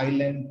this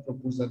island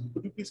proposal.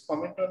 Could you please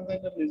comment on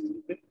that a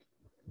little bit?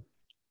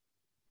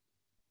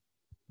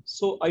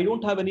 So I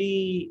don't have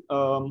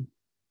anything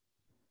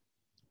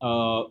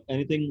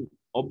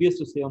obvious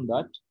to say on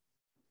that.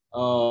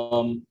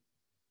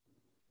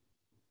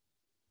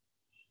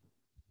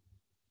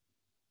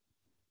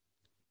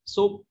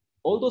 So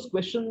all those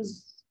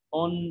questions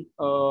on,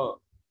 so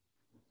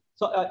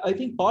I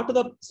think part of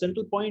the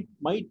central point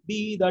might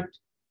be that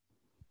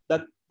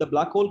the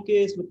black hole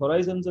case with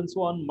horizons and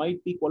so on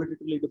might be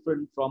qualitatively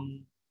different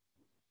from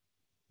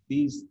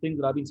these things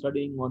that I've been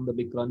studying on the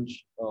big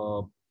crunch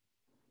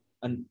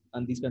and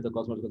these kinds of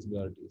cosmological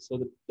singularities.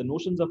 So the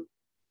notions of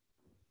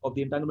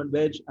the entanglement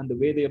wedge and the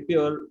way they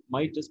appear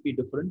might just be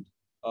different.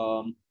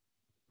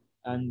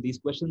 And these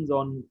questions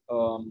on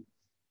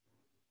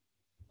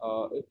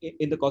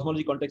in the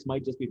cosmology context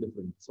might just be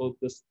different. So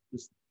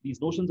these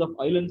notions of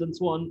islands and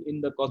so on in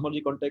the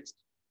cosmology context,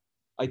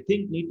 I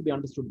think, need to be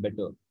understood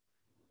better.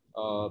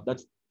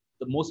 That's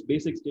the most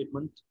basic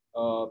statement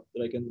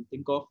that I can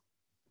think of.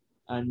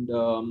 And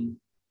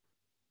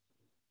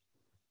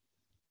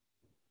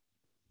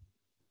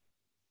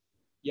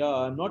yeah,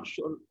 I'm not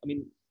sure. I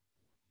mean,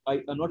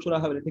 I'm not sure I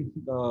have anything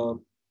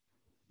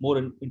more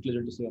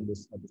intelligent to say on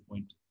this at this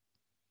point.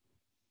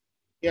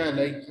 Yeah,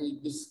 like I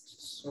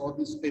just saw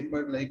this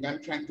paper, like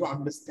I'm trying to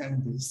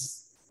understand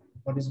this,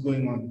 what is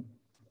going on.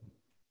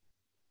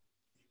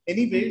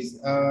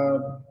 Anyways,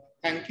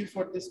 thank you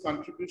for this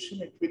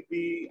contribution. It will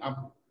be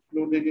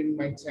uploaded in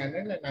my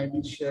channel and I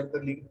will share the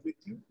link with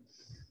you.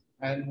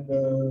 And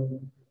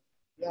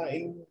yeah,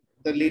 in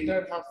the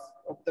later half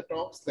of the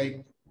talks,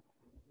 like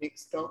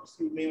next talks,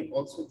 you may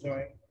also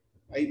join.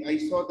 I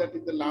saw that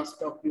in the last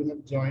talk you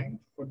have joined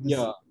for this.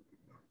 Yeah.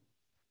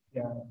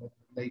 Yeah, but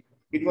like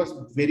it was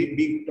very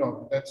big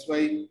talk. That's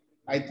why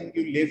I think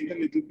you left a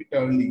little bit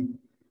early.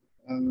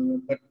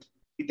 But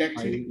it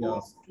actually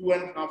goes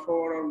 2.5 hours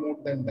or more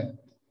than that.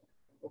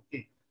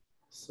 Okay.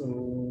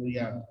 So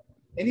yeah.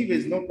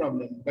 Anyways, no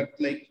problem. But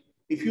like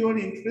if you are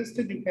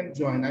interested, you can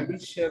join. I will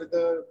share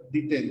the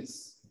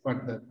details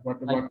further.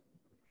 What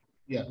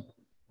yeah.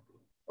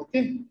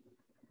 Okay.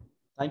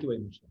 Thank you very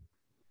much.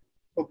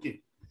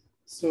 Okay.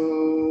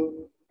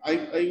 So I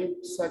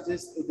would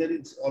suggest there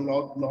is a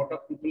lot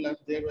of people out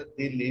there, but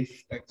they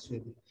left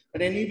actually.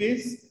 But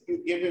anyways,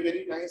 you gave a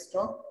very nice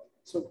talk.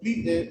 So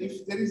please,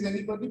 if there is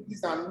anybody,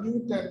 please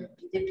unmute and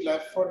give a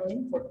clap for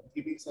him for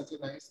giving such a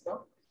nice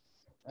talk.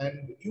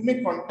 And you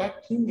may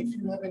contact him if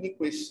you have any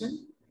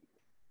question.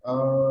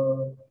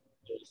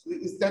 So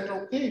is that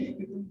okay if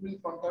people will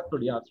contact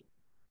Absolutely, you?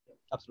 yeah,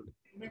 absolutely.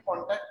 You may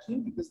contact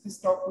him because this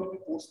talk will be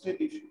posted.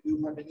 If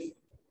you have any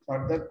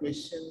further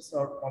questions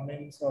or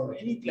comments or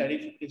any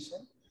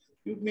clarification,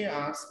 you may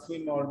ask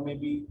him or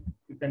maybe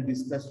you can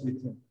discuss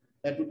with him.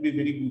 That would be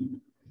very good.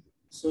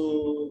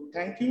 So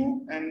thank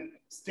you and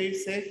stay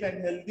safe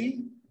and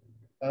healthy.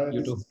 You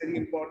This too. is very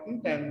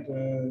important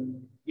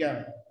and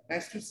yeah,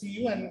 nice to see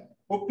you and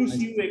hope to Nice.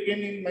 see you again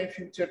in my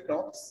future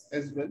talks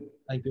as well.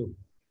 Thank you.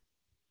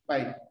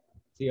 Bye.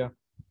 See ya.